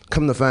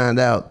 Come to find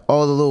out,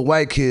 all the little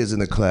white kids in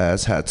the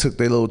class had took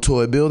their little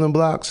toy building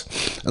blocks.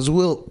 I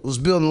was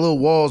building little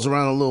walls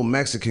around the little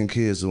Mexican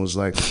kids and was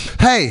like,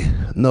 hey,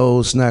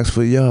 no snacks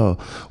for y'all.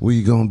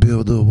 We gonna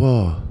build a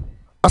wall.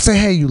 I say,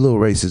 hey, you little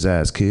racist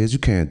ass kids, you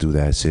can't do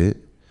that shit.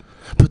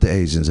 Put the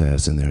Asians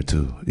ass in there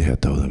too. Yeah,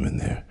 throw them in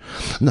there.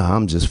 No,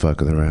 I'm just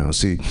fucking around.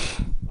 See,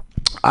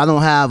 I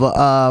don't have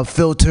a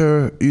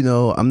filter, you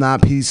know, I'm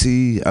not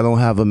PC, I don't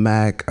have a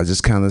Mac. I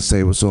just kind of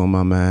say what's on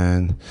my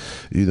mind,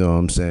 you know what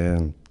I'm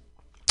saying?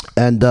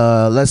 And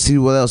let's see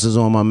what else is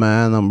on my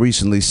mind. I'm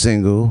recently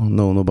single.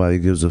 No, nobody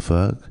gives a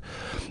fuck.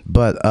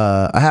 But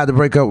I had to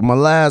break up with my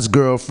last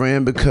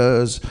girlfriend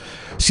because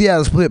she had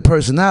a split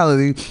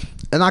personality.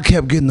 And I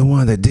kept getting the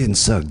one that didn't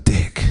suck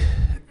dick.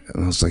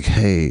 And I was like,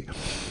 hey,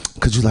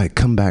 could you like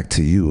come back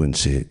to you and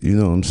shit? You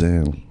know what I'm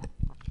saying?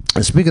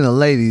 And speaking of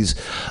ladies,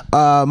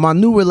 my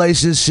new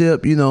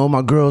relationship, you know,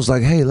 my girl's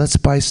like, hey, let's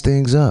spice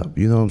things up.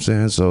 You know what I'm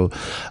saying? So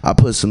I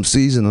put some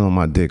seasoning on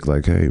my dick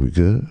like, hey, we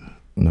good?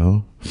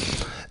 No?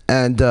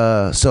 And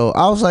so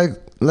I was like,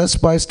 let's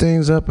spice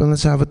things up and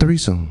let's have a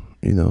threesome.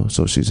 You know?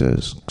 So she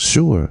says,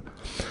 sure.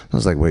 I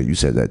was like, wait, you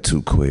said that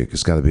too quick.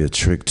 It's got to be a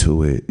trick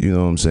to it. You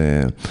know what I'm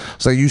saying?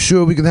 It's like, you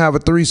sure we can have a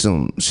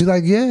threesome? She's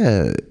like,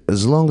 yeah,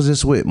 as long as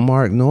it's with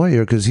Mark Neuer,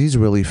 because he's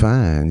really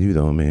fine. You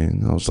know what I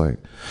mean? I was like,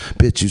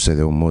 bitch, you say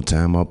that one more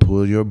time, I'll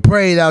pull your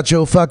braid out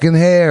your fucking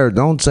hair.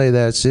 Don't say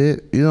that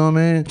shit. You know what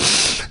I mean?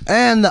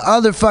 And the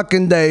other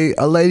fucking day,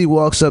 a lady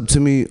walks up to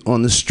me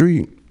on the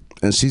street,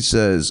 and she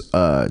says,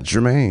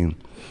 Jermaine,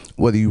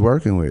 what are you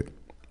working with?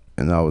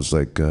 And I was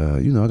like,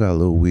 you know, I got a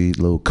little weed,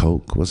 a little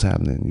coke. What's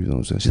happening? You know what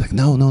I'm saying? She's like,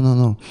 no.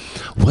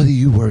 What are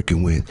you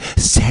working with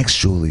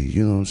sexually?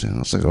 You know what I'm saying? I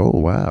was like, oh,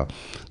 wow.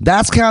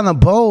 That's kind of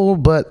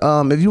bold, but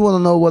if you want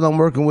to know what I'm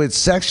working with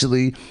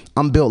sexually,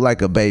 I'm built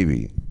like a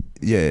baby.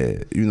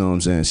 Yeah, you know what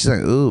I'm saying? She's like,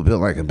 ooh,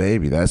 built like a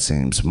baby. That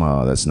seems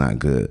small. That's not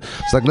good.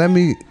 It's like, let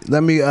me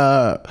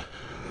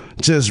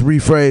just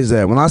rephrase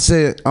that. When I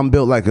say I'm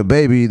built like a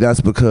baby,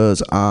 that's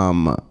because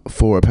I'm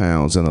 4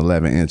 pounds and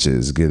 11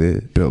 inches. Get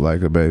it? Built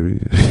like a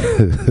baby.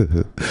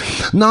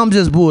 No, I'm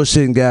just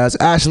bullshitting, guys.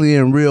 Actually,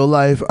 in real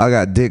life, I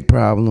got dick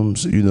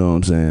problems. You know what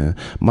I'm saying?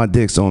 My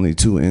dick's only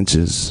 2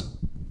 inches.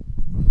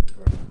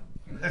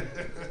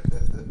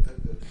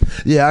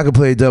 Yeah, I can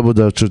play double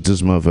dutch with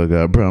this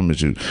motherfucker, I promise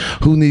you.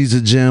 Who needs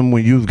a gym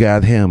when you've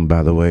got him,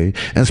 by the way?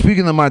 And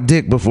speaking of my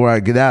dick, before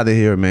I get out of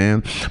here,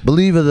 man,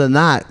 believe it or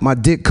not, my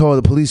dick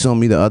called the police on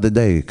me the other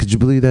day. Could you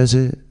believe that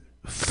shit?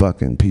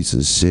 Fucking piece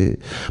of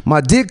shit. My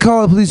dick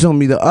called the police on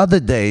me the other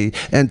day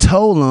and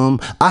told them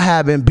I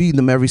had been beating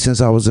them ever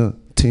since I was a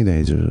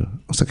teenager. I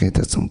was like, ain't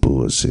that some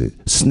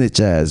bullshit? Snitch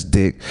ass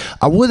dick.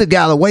 I would have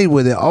got away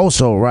with it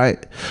also,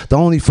 right? The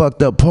only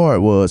fucked up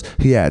part was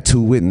he had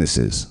 2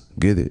 witnesses.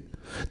 Get it?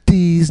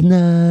 these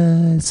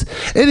nuts.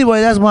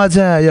 Anyway, that's my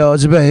time, y'all.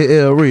 It's about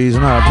L. Reeves,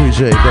 and I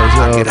appreciate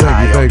that, y'all.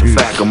 Thank you.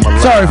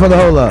 Sorry for the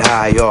hold up.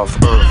 High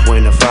off Earth,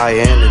 Wind and Fire,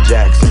 and the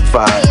Jackson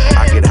 5.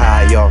 I get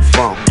high off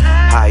funk,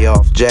 high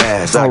off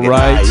jazz. I get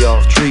high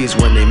off trees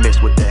when they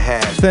mix with the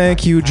hash.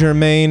 Thank you,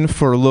 Jermaine,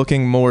 for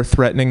looking more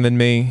threatening than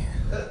me.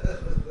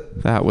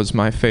 That was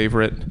my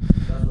favorite.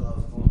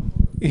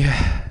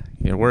 Yeah,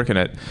 you're working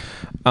it.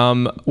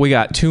 We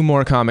got 2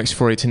 more comics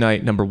for you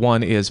tonight. Number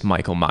 1 is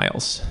Michael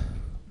Miles.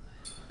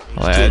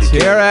 Let's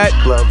hear it.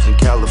 Clubs in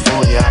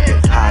California, I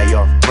get high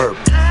off burp,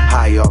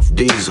 high off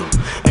diesel.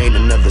 Ain't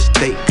another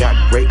state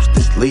got grapes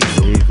this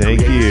lethal. Thank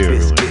you.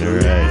 All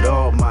right. With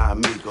all my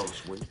amigos.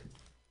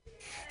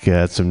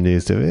 Got some new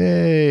stuff.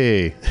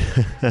 Hey.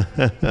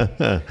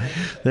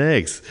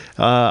 Thanks.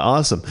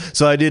 Awesome.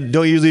 So I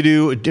don't usually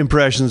do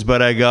impressions,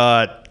 but I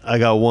got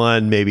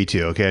 1, maybe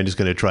 2. Okay, I'm just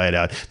going to try it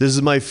out. This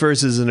is my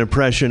first as an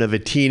impression of a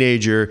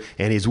teenager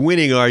and his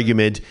winning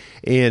argument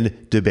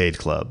in Debate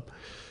Club.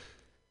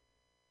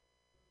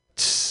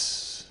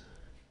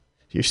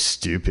 You're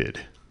stupid.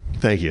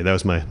 Thank you. That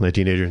was my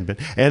teenager.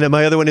 And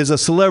my other one is a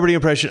celebrity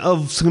impression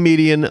of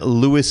comedian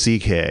Louis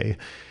C.K.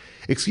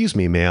 Excuse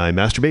me, may I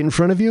masturbate in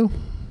front of you?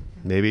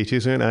 Maybe too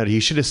soon. He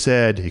should have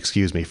said,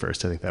 excuse me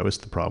first. I think that was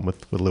the problem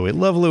with Louis.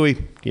 Love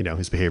Louis. You know,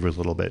 his behavior was a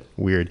little bit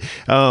weird.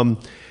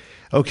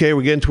 Okay,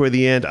 we're getting toward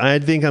the end. I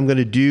think I'm going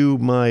to do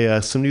my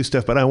some new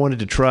stuff, but I wanted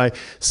to try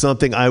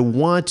something. I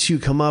want to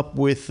come up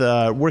with,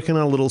 working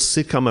on a little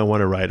sitcom I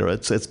want to write.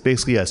 It's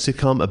basically a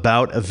sitcom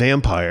about a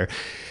vampire.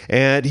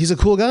 And he's a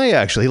cool guy,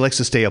 actually. He likes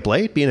to stay up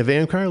late, being a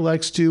vampire,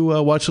 likes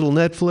to watch a little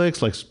Netflix,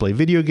 likes to play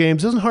video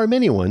games, doesn't harm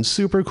anyone.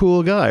 Super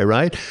cool guy,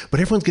 right? But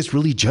everyone gets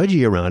really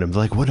judgy around him.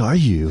 Like, what are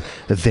you,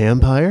 a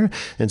vampire?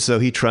 And so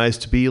he tries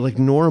to be like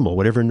normal,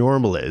 whatever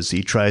normal is.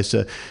 He tries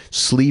to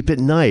sleep at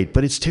night,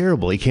 but it's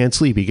terrible. He can't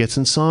sleep. He gets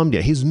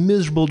insomnia. He's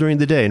miserable during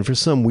the day. And for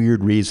some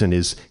weird reason,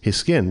 his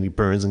skin, he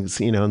burns in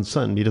the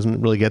sun. He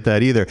doesn't really get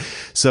that either.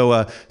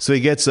 So he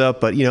gets up,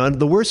 but, and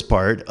the worst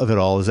part of it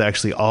all is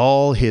actually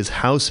all his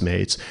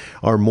housemates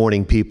are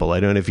morning people. I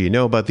don't know if you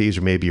know about these,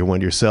 or maybe you're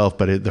one yourself,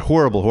 but they're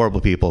horrible, horrible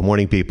people,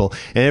 morning people.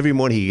 And every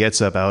morning he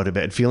gets up out of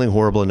bed feeling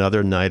horrible,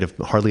 another night of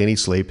hardly any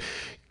sleep,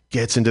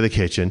 gets into the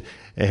kitchen,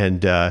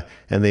 and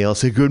they all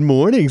say, "Good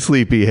morning,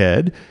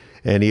 sleepyhead."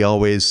 And he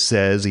always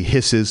says, he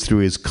hisses through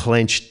his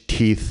clenched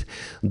teeth,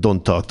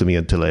 "Don't talk to me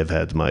until I've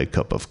had my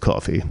cup of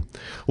coffee."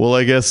 Well,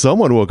 I guess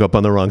someone woke up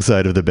on the wrong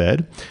side of the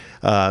bed.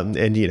 And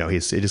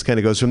it just kind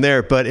of goes from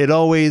there, but it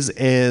always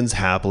ends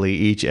happily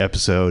each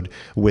episode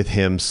with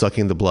him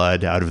sucking the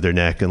blood out of their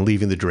neck and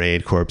leaving the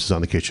drained corpses on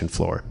the kitchen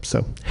floor.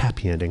 So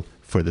happy ending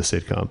for the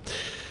sitcom.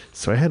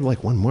 So I had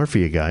one more for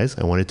you guys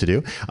I wanted to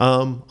do.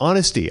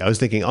 Honesty. I was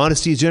thinking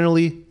honesty is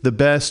generally the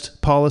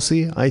best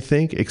policy, I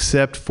think,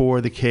 except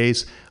for the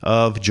case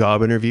of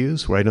job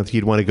interviews where I don't think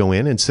you'd want to go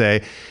in and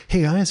say,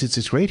 "Hey guys,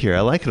 it's great here.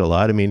 I like it a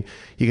lot. I mean,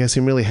 you guys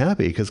seem really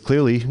happy," because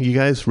clearly you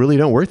guys really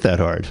don't work that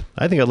hard.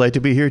 I think I'd like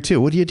to be here too.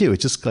 What do you do?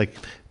 It's just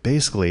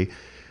basically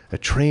a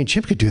trained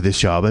chimp could do this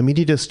job. I mean,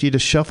 you just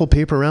shuffle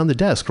paper around the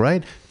desk,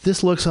 right?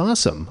 This looks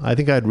awesome. I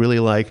think I'd really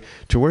like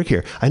to work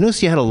here. I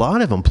noticed you had a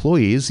lot of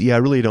employees. Yeah, I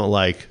really don't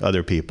like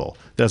other people.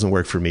 Doesn't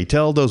work for me.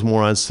 Tell those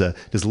morons to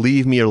just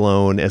leave me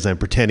alone as I'm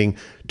pretending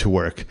to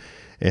work.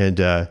 And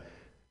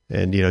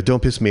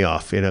don't piss me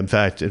off. In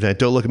fact,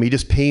 don't look at me.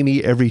 Just pay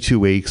me every 2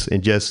 weeks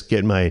and just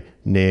get my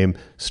name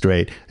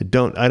straight. I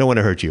don't want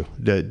to hurt you.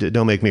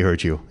 Don't make me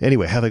hurt you.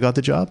 Anyway, have I got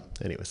the job?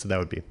 Anyway, so that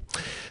would be.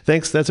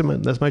 Thanks. That's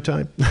my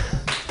time.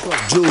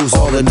 Jewels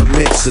all in the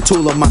mix, a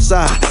tool on my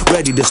side,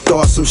 ready to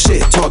start some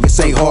shit. Targets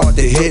ain't hard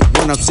to hit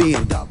when I'm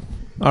seeing.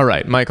 All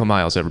right, Michael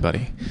Miles,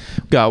 everybody.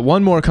 Got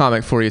one more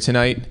comic for you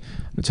tonight. I'm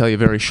going to tell you a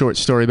very short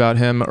story about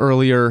him.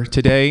 Earlier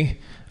today,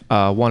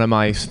 one of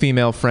my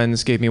female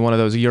friends gave me one of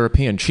those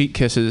European cheek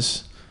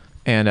kisses,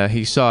 and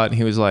he saw it and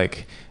he was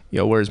like,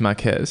 "Yo, where's my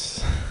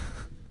kiss?"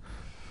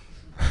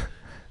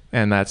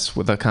 And that's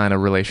the kind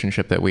of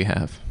relationship that we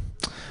have.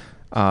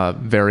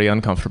 Very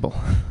uncomfortable.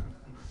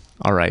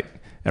 All right,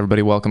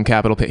 everybody, welcome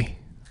Capital P.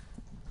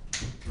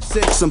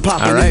 6, I'm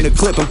popping in the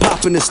clip, I'm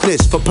popping the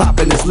snitch for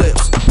popping his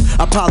lips.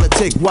 I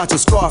politic watching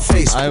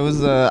Scarface. I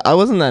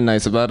wasn't that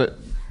nice about it.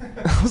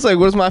 I was like,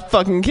 "Where's my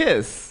fucking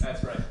kiss?"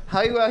 That's right.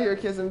 How you out here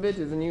kissing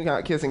bitches and you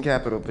not kissing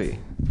Capital P?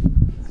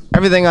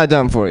 Everything I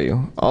done for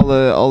you,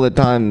 all the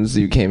times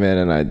you came in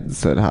and I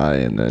said hi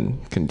and then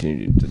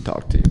continued to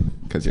talk to you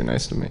because you're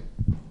nice to me.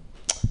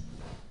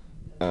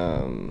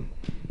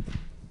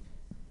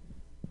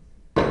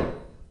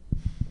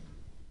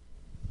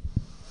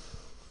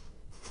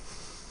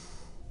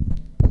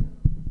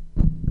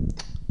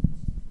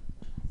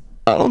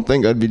 I don't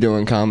think I'd be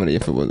doing comedy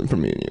if it wasn't for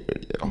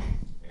MutinyRadio.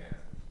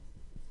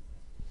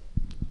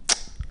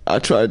 I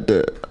tried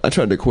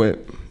to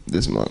quit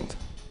this month,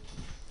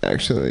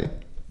 actually.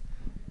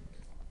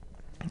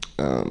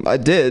 I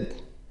did.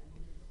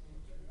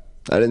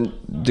 I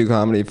didn't do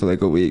comedy for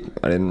like a week.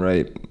 I didn't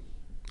write.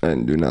 I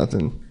didn't do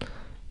nothing.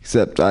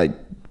 Except I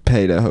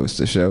pay to host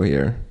a show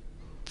here.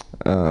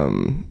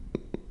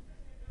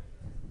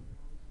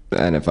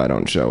 And if I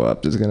don't show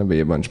up, there's going to be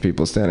a bunch of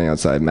people standing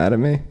outside mad at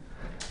me.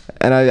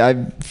 And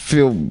I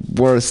feel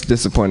worse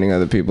disappointing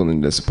other people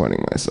than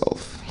disappointing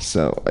myself.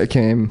 So I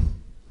came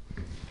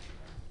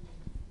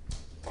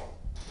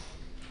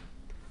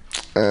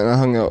and I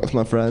hung out with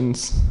my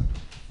friends.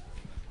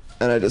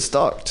 And I just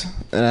talked.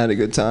 And I had a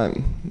good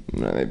time.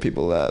 And I made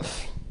people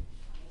laugh.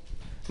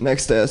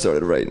 Next day I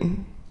started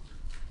writing.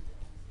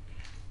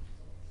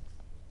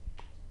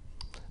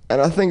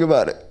 And I think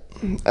about it.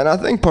 And I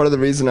think part of the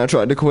reason I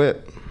tried to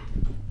quit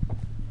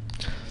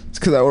is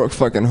because I work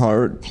fucking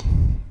hard.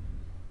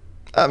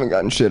 I haven't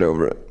gotten shit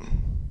over it.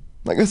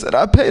 Like I said,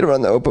 I pay to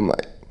run the open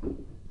mic.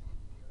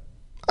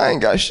 I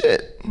ain't got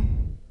shit.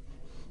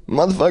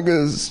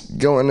 Motherfuckers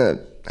going to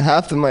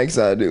half the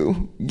mics I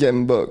do,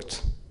 getting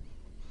booked.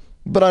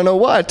 But I know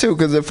why too,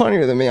 because they're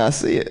funnier than me. I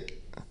see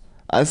it.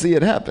 I see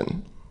it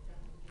happen.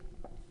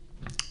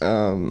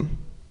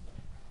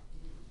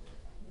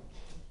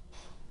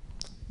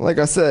 Like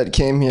I said,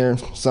 came here,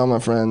 saw my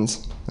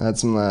friends, had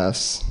some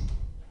laughs.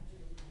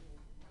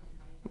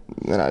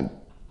 Then I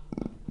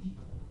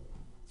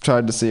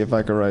tried to see if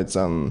I could write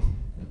something.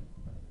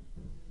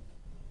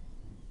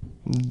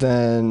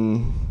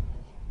 Then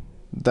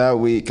that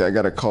week I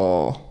got a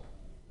call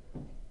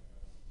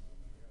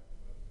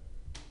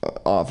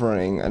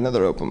offering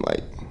another open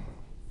mic.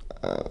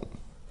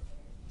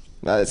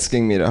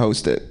 Asking me to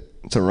host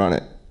it, to run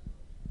it.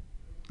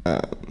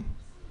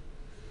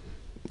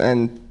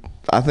 And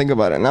I think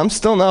about it, and I'm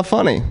still not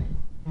funny.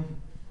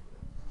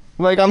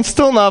 Like, I'm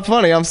still not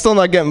funny. I'm still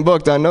not getting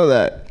booked. I know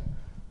that.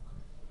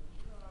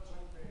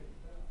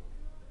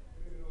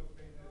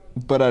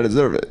 But I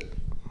deserve it.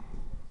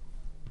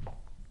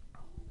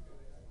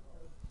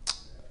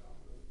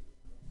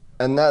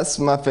 And that's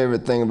my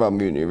favorite thing about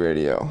Mutiny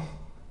Radio.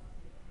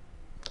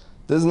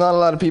 There's not a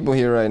lot of people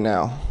here right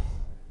now.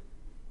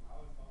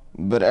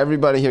 But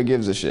everybody here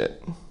gives a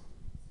shit.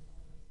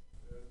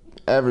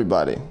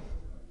 Everybody.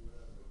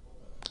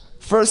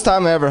 First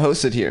time I ever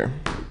hosted here.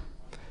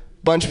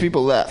 Bunch of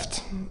people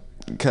left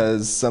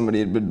because somebody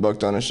had been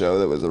booked on a show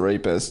that was a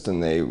rapist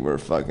and they were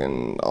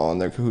fucking all in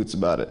their cahoots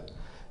about it.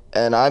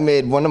 And I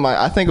made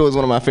I think it was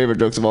one of my favorite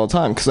jokes of all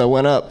time, because I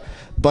went up,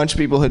 a bunch of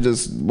people had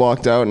just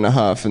walked out in a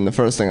huff, and the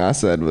first thing I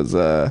said was,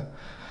 well,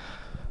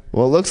 it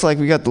looks like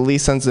we got the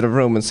least sensitive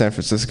room in San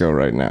Francisco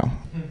right now.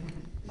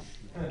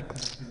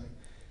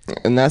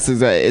 And that's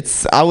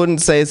exactly, I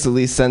wouldn't say it's the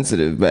least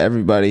sensitive, but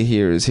everybody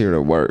here is here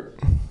to work.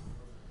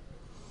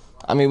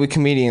 I mean, we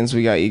comedians,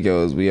 we got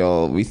egos,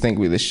 we think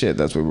we the shit,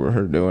 that's why we're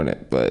here doing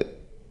it, but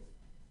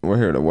we're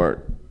here to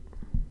work.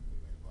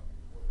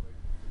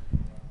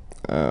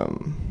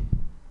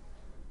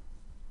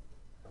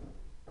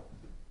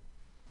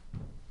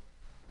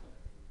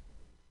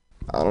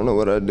 I don't know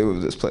what I'd do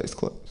if this place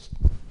closed.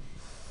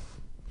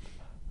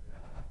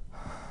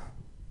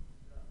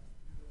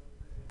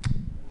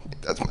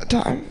 That's my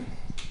time.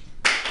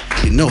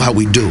 You know how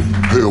we do.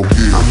 Hell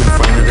yeah. I'm in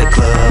front of the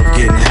club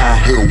getting high.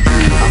 Hell yeah.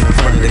 I'm in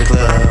front of the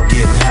club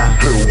getting high.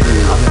 Hell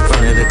yeah. I'm in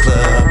front of the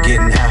club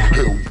getting high.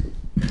 Hell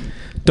yeah.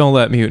 Don't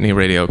let Mutiny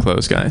Radio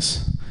close,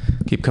 guys.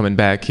 Keep coming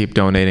back, keep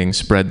donating,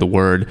 spread the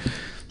word,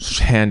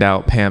 hand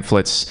out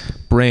pamphlets,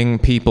 bring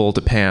people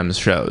to Pam's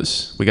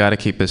shows. We got to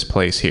keep this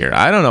place here.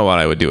 I don't know what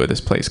I would do if this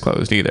place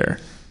closed either.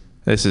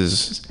 This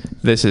is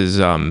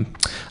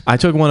I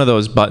took one of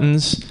those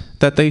buttons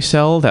that they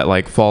sell that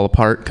like fall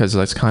apart because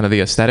that's kind of the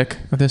aesthetic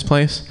of this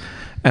place,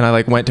 and I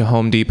like went to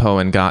Home Depot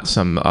and got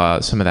some of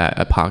that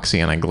epoxy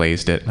and I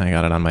glazed it and I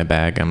got it on my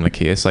bag. I'm gonna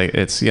keep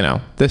it's you know,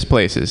 this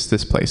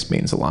place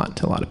means a lot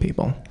to a lot of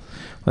people.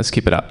 Let's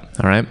keep it up.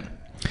 All right,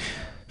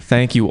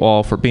 thank you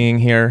all for being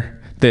here.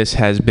 This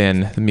has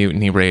been the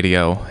Mutiny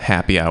Radio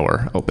Happy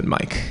Hour Open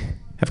Mic.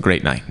 Have a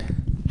great night.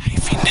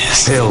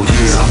 Hell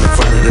yeah, I'm in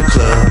front of the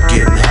club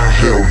getting high.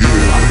 Hell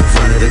yeah, I'm in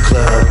front of the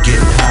club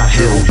getting high.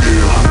 Hell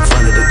yeah, I'm in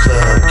front of the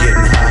club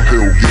getting high.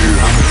 Hell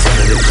yeah, I'm in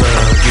front of the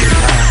club getting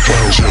high.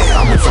 Hell yeah,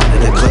 I'm in front of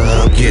the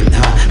club getting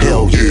high.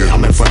 Hell yeah,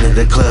 I'm in front of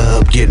the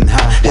club getting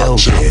high. Hell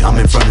yeah, I'm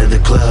in front of the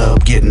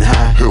club getting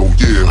high. Hell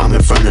yeah, I'm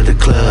in front of the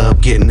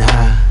club getting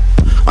high.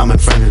 I'm in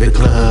front of the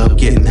club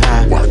getting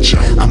high. Watch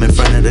out. I'm in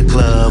front of the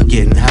club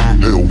getting high.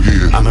 Hell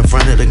yeah. I'm in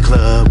front of the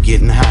club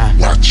getting high.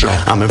 Watch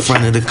out. I'm in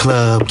front of the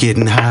club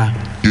getting high.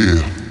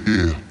 Yeah,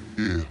 yeah,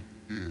 yeah.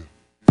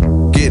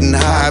 Getting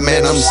high,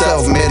 man, I'm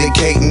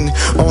self-medicating.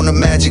 On a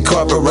magic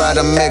carpet ride,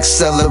 I'm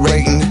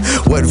accelerating.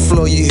 What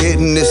floor you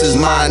hitting? This is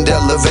mind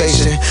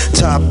elevation.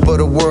 Top of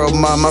the world,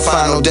 my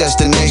final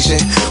destination.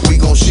 We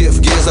gon'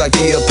 shift gears like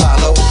the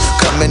Apollo.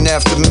 Coming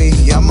after me,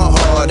 I'm a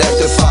hard act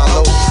to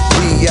follow.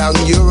 Be out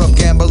in Europe,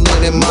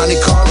 gambling in Monte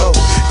Carlo.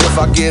 If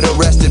I get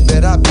arrested,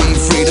 bet I'll be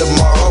free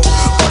tomorrow.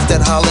 Off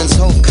that Holland's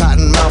Hope,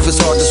 cotton mouth is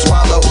hard to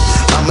swallow.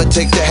 I'ma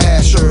take the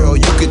hash, or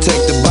you can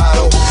take the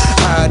bottle.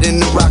 Hide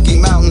in the Rocky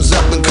Mountains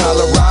up in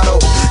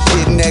Colorado.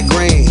 Getting that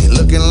green,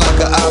 looking like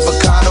an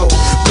avocado.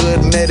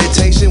 Good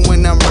meditation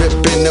when I'm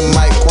ripping the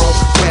micro.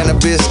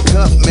 Cannabis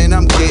cup, man,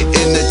 I'm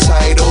getting the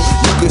title.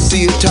 You can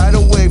see a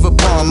tidal wave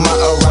upon my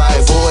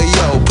arrival.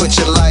 Yo, put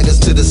your lighters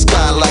to the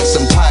sky like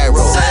some pyro.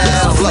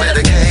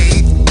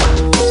 Self-medicate.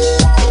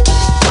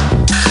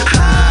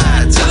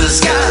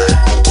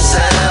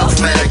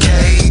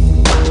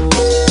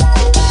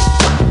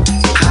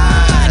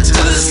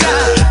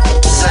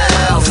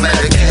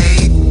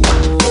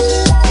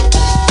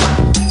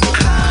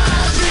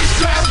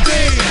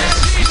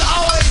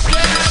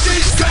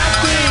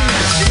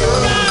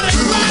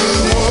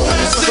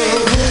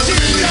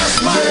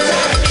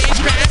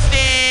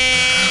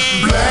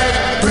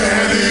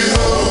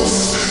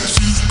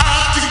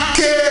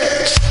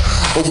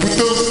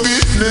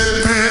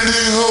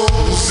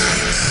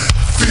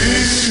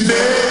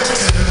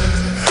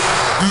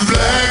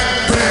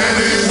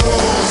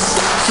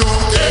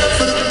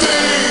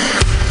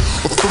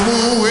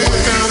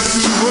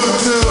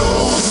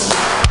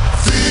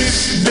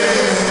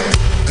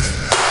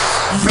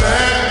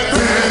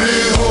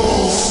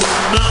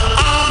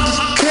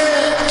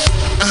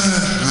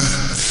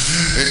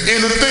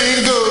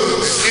 Anything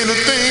goes,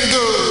 anything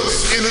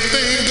goes,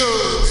 anything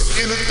goes,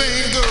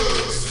 anything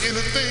goes,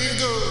 anything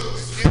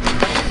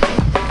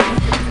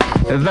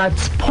goes.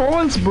 That's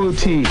Paul's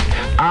Boutique.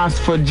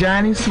 Ask for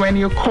Janice when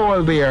you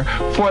call there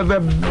for the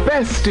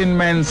best in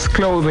men's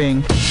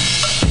clothing.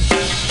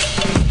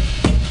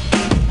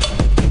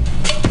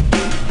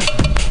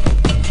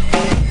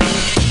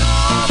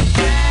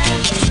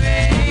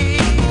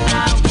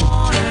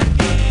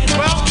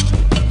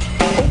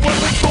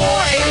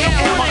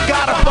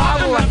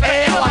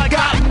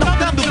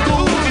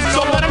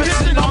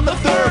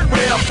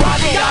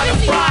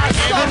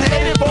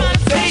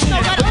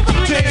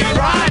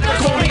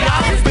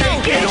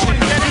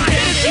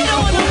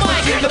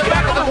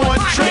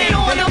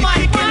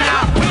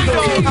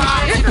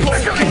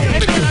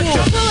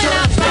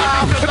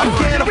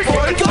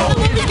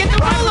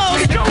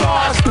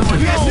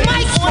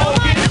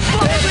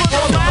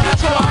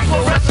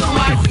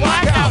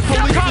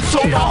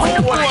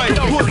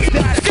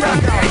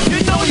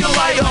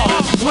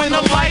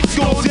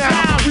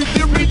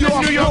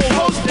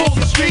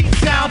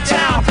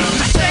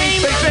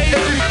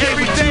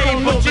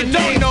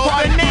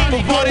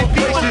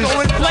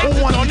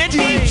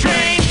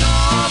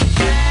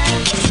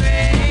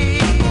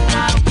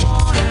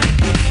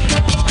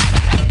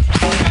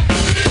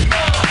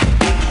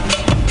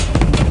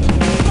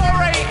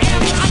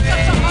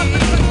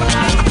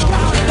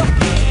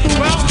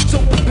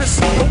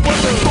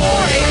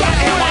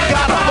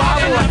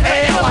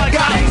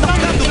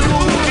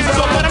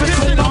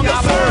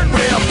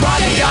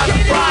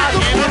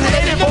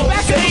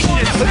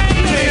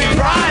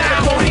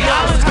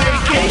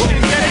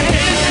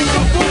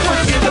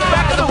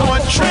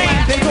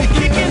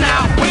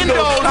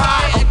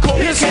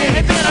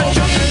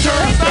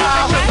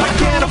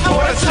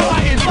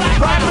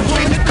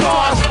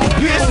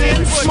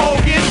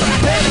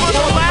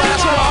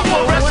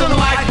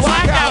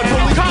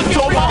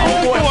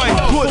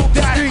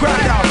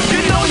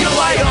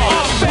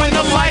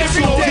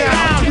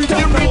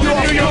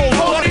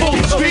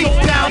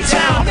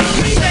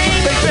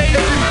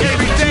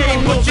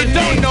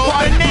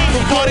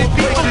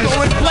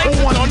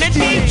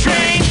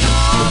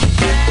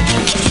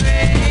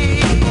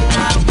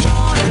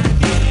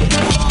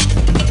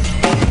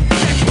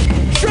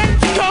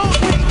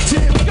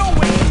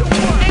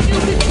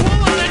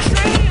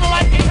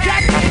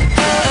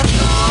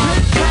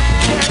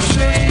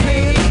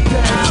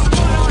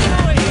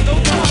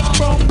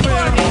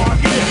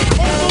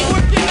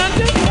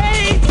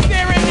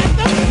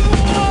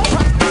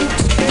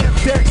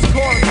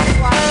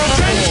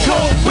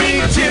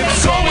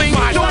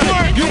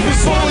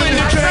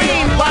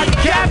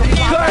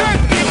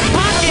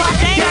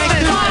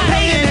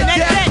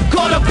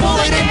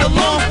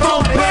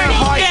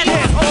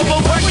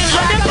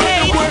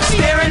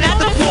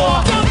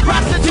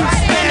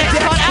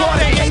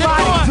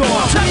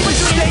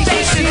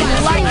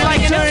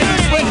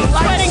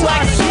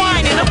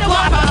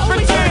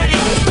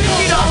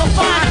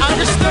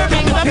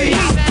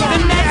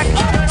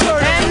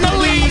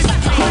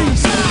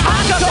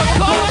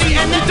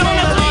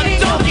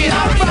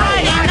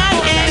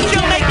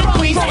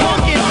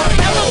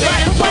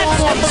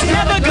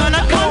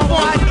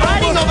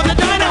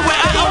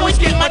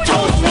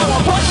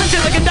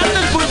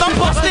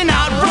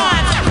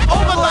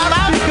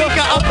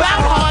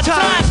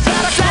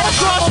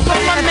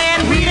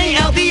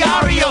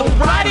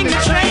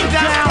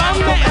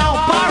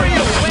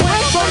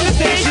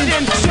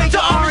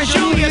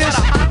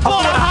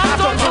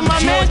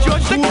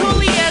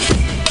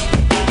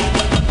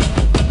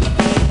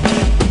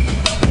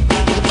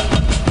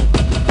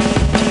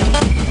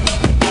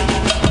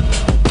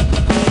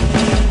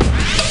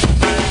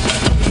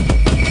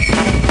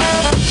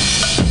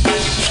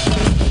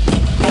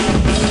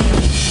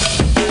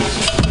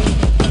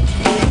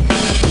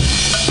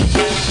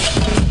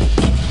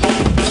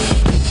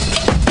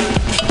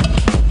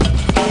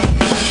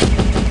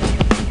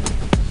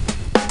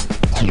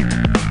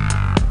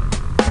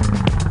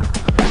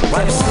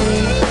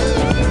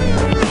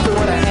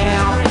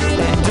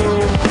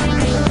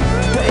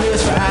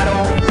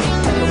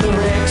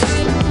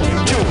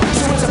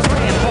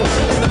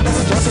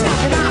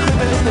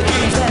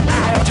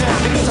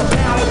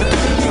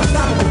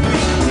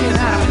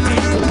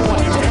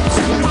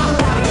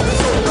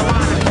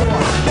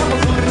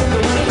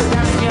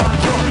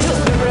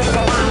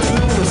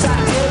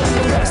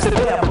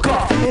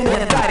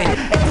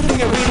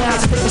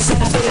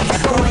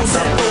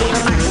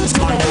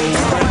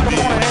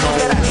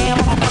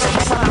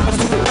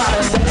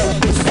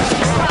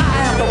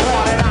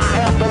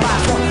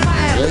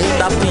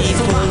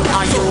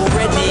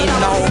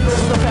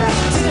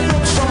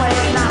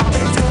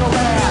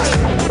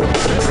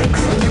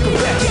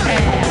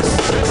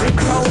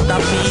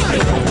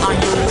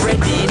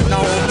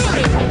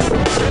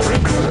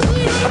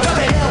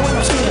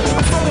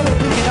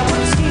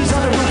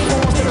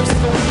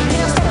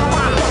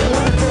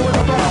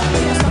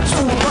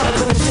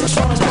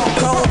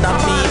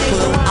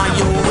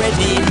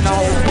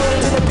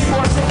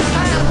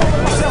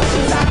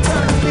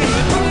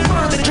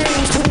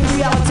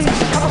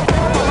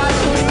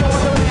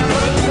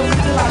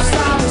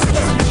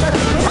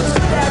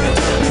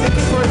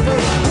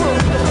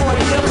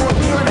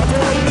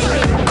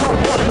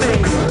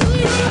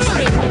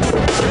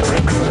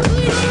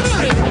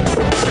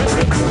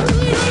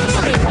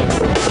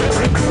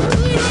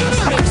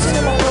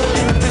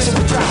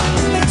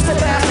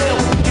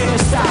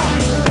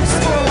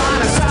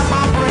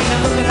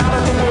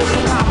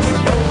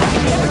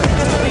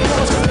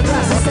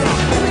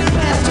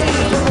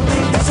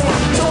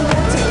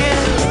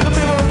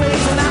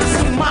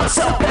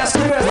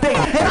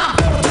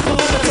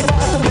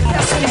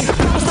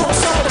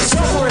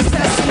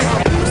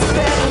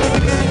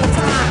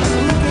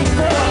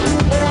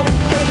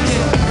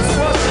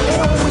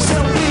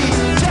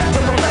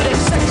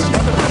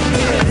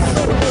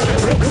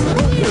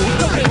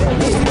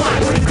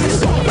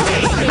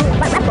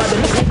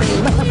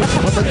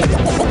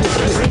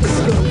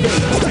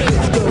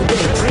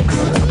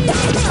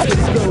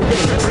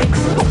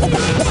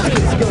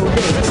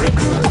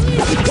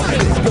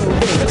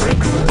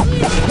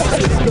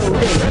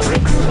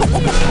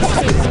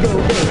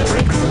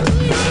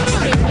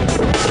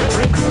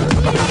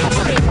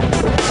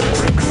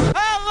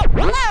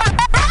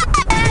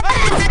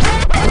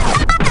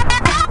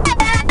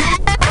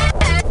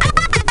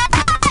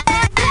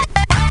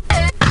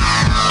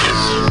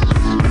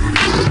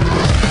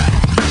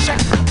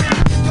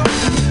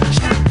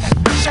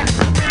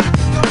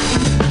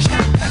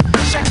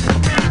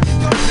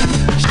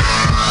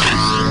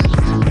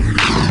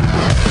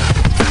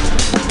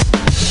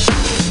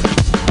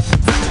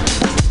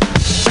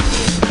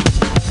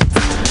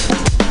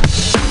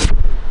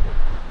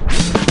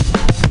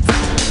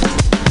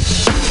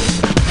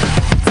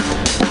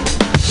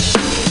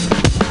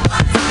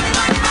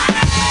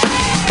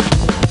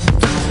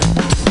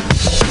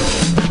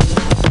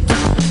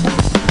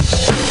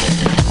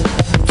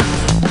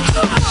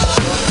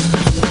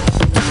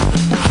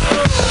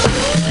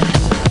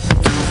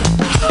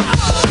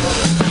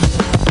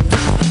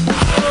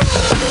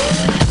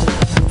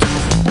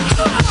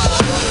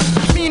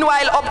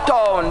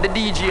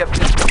 DJ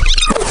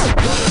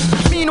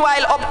play.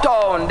 Meanwhile,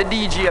 uptown, the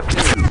DJ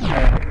play.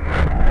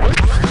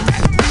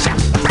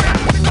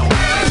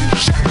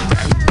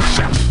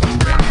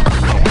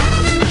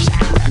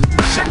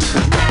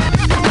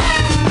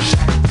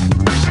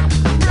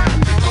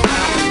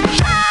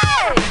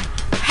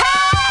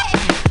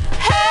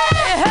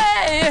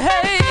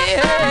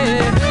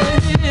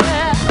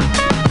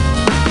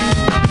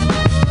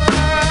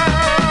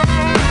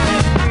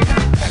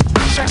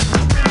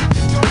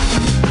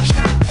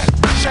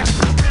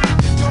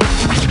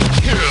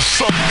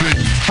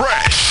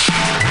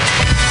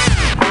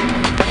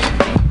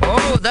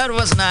 That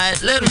was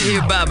nice. Let me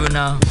hear Babu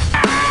now.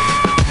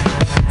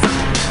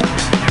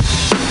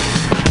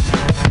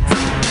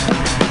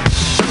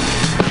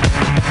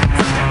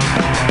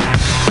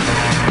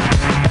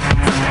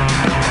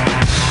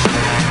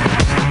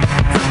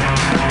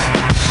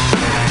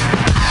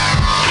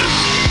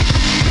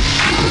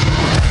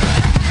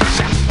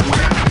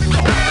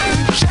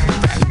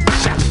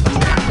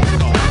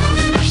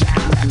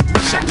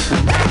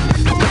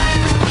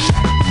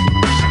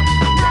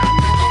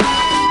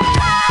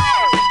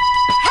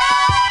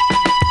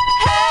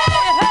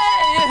 Hey,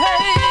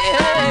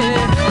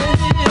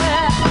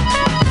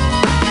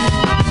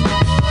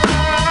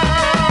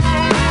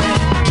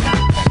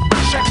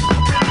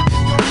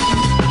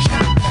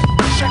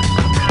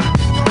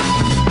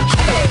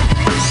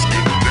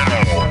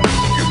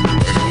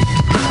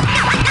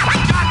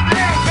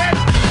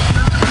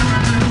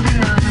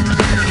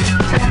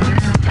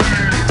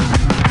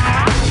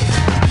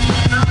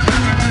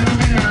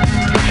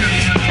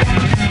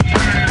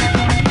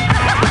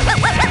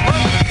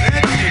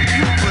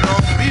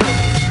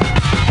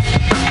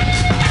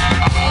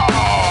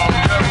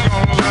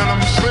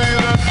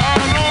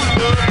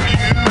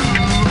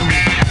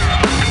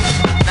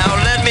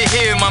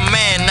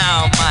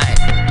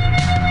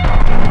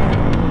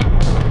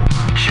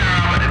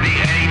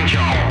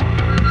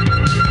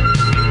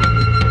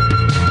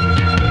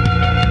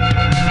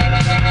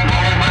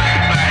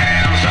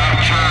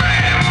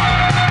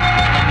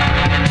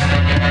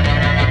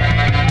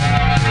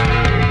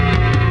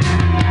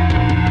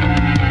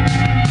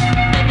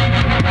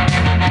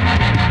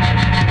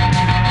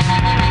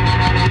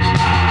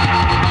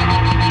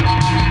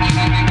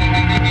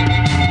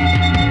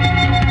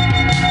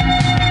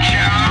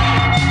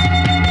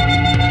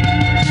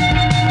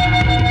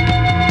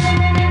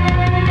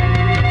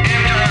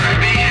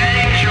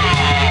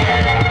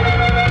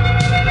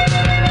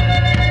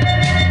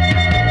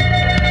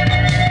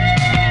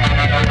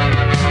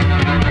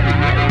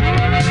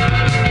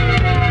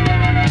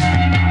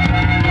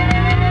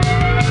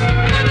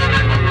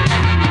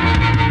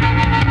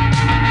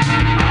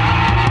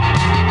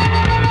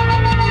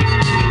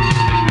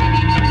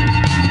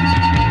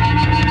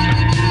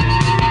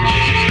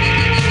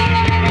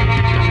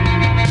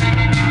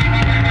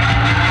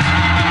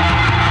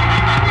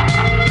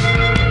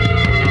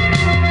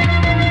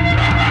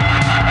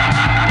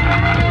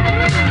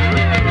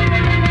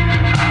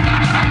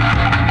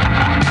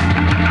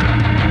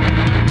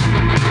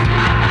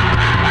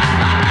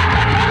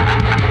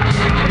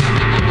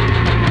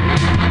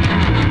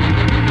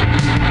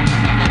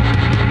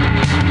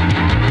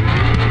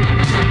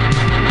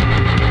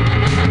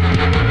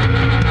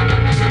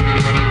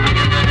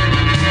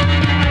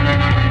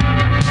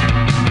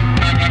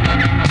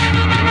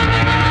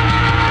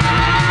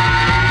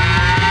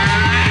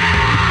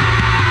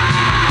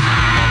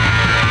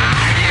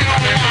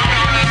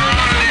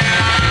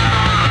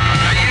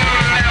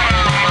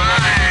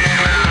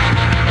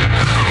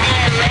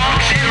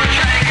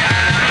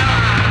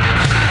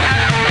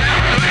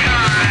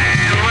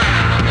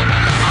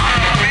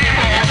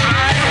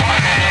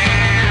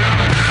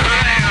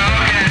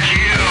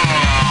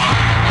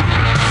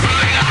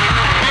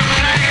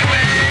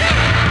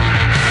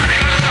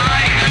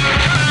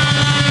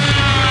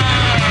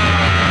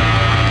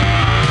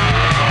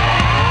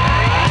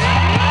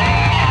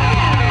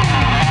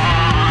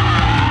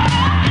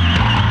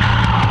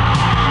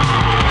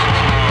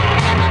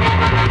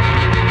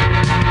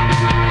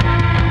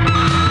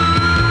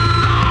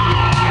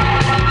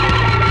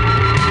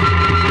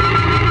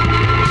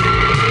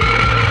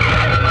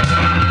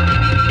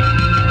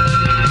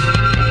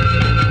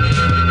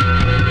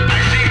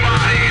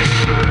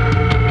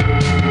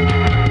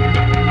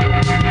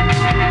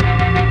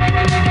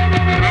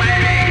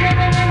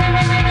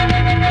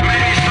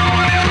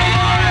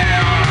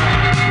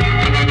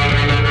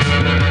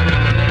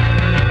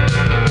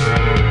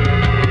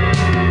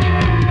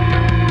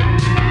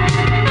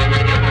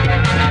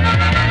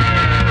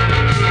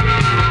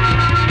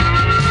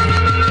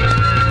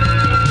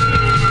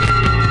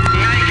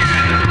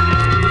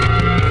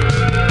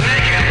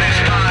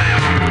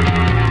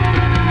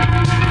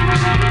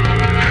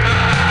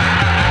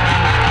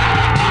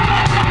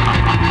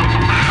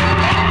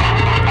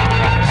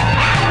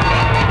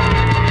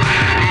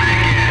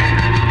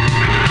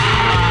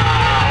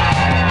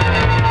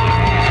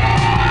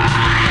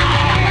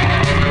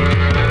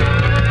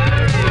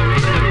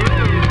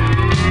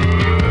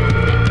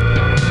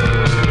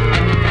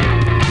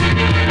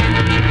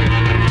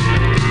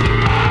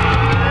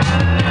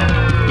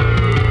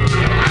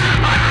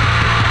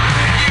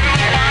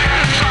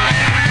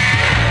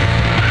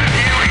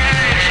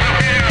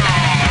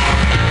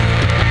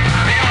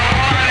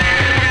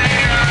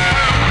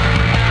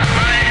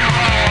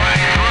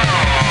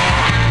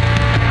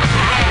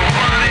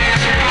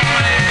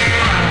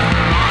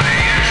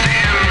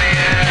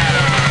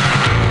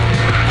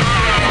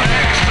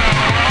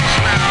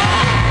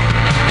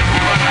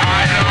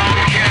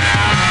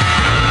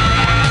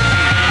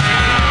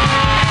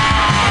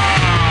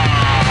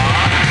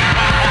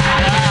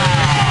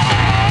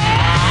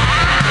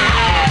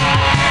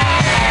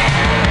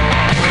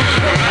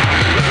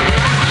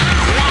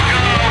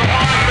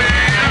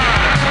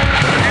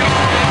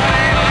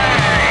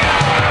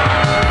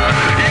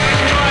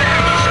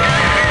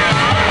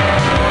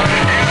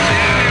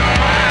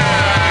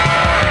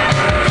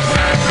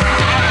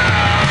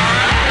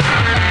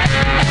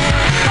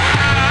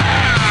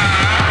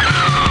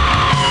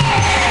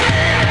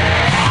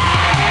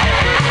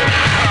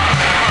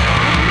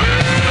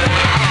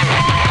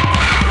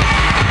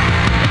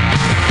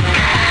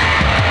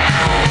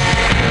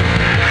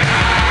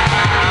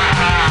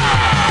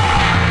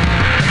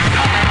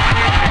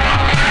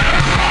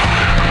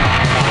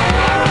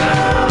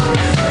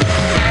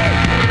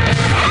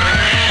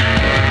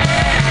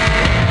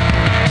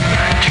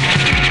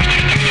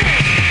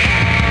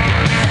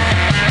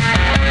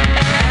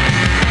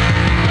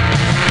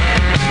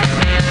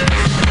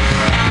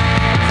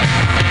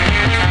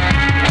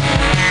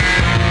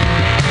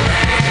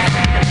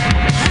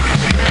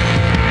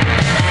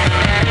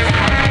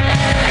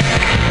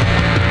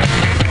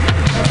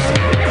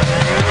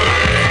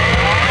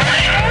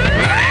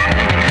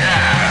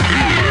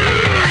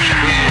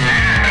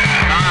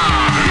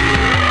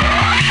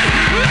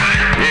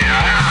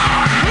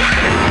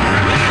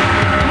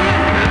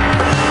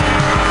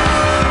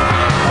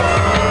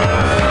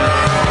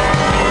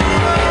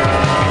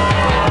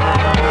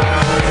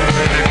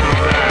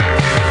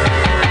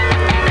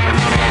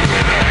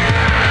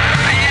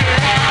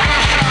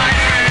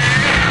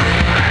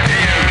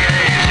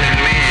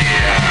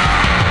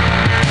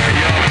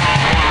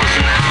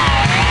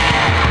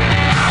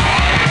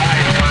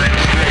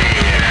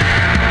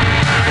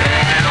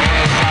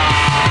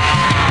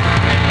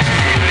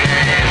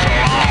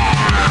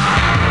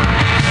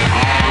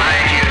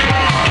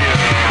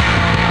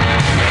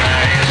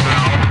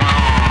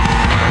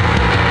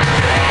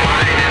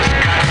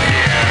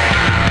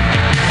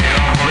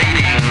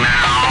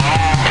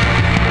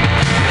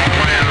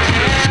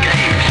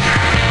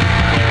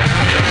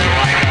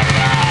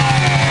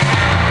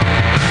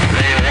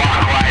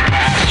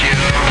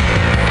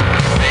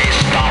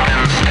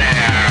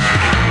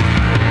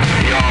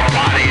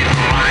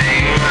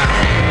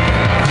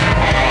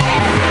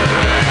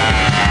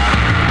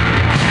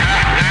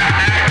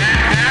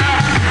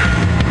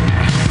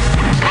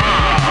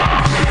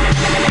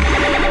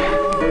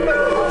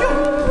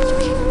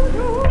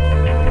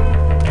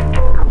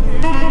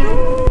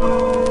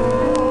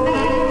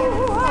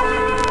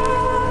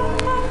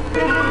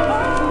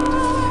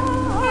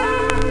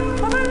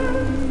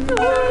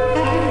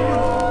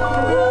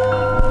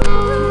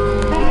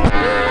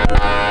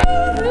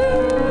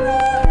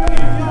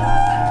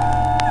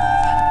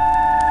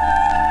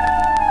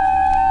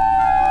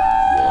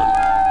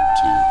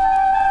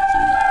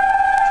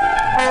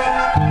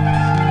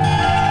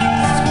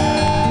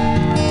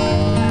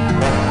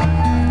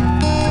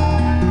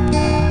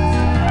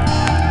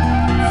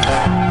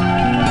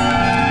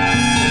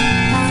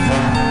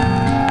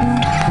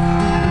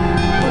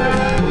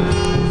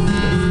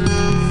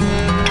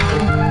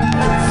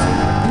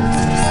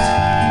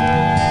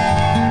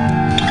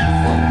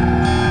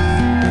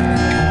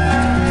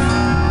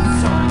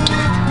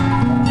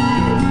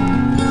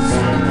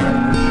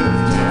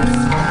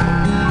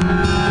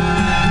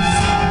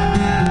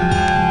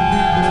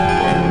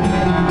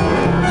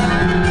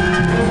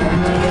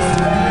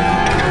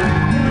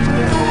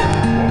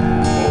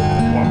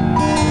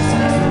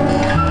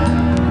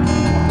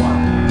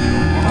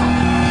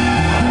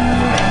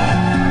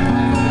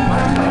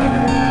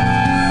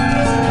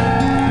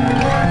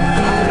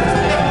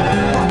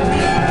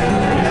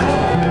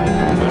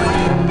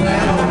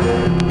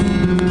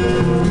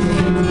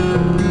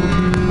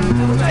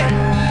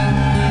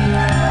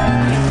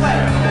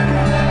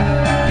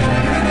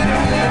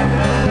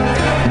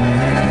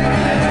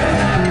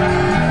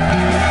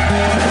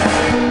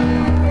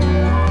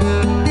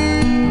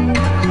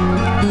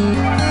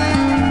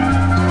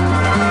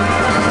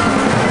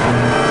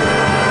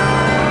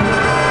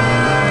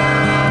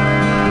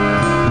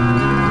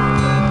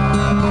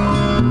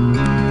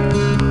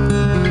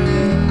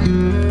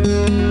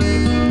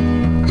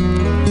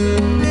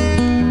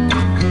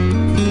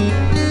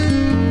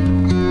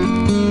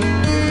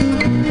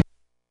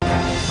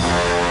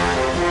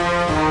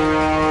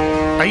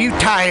 you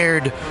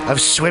tired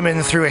of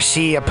swimming through a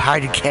sea of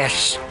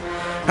podcasts?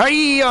 Are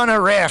ye on a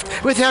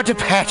raft without a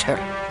paddle?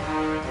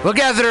 Well,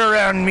 gather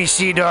around me,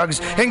 sea dogs,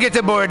 and get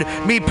aboard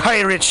me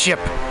pirate ship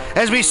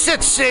as we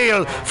set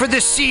sail for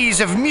the seas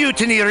of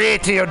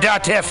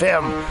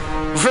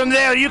MutinyRadio.fm. From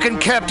there, you can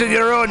captain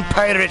your own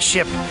pirate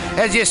ship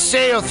as you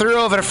sail through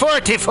over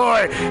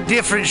 44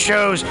 different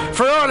shows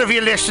for all of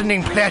your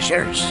listening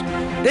pleasures.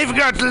 They've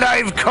got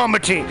live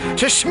comedy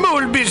to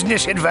small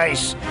business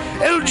advice,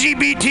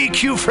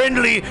 LGBTQ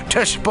friendly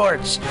to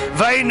sports,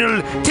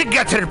 vinyl to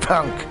gutter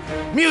punk.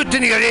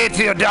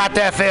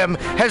 MutinyRadio.fm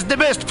has the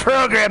best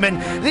programming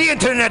the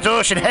internet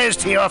ocean has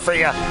to offer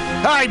you.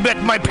 I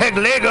bet my peg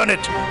leg on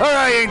it, or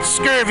I ain't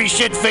scurvy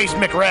shit-faced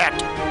McRat.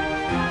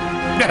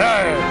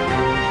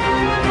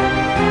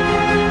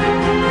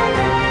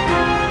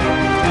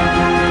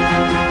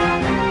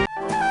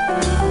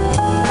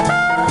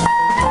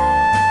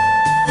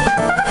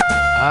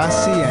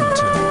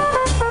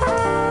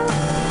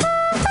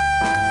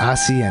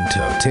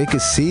 Asiento. Take a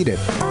seat at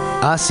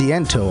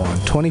Asiento on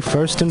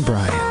 21st and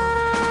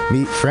Bryant.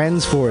 Meet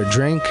friends for a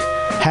drink,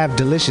 have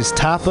delicious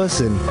tapas,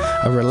 and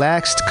a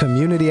relaxed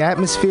community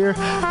atmosphere.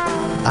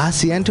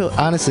 Asiento,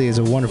 honestly, is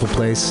a wonderful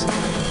place.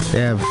 They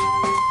have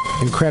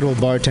incredible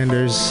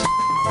bartenders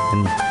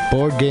and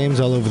board games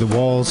all over the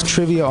walls,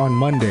 trivia on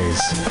Mondays,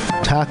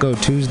 Taco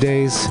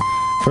Tuesdays,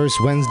 First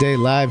Wednesday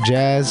live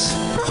jazz,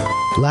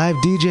 live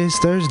DJs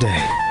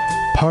Thursday,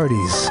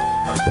 parties.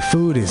 The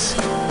food is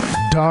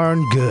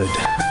darn good.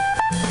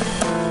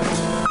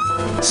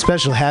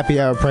 Special happy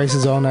hour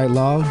prices all night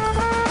long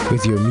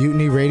with your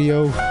Mutiny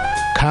Radio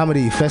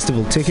Comedy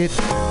Festival ticket,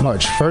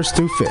 March 1st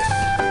through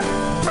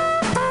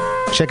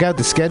 5th. Check out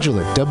the schedule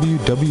at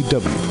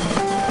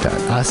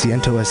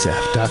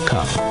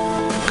www.asientosf.com.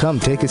 Come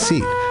take a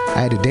seat. I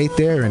had a date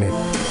there and it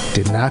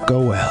did not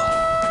go well.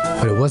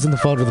 But it wasn't the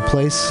fault of the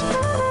place.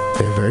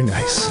 They're very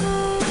nice.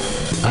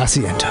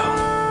 Asiento.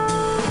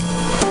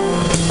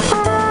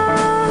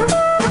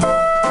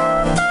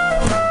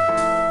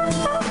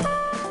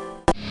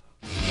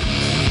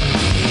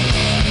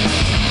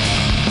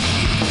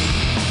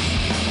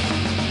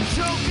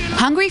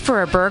 Hungry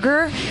for a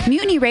burger?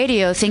 Mutiny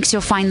Radio thinks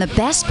you'll find the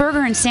best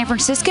burger in San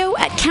Francisco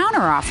at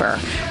Counteroffer,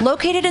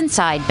 located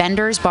inside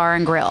Bender's Bar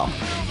and Grill.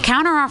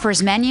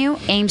 Counteroffer's menu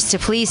aims to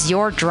please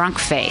your drunk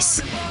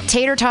face.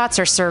 Tater tots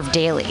are served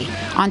daily.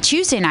 On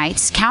Tuesday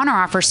nights,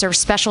 Counteroffer serves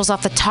specials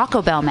off the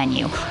Taco Bell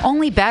menu,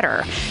 only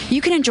better.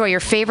 You can enjoy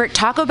your favorite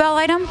Taco Bell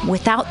item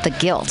without the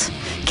guilt.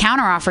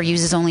 Counteroffer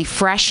uses only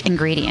fresh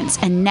ingredients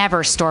and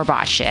never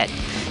store-bought shit.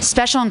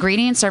 Special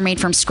ingredients are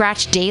made from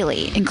scratch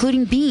daily,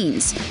 including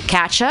beans,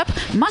 ketchup,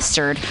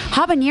 mustard,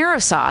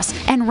 habanero sauce,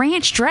 and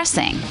ranch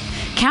dressing.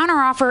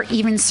 Counteroffer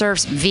even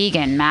serves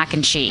vegan mac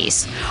and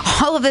cheese.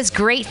 All of this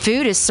great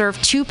food is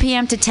served 2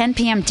 p.m. to 10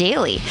 p.m.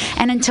 daily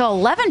and until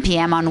 11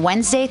 p.m. on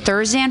Wednesday,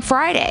 Thursday, and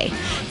Friday.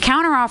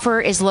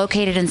 Counteroffer is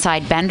located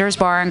inside Bender's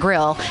Bar and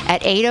Grill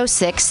at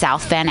 806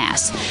 South Van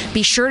Ness.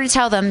 Be sure to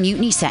tell them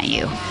Mutiny sent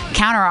you.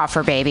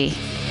 Counteroffer, baby.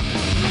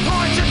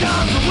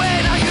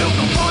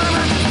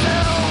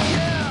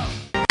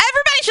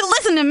 Everybody should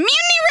listen to Mutiny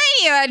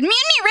Radio at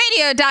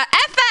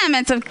MutinyRadio.fm.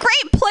 It's a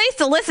great place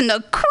to listen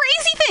to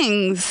crazy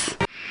things.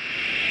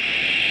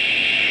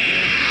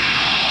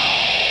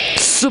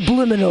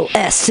 Subliminal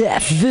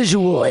SF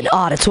visual and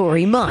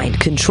auditory mind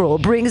control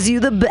brings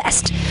you the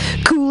best,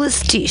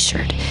 coolest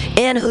t-shirt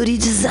and hoodie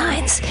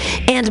designs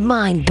and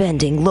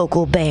mind-bending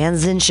local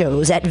bands and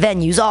shows at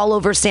venues all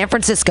over San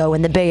Francisco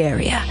and the Bay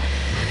Area.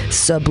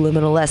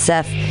 Subliminal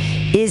SF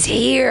is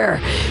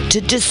here to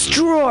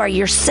destroy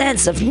your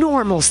sense of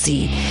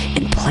normalcy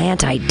and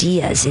plant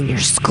ideas in your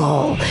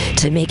skull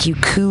to make you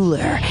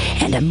cooler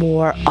and a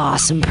more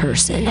awesome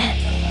person.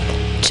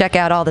 Check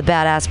out all the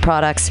badass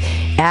products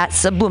at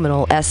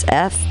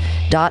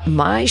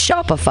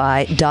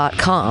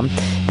subliminalsf.myshopify.com.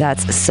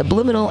 That's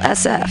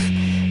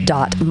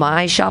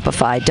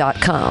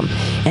subliminalsf.myshopify.com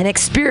and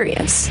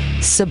experience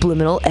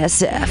Subliminal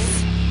SF.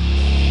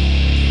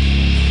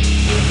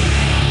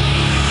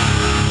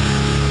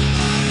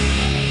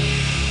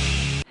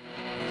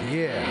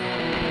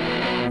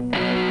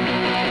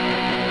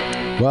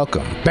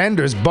 Welcome.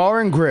 Bender's Bar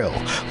and Grill,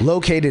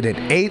 located at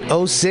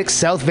 806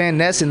 South Van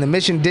Ness in the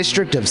Mission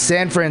District of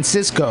San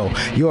Francisco.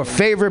 Your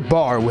favorite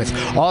bar with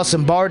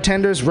awesome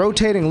bartenders,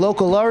 rotating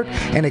local art,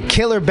 and a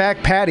killer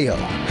back patio.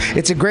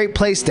 It's a great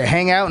place to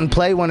hang out and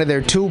play one of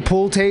their 2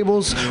 pool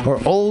tables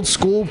or old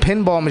school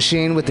pinball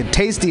machine with a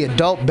tasty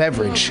adult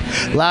beverage.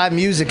 Live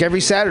music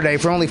every Saturday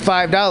for only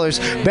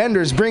 $5.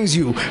 Bender's brings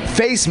you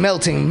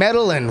face-melting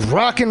metal and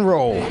rock and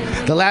roll.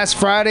 The last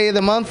Friday of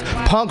the month,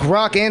 punk,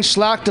 rock, and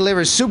schlock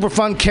delivers super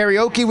fun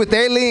karaoke with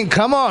Aileen.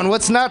 Come on,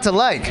 what's not to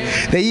like?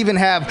 They even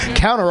have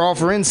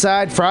Counteroffer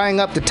inside, frying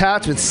up the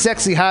tots with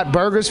sexy hot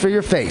burgers for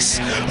your face.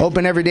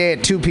 Open every day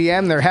at 2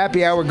 p.m. Their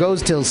happy hour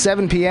goes till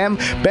 7 p.m.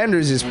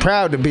 Bender's is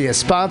proud to be a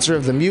sponsor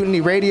of the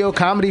Mutiny Radio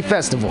Comedy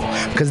Festival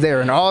because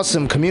they're an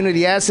awesome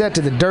community asset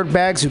to the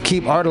dirtbags who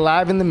keep art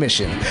alive in the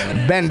Mission.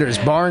 Bender's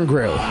Bar and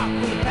Grill.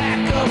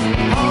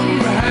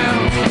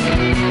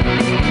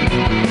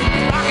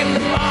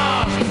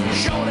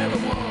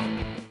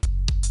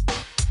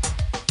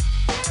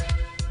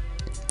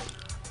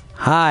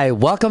 Hi,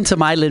 welcome to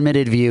My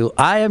Limited View.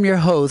 I am your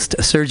host,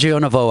 Sergio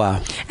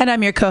Navoa. And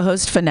I'm your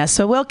co-host,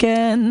 Vanessa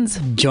Wilkins.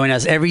 Join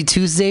us every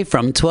Tuesday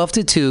from 12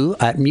 to 2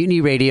 at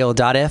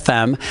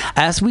MutinyRadio.fm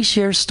as we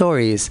share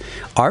stories,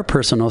 our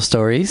personal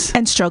stories.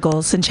 And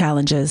struggles and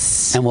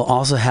challenges. And we'll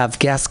also have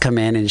guests come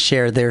in and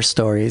share their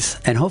stories.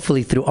 And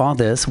hopefully through all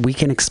this, we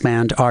can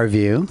expand our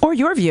view. Or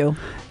your view.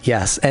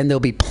 Yes, and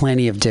there'll be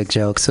plenty of dick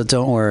jokes, so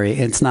don't worry.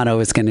 It's not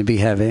always going to be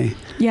heavy.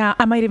 Yeah,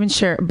 I might even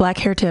share black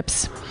hair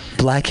tips.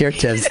 Black hair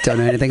tips. Don't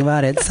know anything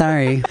about it.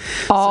 Sorry.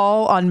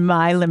 All on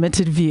My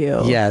Limited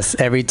View. Yes,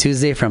 every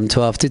Tuesday from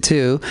 12 to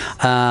 2.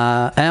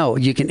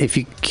 You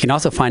can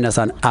also find us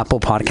on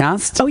Apple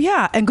Podcasts. Oh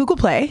yeah, and Google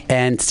Play.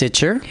 And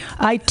Stitcher.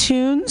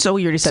 iTunes. Oh,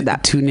 you already said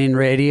that. TuneIn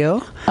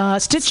Radio.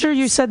 Stitcher,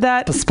 you said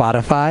that.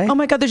 Spotify. Oh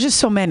my God, there's just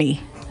so many.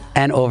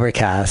 And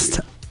Overcast.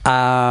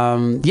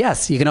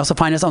 Yes, you can also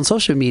find us on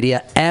social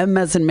media. M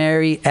as in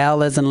Mary,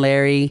 L as in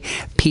Larry,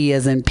 P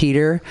as in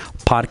Peter,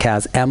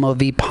 podcast.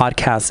 MOV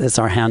Podcast is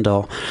our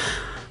handle.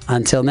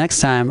 Until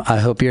next time, I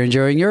hope you're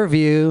enjoying your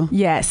view.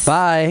 Yes.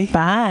 Bye.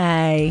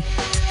 Bye.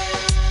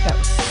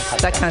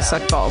 That kind of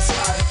sucked balls.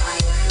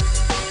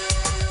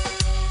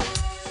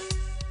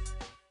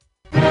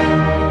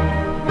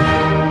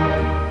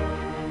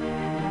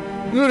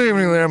 Good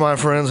evening there, my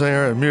friends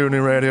here at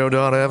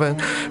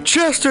MutinyRadio.fm.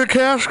 Chester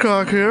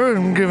Cashcock here,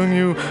 and giving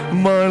you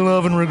my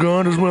love and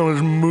regard as well as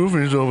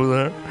movies over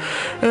there.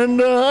 And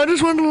I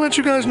just wanted to let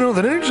you guys know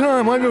that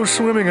anytime I go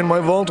swimming in my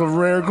vault of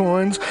rare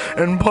coins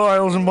and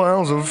piles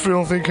of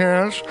filthy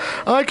cash,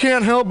 I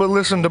can't help but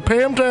listen to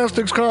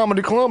Pamtastic's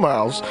Comedy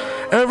Clubhouse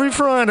every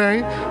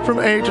Friday from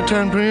 8 to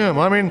 10 p.m.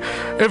 I mean,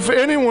 if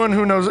anyone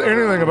who knows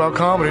anything about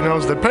comedy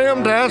knows that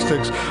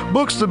Pamtastics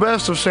books the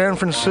best of San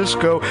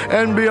Francisco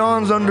and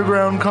beyond's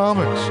underground comics.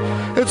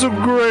 It's a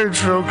great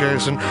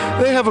showcase, and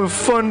they have a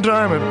fun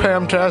time at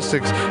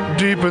Pamtastics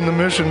deep in the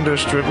Mission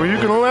District, where you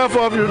can laugh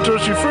off your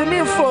tushy for a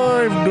mere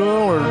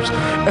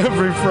 $5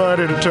 every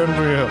Friday to 10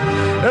 p.m.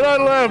 And I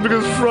laugh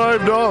because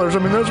 $5, I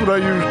mean, that's what I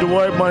use to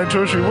wipe my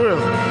tushy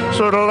with.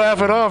 So to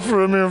laugh it off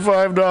for a mere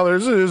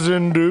 $5 is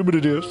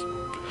indubitious.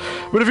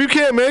 But if you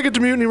can't make it to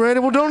Mutiny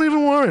Radio, well, don't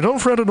even worry. Don't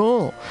fret at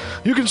all.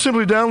 You can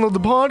simply download the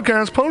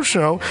podcast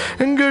post-show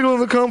and giggle in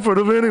the comfort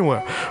of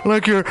anywhere,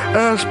 like your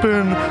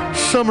Aspen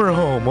summer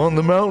home on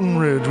the mountain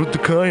ridge with the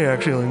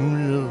kayak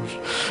feeling.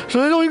 So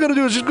all you got to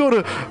do is just go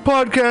to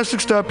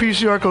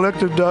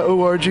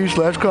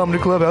podcastics.pcrcollective.org/comedy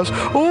clubhouse,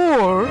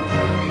 or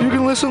you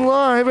can listen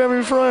live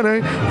every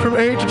Friday from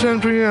 8 to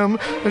 10 p.m.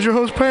 as your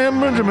host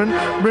Pam Benjamin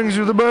brings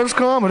you the best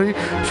comedy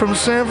from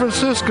San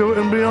Francisco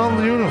and beyond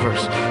the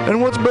universe. And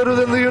what's better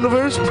than the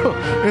universe?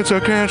 It's a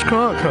cash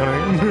cock,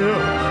 honey. Yeah.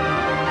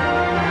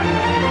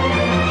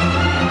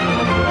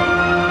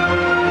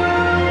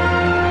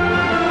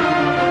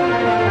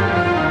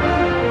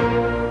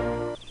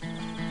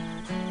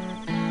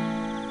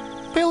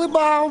 Billy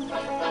Bob,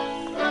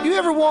 you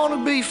ever want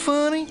to be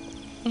funny?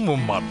 Well,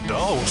 my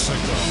dog's sick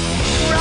of